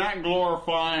we're not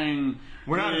glorifying.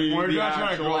 We're not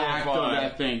trying to glorify act of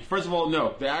that thing. First of all,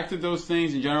 no. The act of those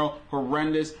things in general,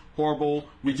 horrendous, horrible.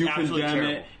 We do condemn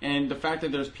it. And the fact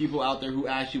that there's people out there who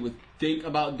actually would think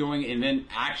about doing it and then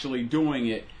actually doing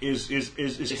it is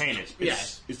heinous.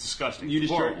 Yes. It's disgusting. You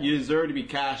deserve to be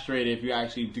castrated if you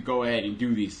actually go ahead and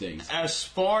do these things. As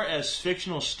far as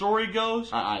fictional story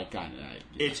goes, I kind of...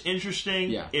 It's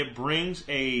interesting. Yeah. It brings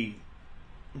a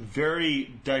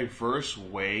very diverse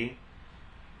way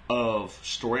of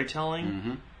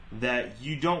storytelling that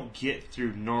you don't get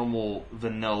through normal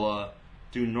vanilla,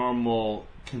 through normal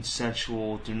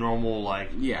consensual, through normal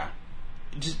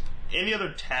just any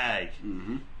other tag.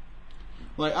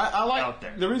 Like I like out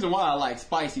there. The reason why I like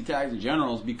spicy tags in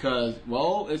general is because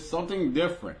it's something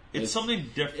different. It's something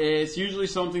different. It's usually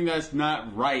something that's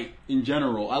not right in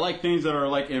general. I like things that are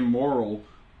like immoral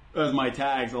as my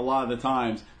tags a lot of the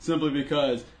times, simply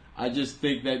because I just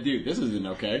think that, dude, this isn't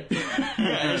okay.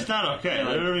 Yeah, it's not okay.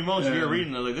 Like, every moment you're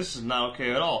reading, they're like, this is not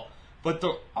okay at all. But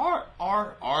the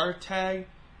RRR tag,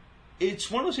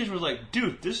 it's one of those things where it's like,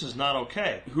 dude, this is not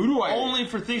okay. Who do I... Only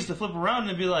for things to flip around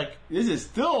and be like... This is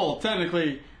still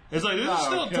technically... It's like, this is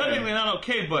still technically not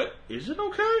okay, but is it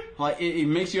okay? Like, it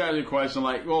makes you ask the question,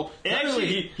 like, well,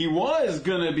 actually, he was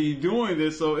going to be doing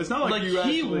this, so it's not like you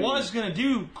actually... He was going to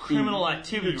do criminal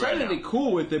activity right now. You're technically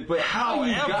cool with it, but how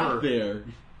you got there...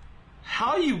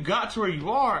 How you got to where you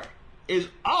are is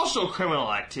also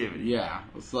criminal activity. Yeah.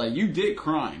 It's like, you did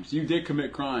crimes. You did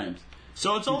commit crimes.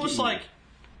 So it's almost like...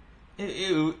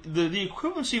 the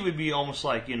equivalency would be almost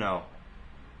like,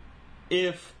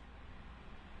 if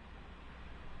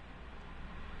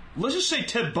let's just say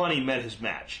Ted Bundy met his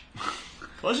match.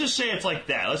 Let's just say it's like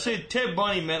that. Let's say Ted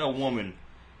Bundy met a woman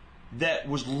that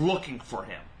was looking for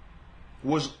him,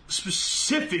 was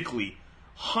specifically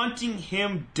hunting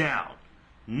him down,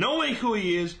 knowing who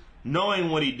he is, knowing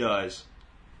what he does,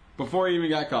 before he even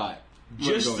got caught,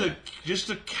 just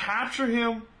to capture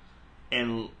him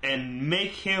and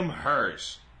make him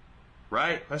hers,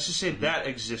 right? Let's just say that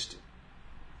existed.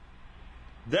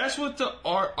 That's what the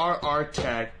RRR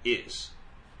tag is.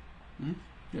 Mm-hmm.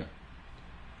 Yeah,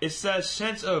 it's that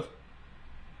sense of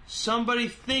somebody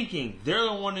thinking they're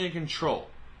the one in control.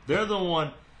 They're the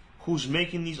one who's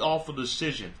making these awful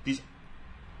decisions, these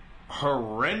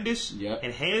horrendous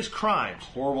and heinous crimes,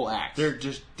 horrible acts.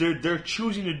 They're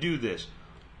choosing to do this,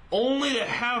 only to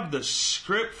have the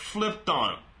script flipped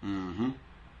on them,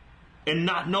 and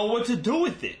not know what to do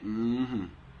with it.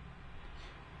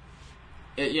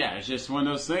 It's just one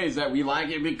of those things that we like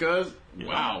it because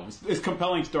wow, it's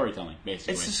compelling storytelling.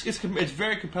 Basically, it's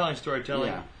very compelling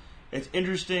storytelling. Yeah. It's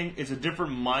interesting. It's a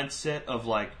different mindset of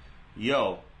like,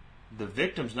 yo, the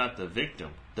victim's not the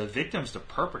victim. The victim's the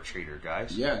perpetrator,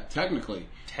 guys. Yeah, technically.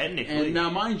 And now,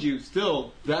 mind you,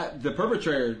 still that the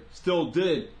perpetrator still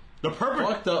did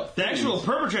fucked up things. The actual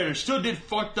perpetrator still did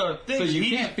fucked up things. So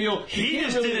you can't feel he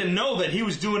just didn't know that he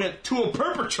was doing it to a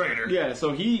perpetrator. Yeah,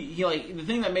 so he like the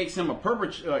thing that makes him a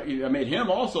perpetrator, made him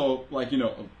also like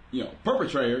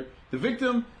perpetrator. The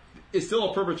victim is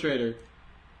still a perpetrator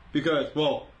because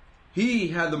he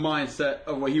had the mindset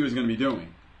of what he was going to be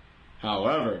doing.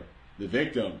 However, the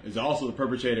victim is also the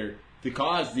perpetrator to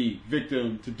cause the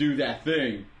victim to do that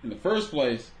thing in the first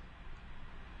place.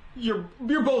 You're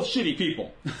both shitty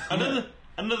people.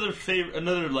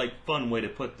 Another like fun way to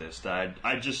put this that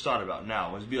I just thought about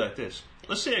now was be like this.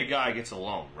 Let's say a guy gets a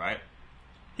loan, right?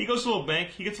 He goes to a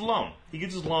bank, he gets a loan. He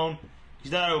gets his loan,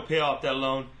 he's not able to pay off that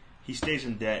loan, he stays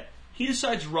in debt. He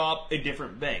decides to rob a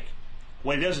different bank.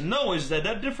 What he doesn't know is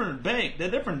that different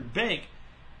bank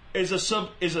is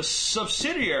a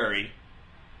subsidiary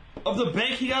of the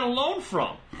bank he got a loan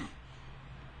from.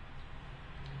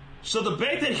 So the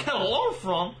bank that he got a loan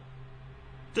from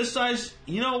decides,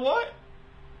 you know what?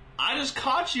 I just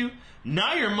caught you.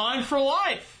 Now you're mine for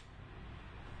life.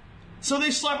 So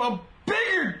they slap a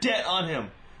bigger debt on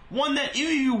him. One that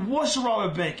even if you was to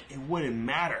rob a bank, it wouldn't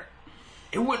matter.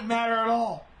 It wouldn't matter at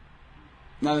all.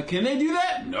 Now, can they do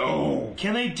that? No.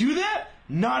 Can they do that?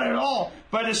 Not at all.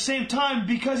 But at the same time,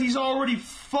 because he's already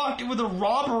fucked with a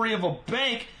robbery of a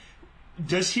bank,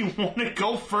 does he want to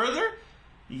go further?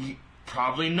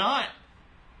 Probably not.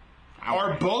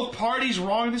 Are both parties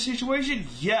wrong in the situation?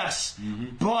 Yes.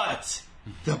 But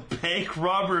the bank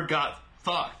robber got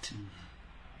fucked.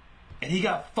 And he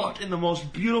got fucked in the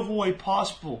most beautiful way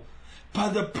possible by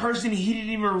the person he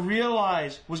didn't even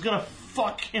realize was going to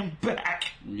fuck him back.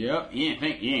 Yep. He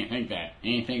didn't think that.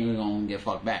 He didn't think he was going to get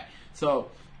fucked back. So,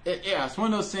 it's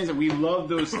one of those things that we love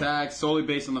those tags solely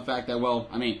based on the fact that,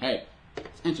 hey,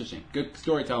 it's interesting. Good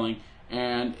storytelling.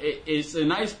 And it's a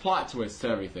nice plot twist to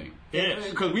everything. It is.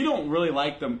 Because we don't really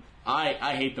like them.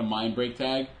 I hate the mind break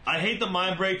tag. I hate the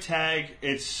mind break tag.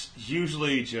 It's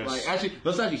usually just...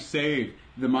 let's save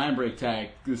the mind break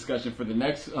tag discussion for the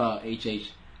next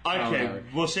HH. Okay,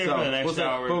 we'll save it for the next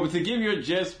hour. But to give you a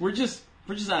gist, we're just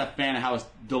not a fan of how it's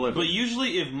delivered. But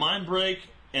usually if mind break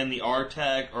and the R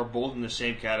tag are both in the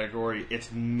same category, it's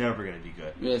never going to be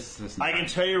good. I can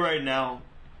tell you right now,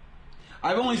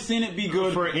 I've only seen it be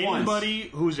good for once. anybody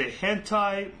who's a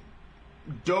hentai,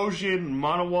 doujin,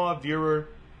 manhwa viewer,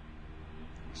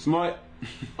 smut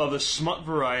of the smut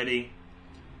variety.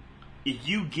 If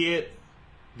you get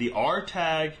the R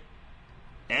tag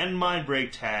and mind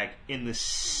break tag in the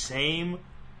same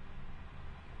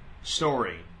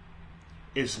story,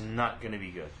 it's not going to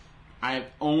be good. I've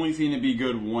only seen it be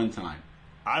good one time.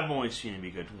 I've only seen it be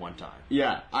good one time.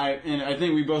 Yeah, I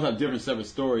think we both have different separate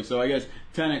stories, so I guess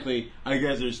technically,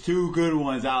 there's two good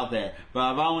ones out there, but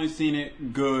I've only seen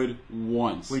it good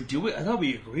once. Wait, do we? I thought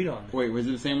we agreed on that. Wait, was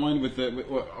it the same one with the?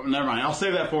 Never mind. I'll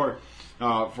save that for.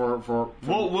 We'll reconfer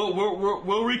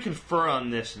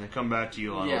on this and then come back to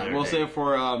you on. Yeah, we'll save it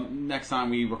for next time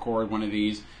we record one of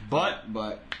these. But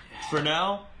for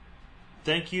now,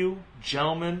 thank you,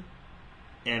 gentlemen.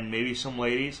 And maybe some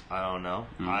ladies. I don't know.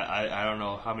 I don't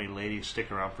know how many ladies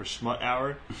stick around for Smut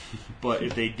Hour. But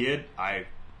if they did, I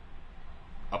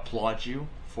applaud you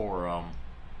for...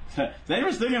 Thanks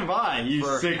for sticking by, you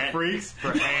sick freaks.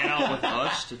 For hanging out with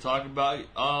us to talk about,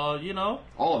 all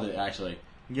of it, actually.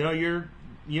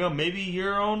 Maybe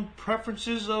your own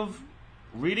preferences of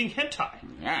reading hentai.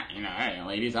 Yeah, hey,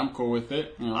 ladies, I'm cool with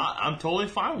it. I'm totally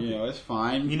fine with it. It's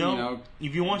fine.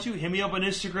 If you want to, hit me up on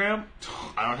Instagram.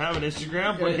 I don't have an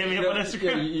Instagram, but hit me up on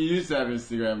Instagram. Yeah, you used to have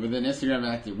Instagram, but then Instagram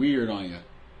acted weird on you.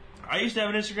 I used to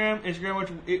have an Instagram.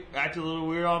 Instagram it acted a little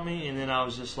weird on me, and then I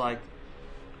was just like,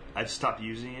 I stopped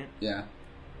using it. Yeah.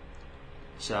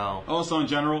 So. Also, in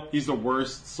general, he's the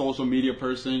worst social media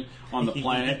person on the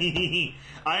planet.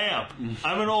 I am.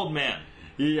 I'm an old man.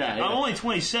 Yeah. I'm only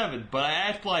 27, but I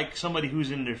act like somebody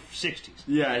who's in their 60s.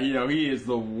 Yeah, he is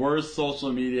the worst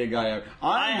social media guy ever.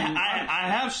 I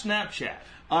have Snapchat.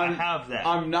 I have that.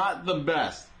 I'm not the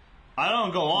best. I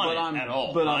don't go on it at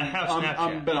all. But I have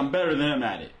Snapchat. But I'm better than him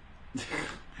at it.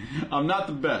 I'm not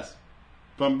the best,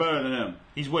 but I'm better than him.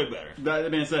 He's way better.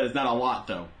 That being said, it's not a lot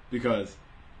though, because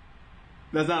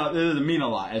it doesn't mean a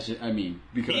lot.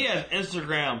 Because he has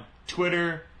Instagram,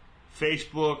 Twitter,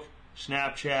 Facebook,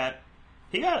 Snapchat.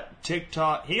 He got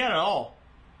TikTok. He got it all.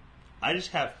 I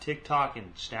just have TikTok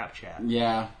and Snapchat.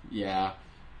 Yeah.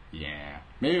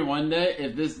 Maybe one day,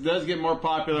 if this does get more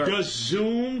popular... Does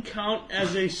Zoom count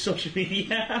as a social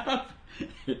media app?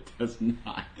 It does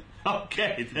not.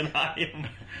 Okay, then I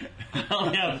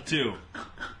only have the two.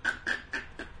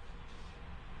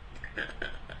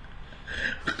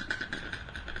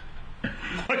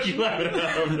 What you laughing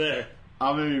at over there?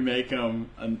 I'll maybe make him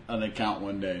an account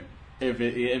one day. If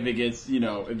it gets,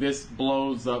 if this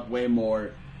blows up way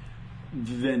more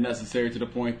than necessary to the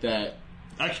point that...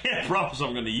 I can't promise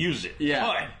I'm going to use it. Yeah.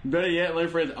 Fine. Better yet, let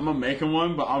me phrase it, I'm going to make him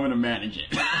one, but I'm going to manage it.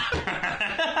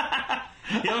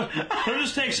 He'll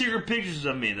just take secret pictures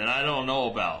of me that I don't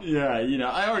know about. Yeah,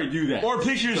 I already do that. Or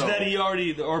pictures that he'd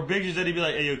be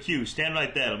like, hey, yo, Q, stand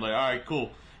like that. I'm like, all right,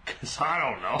 cool. Because I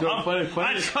don't know.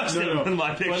 I trust him with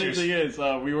my pictures. Funny thing is,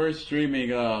 we were streaming...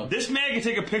 this man can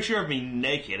take a picture of me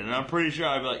naked, and I'm pretty sure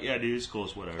I'd be like, yeah, dude, it's cool,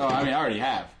 it's whatever. Oh, I already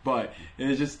have. But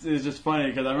it's just funny,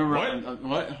 because I remember...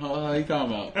 What? What are you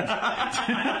talking about?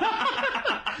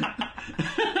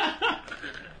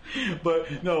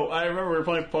 But, no, I remember we were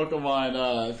playing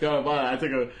Pokemon Scarlet Violet. I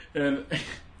took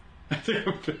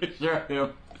a picture of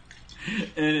him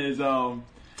in his...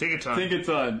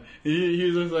 Tinkaton. He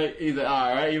was just like, he's like,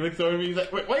 all right. He looks over me. He's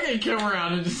like, why can't you come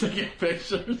around and just taking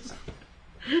pictures?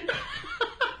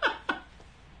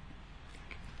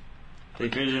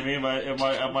 Take pictures of me and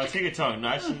my Tinkaton,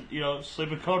 nice and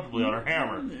sleeping comfortably on her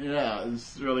hammer. Yeah,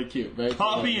 it's really cute. Very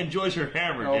Poppy enjoys her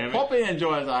hammer. Damn it. Poppy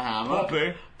enjoys her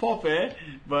hammer. Poppy.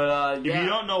 But if you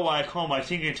don't know why I call my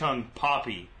Tinkaton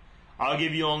Poppy, I'll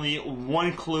give you only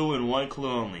one clue and one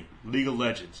clue only. League of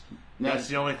Legends. That's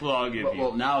the only clue I'll give you.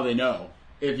 Well, now they know.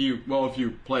 If you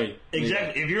play...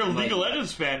 Exactly. If you're a League of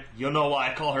Legends fan, you'll know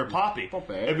why I call her Poppy.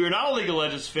 If you're not a League of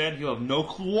Legends fan, you'll have no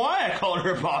clue why I call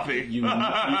her Poppy. You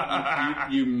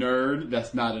nerd.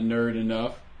 That's not a nerd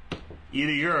enough.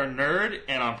 Either you're a nerd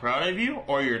and I'm proud of you,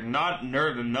 or you're not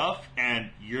nerd enough and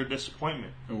you're a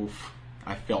disappointment. Oof.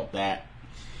 I felt that.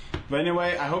 But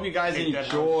anyway, I hope you guys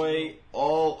enjoy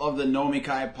all of the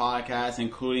Nomikai podcasts,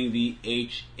 including the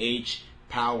HH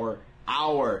Power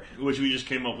Hour, which we just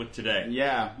came up with today.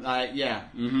 Yeah.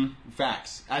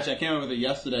 Facts. Actually, I came up with it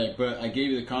yesterday, but I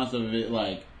gave you the concept of it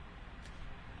like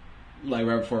right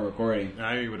before recording.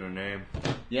 I agree with her name.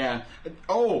 Yeah.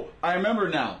 Oh, I remember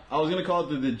now. I was gonna call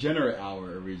it the Degenerate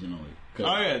Hour originally.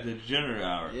 Oh yeah, the Degenerate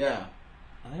Hour. Yeah.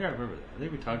 I think I remember that. I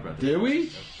think we talked about that. Did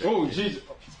we? Oh, jeez.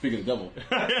 Speaking of the devil.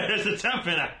 There's a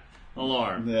 10-minute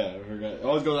alarm. Yeah, I forgot. It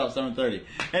always goes out 7:30.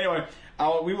 Anyway.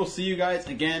 We will see you guys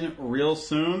again real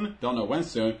soon. Don't know when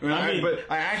soon. But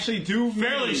I actually do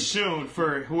fairly soon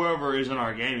for whoever is on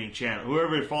our gaming channel,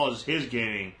 whoever follows his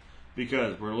gaming,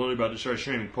 because we're literally about to start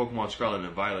streaming Pokemon Scarlet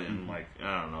and Violet in I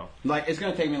don't know. It's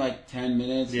gonna take me 10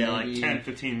 minutes. Yeah, maybe. 10,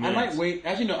 15 minutes. I might wait.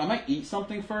 Actually, no. I might eat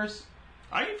something first.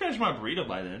 I can finish my burrito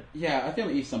by then. Yeah, I think I'm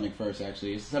gonna eat something first.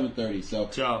 Actually, it's 7:30, so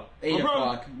 8 no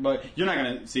o'clock. But you're not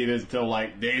gonna see this until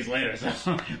days later.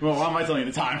 So, well, why am I telling you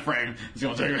the time frame? It's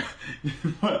gonna take.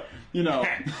 But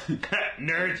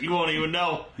nerds, you won't even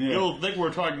know. Yeah. You'll think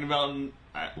we're talking about.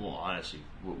 Well, honestly,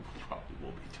 we'll probably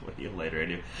will be doing it later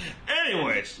anyway.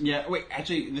 Anyways, yeah. Wait,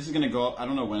 actually, this is gonna go up. I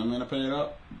don't know when I'm gonna put it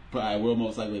up, but I will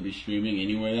most likely be streaming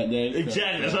anyway that day.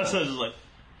 Exactly. That's what I said.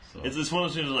 It's just one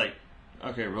of those things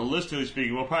okay, realistically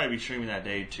speaking, we'll probably be streaming that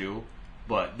day too,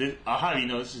 but I'll have you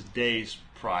know this is days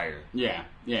prior. Yeah,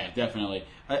 definitely.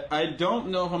 I don't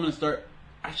know if I'm going to start...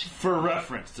 Actually, for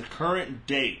reference, the current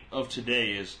date of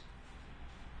today is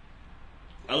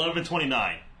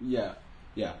 11/29. Yeah.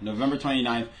 Yeah, November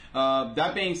 29th.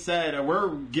 That being said,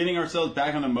 we're getting ourselves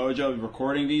back on the mojo of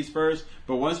recording these first,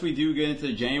 but once we do get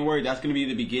into January, that's going to be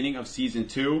the beginning of season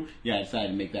 2. Yeah, I decided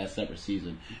to make that a separate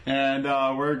season. And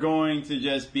we're going to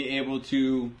just be able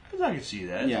to... I can see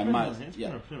that. It's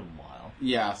been a while.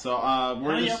 Yeah, so how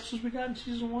many episodes we got in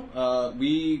season 1?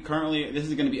 We currently... This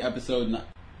is going to be episode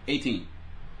 18.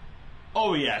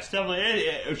 Oh yeah, it's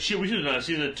definitely. Shit, we should have done a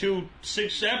season 2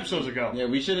 6 episodes ago. Yeah,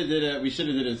 we should have did it. We should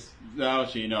have did it.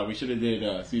 Actually, no, we should have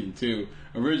did season 2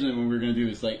 originally when we were going to do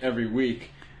this like every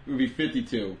week. It would be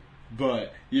 52,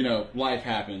 but life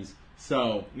happens.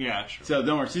 So yeah, sure. So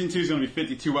don't worry. Season 2 is going to be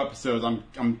 52 episodes.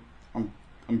 I'm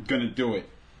going to do it.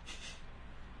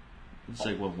 It's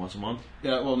like what, once a month?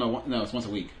 Yeah. Well, no, it's once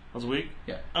a week. Once a week?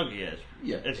 Yeah. Okay.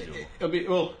 Yeah. It's doable. It'll be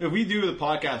well if we do the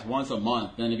podcast once a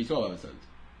month, then it'd be 12 episodes.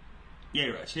 Yeah,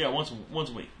 you're right. So yeah, once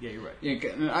a week. Yeah, you're right.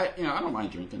 Yeah, I don't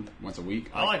mind drinking once a week.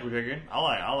 I like drinking.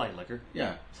 I like liquor.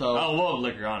 Yeah, so I love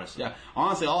liquor, honestly. Yeah,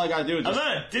 honestly, all I gotta do is I'm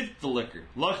not addicted to liquor,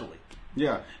 luckily.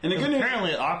 Yeah, and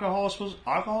apparently alcoholism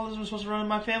was supposed to run in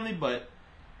my family, but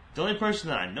the only person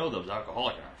that I know that was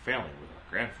alcoholic in our family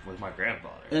was my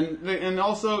grandfather. And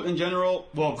also in general,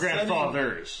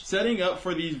 grandfathers setting up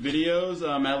for these videos,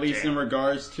 at least in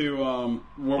regards to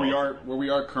where we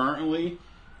are currently.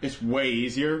 It's way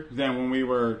easier than when we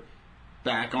were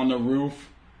back on the roof.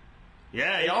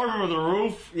 Yeah, y'all remember the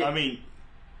roof? Yeah. I mean,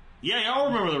 yeah, y'all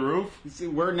remember the roof. See,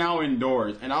 we're now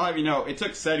indoors, and I'll have you know, it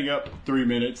took setting up 3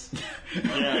 minutes.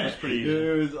 Yeah, it's pretty easy.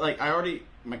 It was like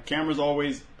my camera's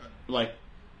always like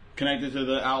connected to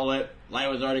the outlet. Light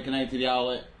was already connected to the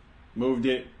outlet. Moved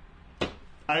it.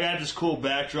 I got this cool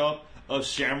backdrop of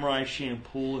Samurai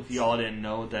Shampoo, if y'all didn't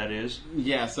know what that is.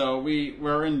 Yeah, so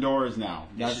we're indoors now.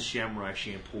 That's a Samurai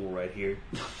Shampoo right here.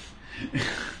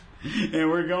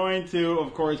 And we're going to,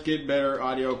 of course, get better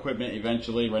audio equipment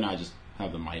eventually. Right now, I just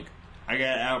have the mic. I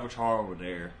got Avatar over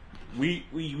there. We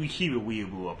keep it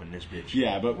weeaboo up in this bitch.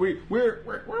 Yeah, but we're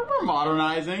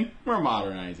modernizing. We're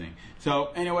modernizing.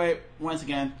 So anyway, once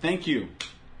again, thank you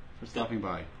for stopping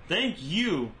by. Thank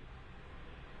you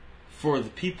for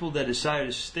the people that decided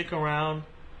to stick around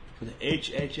for the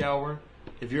HH hour.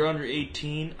 If you're under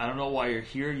 18, I don't know why you're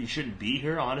here. You shouldn't be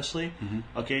here, honestly. Mm-hmm.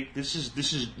 Okay, this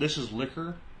is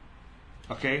liquor.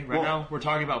 Okay, now we're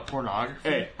talking about pornography.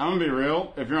 Hey, I'm gonna be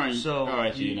real. If you're on,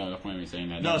 actually, no point in me saying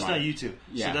that. No, it's not YouTube.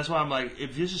 Yeah. So that's why I'm like,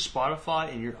 if this is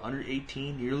Spotify and you're under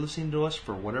 18, you're listening to us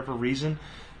for whatever reason.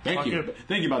 Thank you,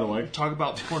 by the way. Talk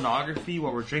about pornography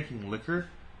while we're drinking liquor.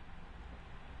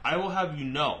 I will have you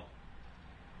know.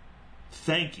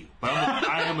 Thank you, but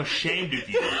I am ashamed of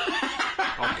you.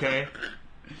 Okay,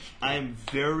 I am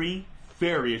very,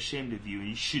 very ashamed of you, and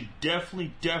you should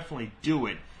definitely do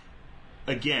it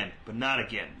again, but not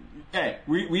again. Hey,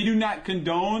 we do not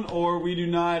condone or we do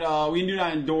not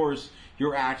endorse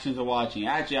your actions of watching.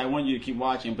 Actually, I want you to keep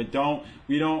watching, but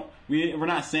we're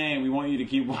not saying we want you to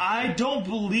keep watching. I don't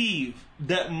believe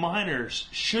that minors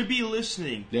should be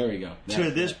listening. There we go.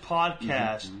 To this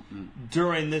podcast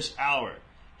during this hour.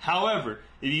 However,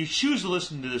 if you choose to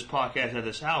listen to this podcast at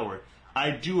this hour, I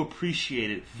do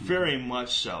appreciate it very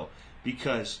much so,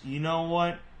 because you know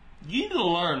what? You need to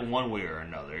learn one way or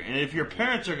another. And if your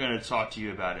parents are going to talk to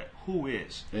you about it, who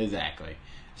is? Exactly.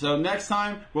 So next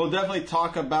time, we'll definitely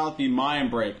talk about the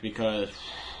mind break, because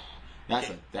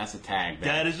that's a tag.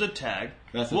 That is a tag.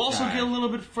 We'll also get a little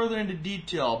bit further into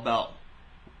detail about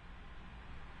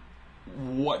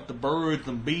what the birds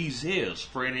and bees is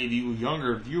for any of you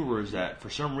younger viewers that for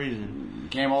some reason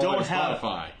don't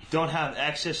have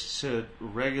access to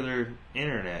regular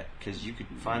internet, because you can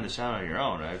find this out on your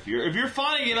own. If you're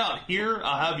finding it out here,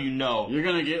 I'll have you know you're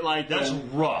gonna get like that's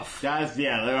rough. I'll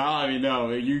have you know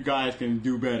you guys can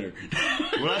do better.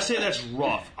 When I say that's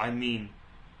rough, I mean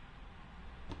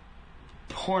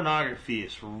pornography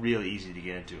is really easy to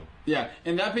get into. Yeah,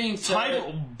 and that being said,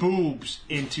 type boobs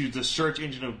into the search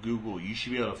engine of Google. You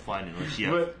should be able to find it unless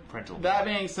you have parental. That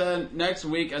being said, next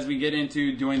week as we get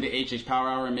into doing the HH Power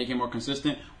Hour and making it more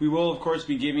consistent, we will of course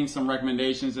be giving some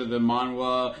recommendations of the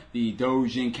manhwa, the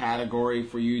doujin category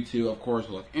for you to of course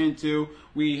look into.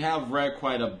 We have read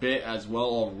quite a bit as well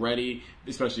already,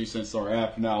 especially since our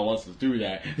app now lets us do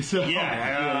that. So,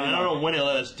 I don't know when it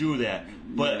let us do that,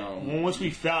 but once we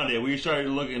found it, we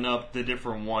started looking up the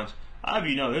different ones.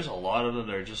 There's a lot of them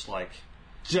that are just like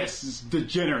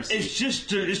degeneracy. It's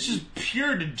just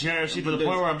pure degeneracy to the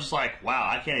point where I'm just like, wow,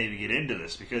 I can't even get into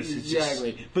this because it's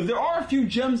exactly. But there are a few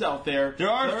gems out there. There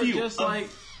are a few. Just a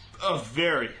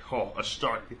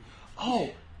stark. Oh,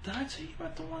 did I tell you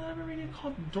about the one I've been reading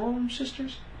called Dorm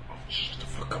Sisters? Shut the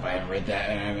fuck up! I haven't read that,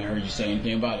 and I haven't heard you say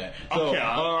anything about it. So, okay,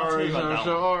 I'll tell you about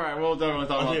that one. all right, we'll definitely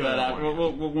talk about that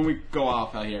when we go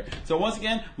off out here. So once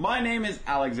again, my name is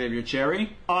Alex Xavier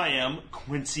Cherry. I am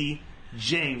Quincy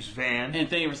James Van, and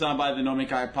thank you for stopping by the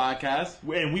Nomikai podcast.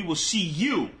 And we will see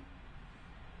you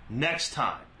next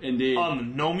time. Indeed. On the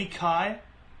Nomikai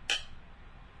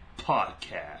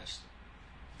podcast.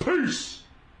 Peace,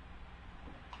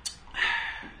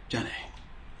 Johnny.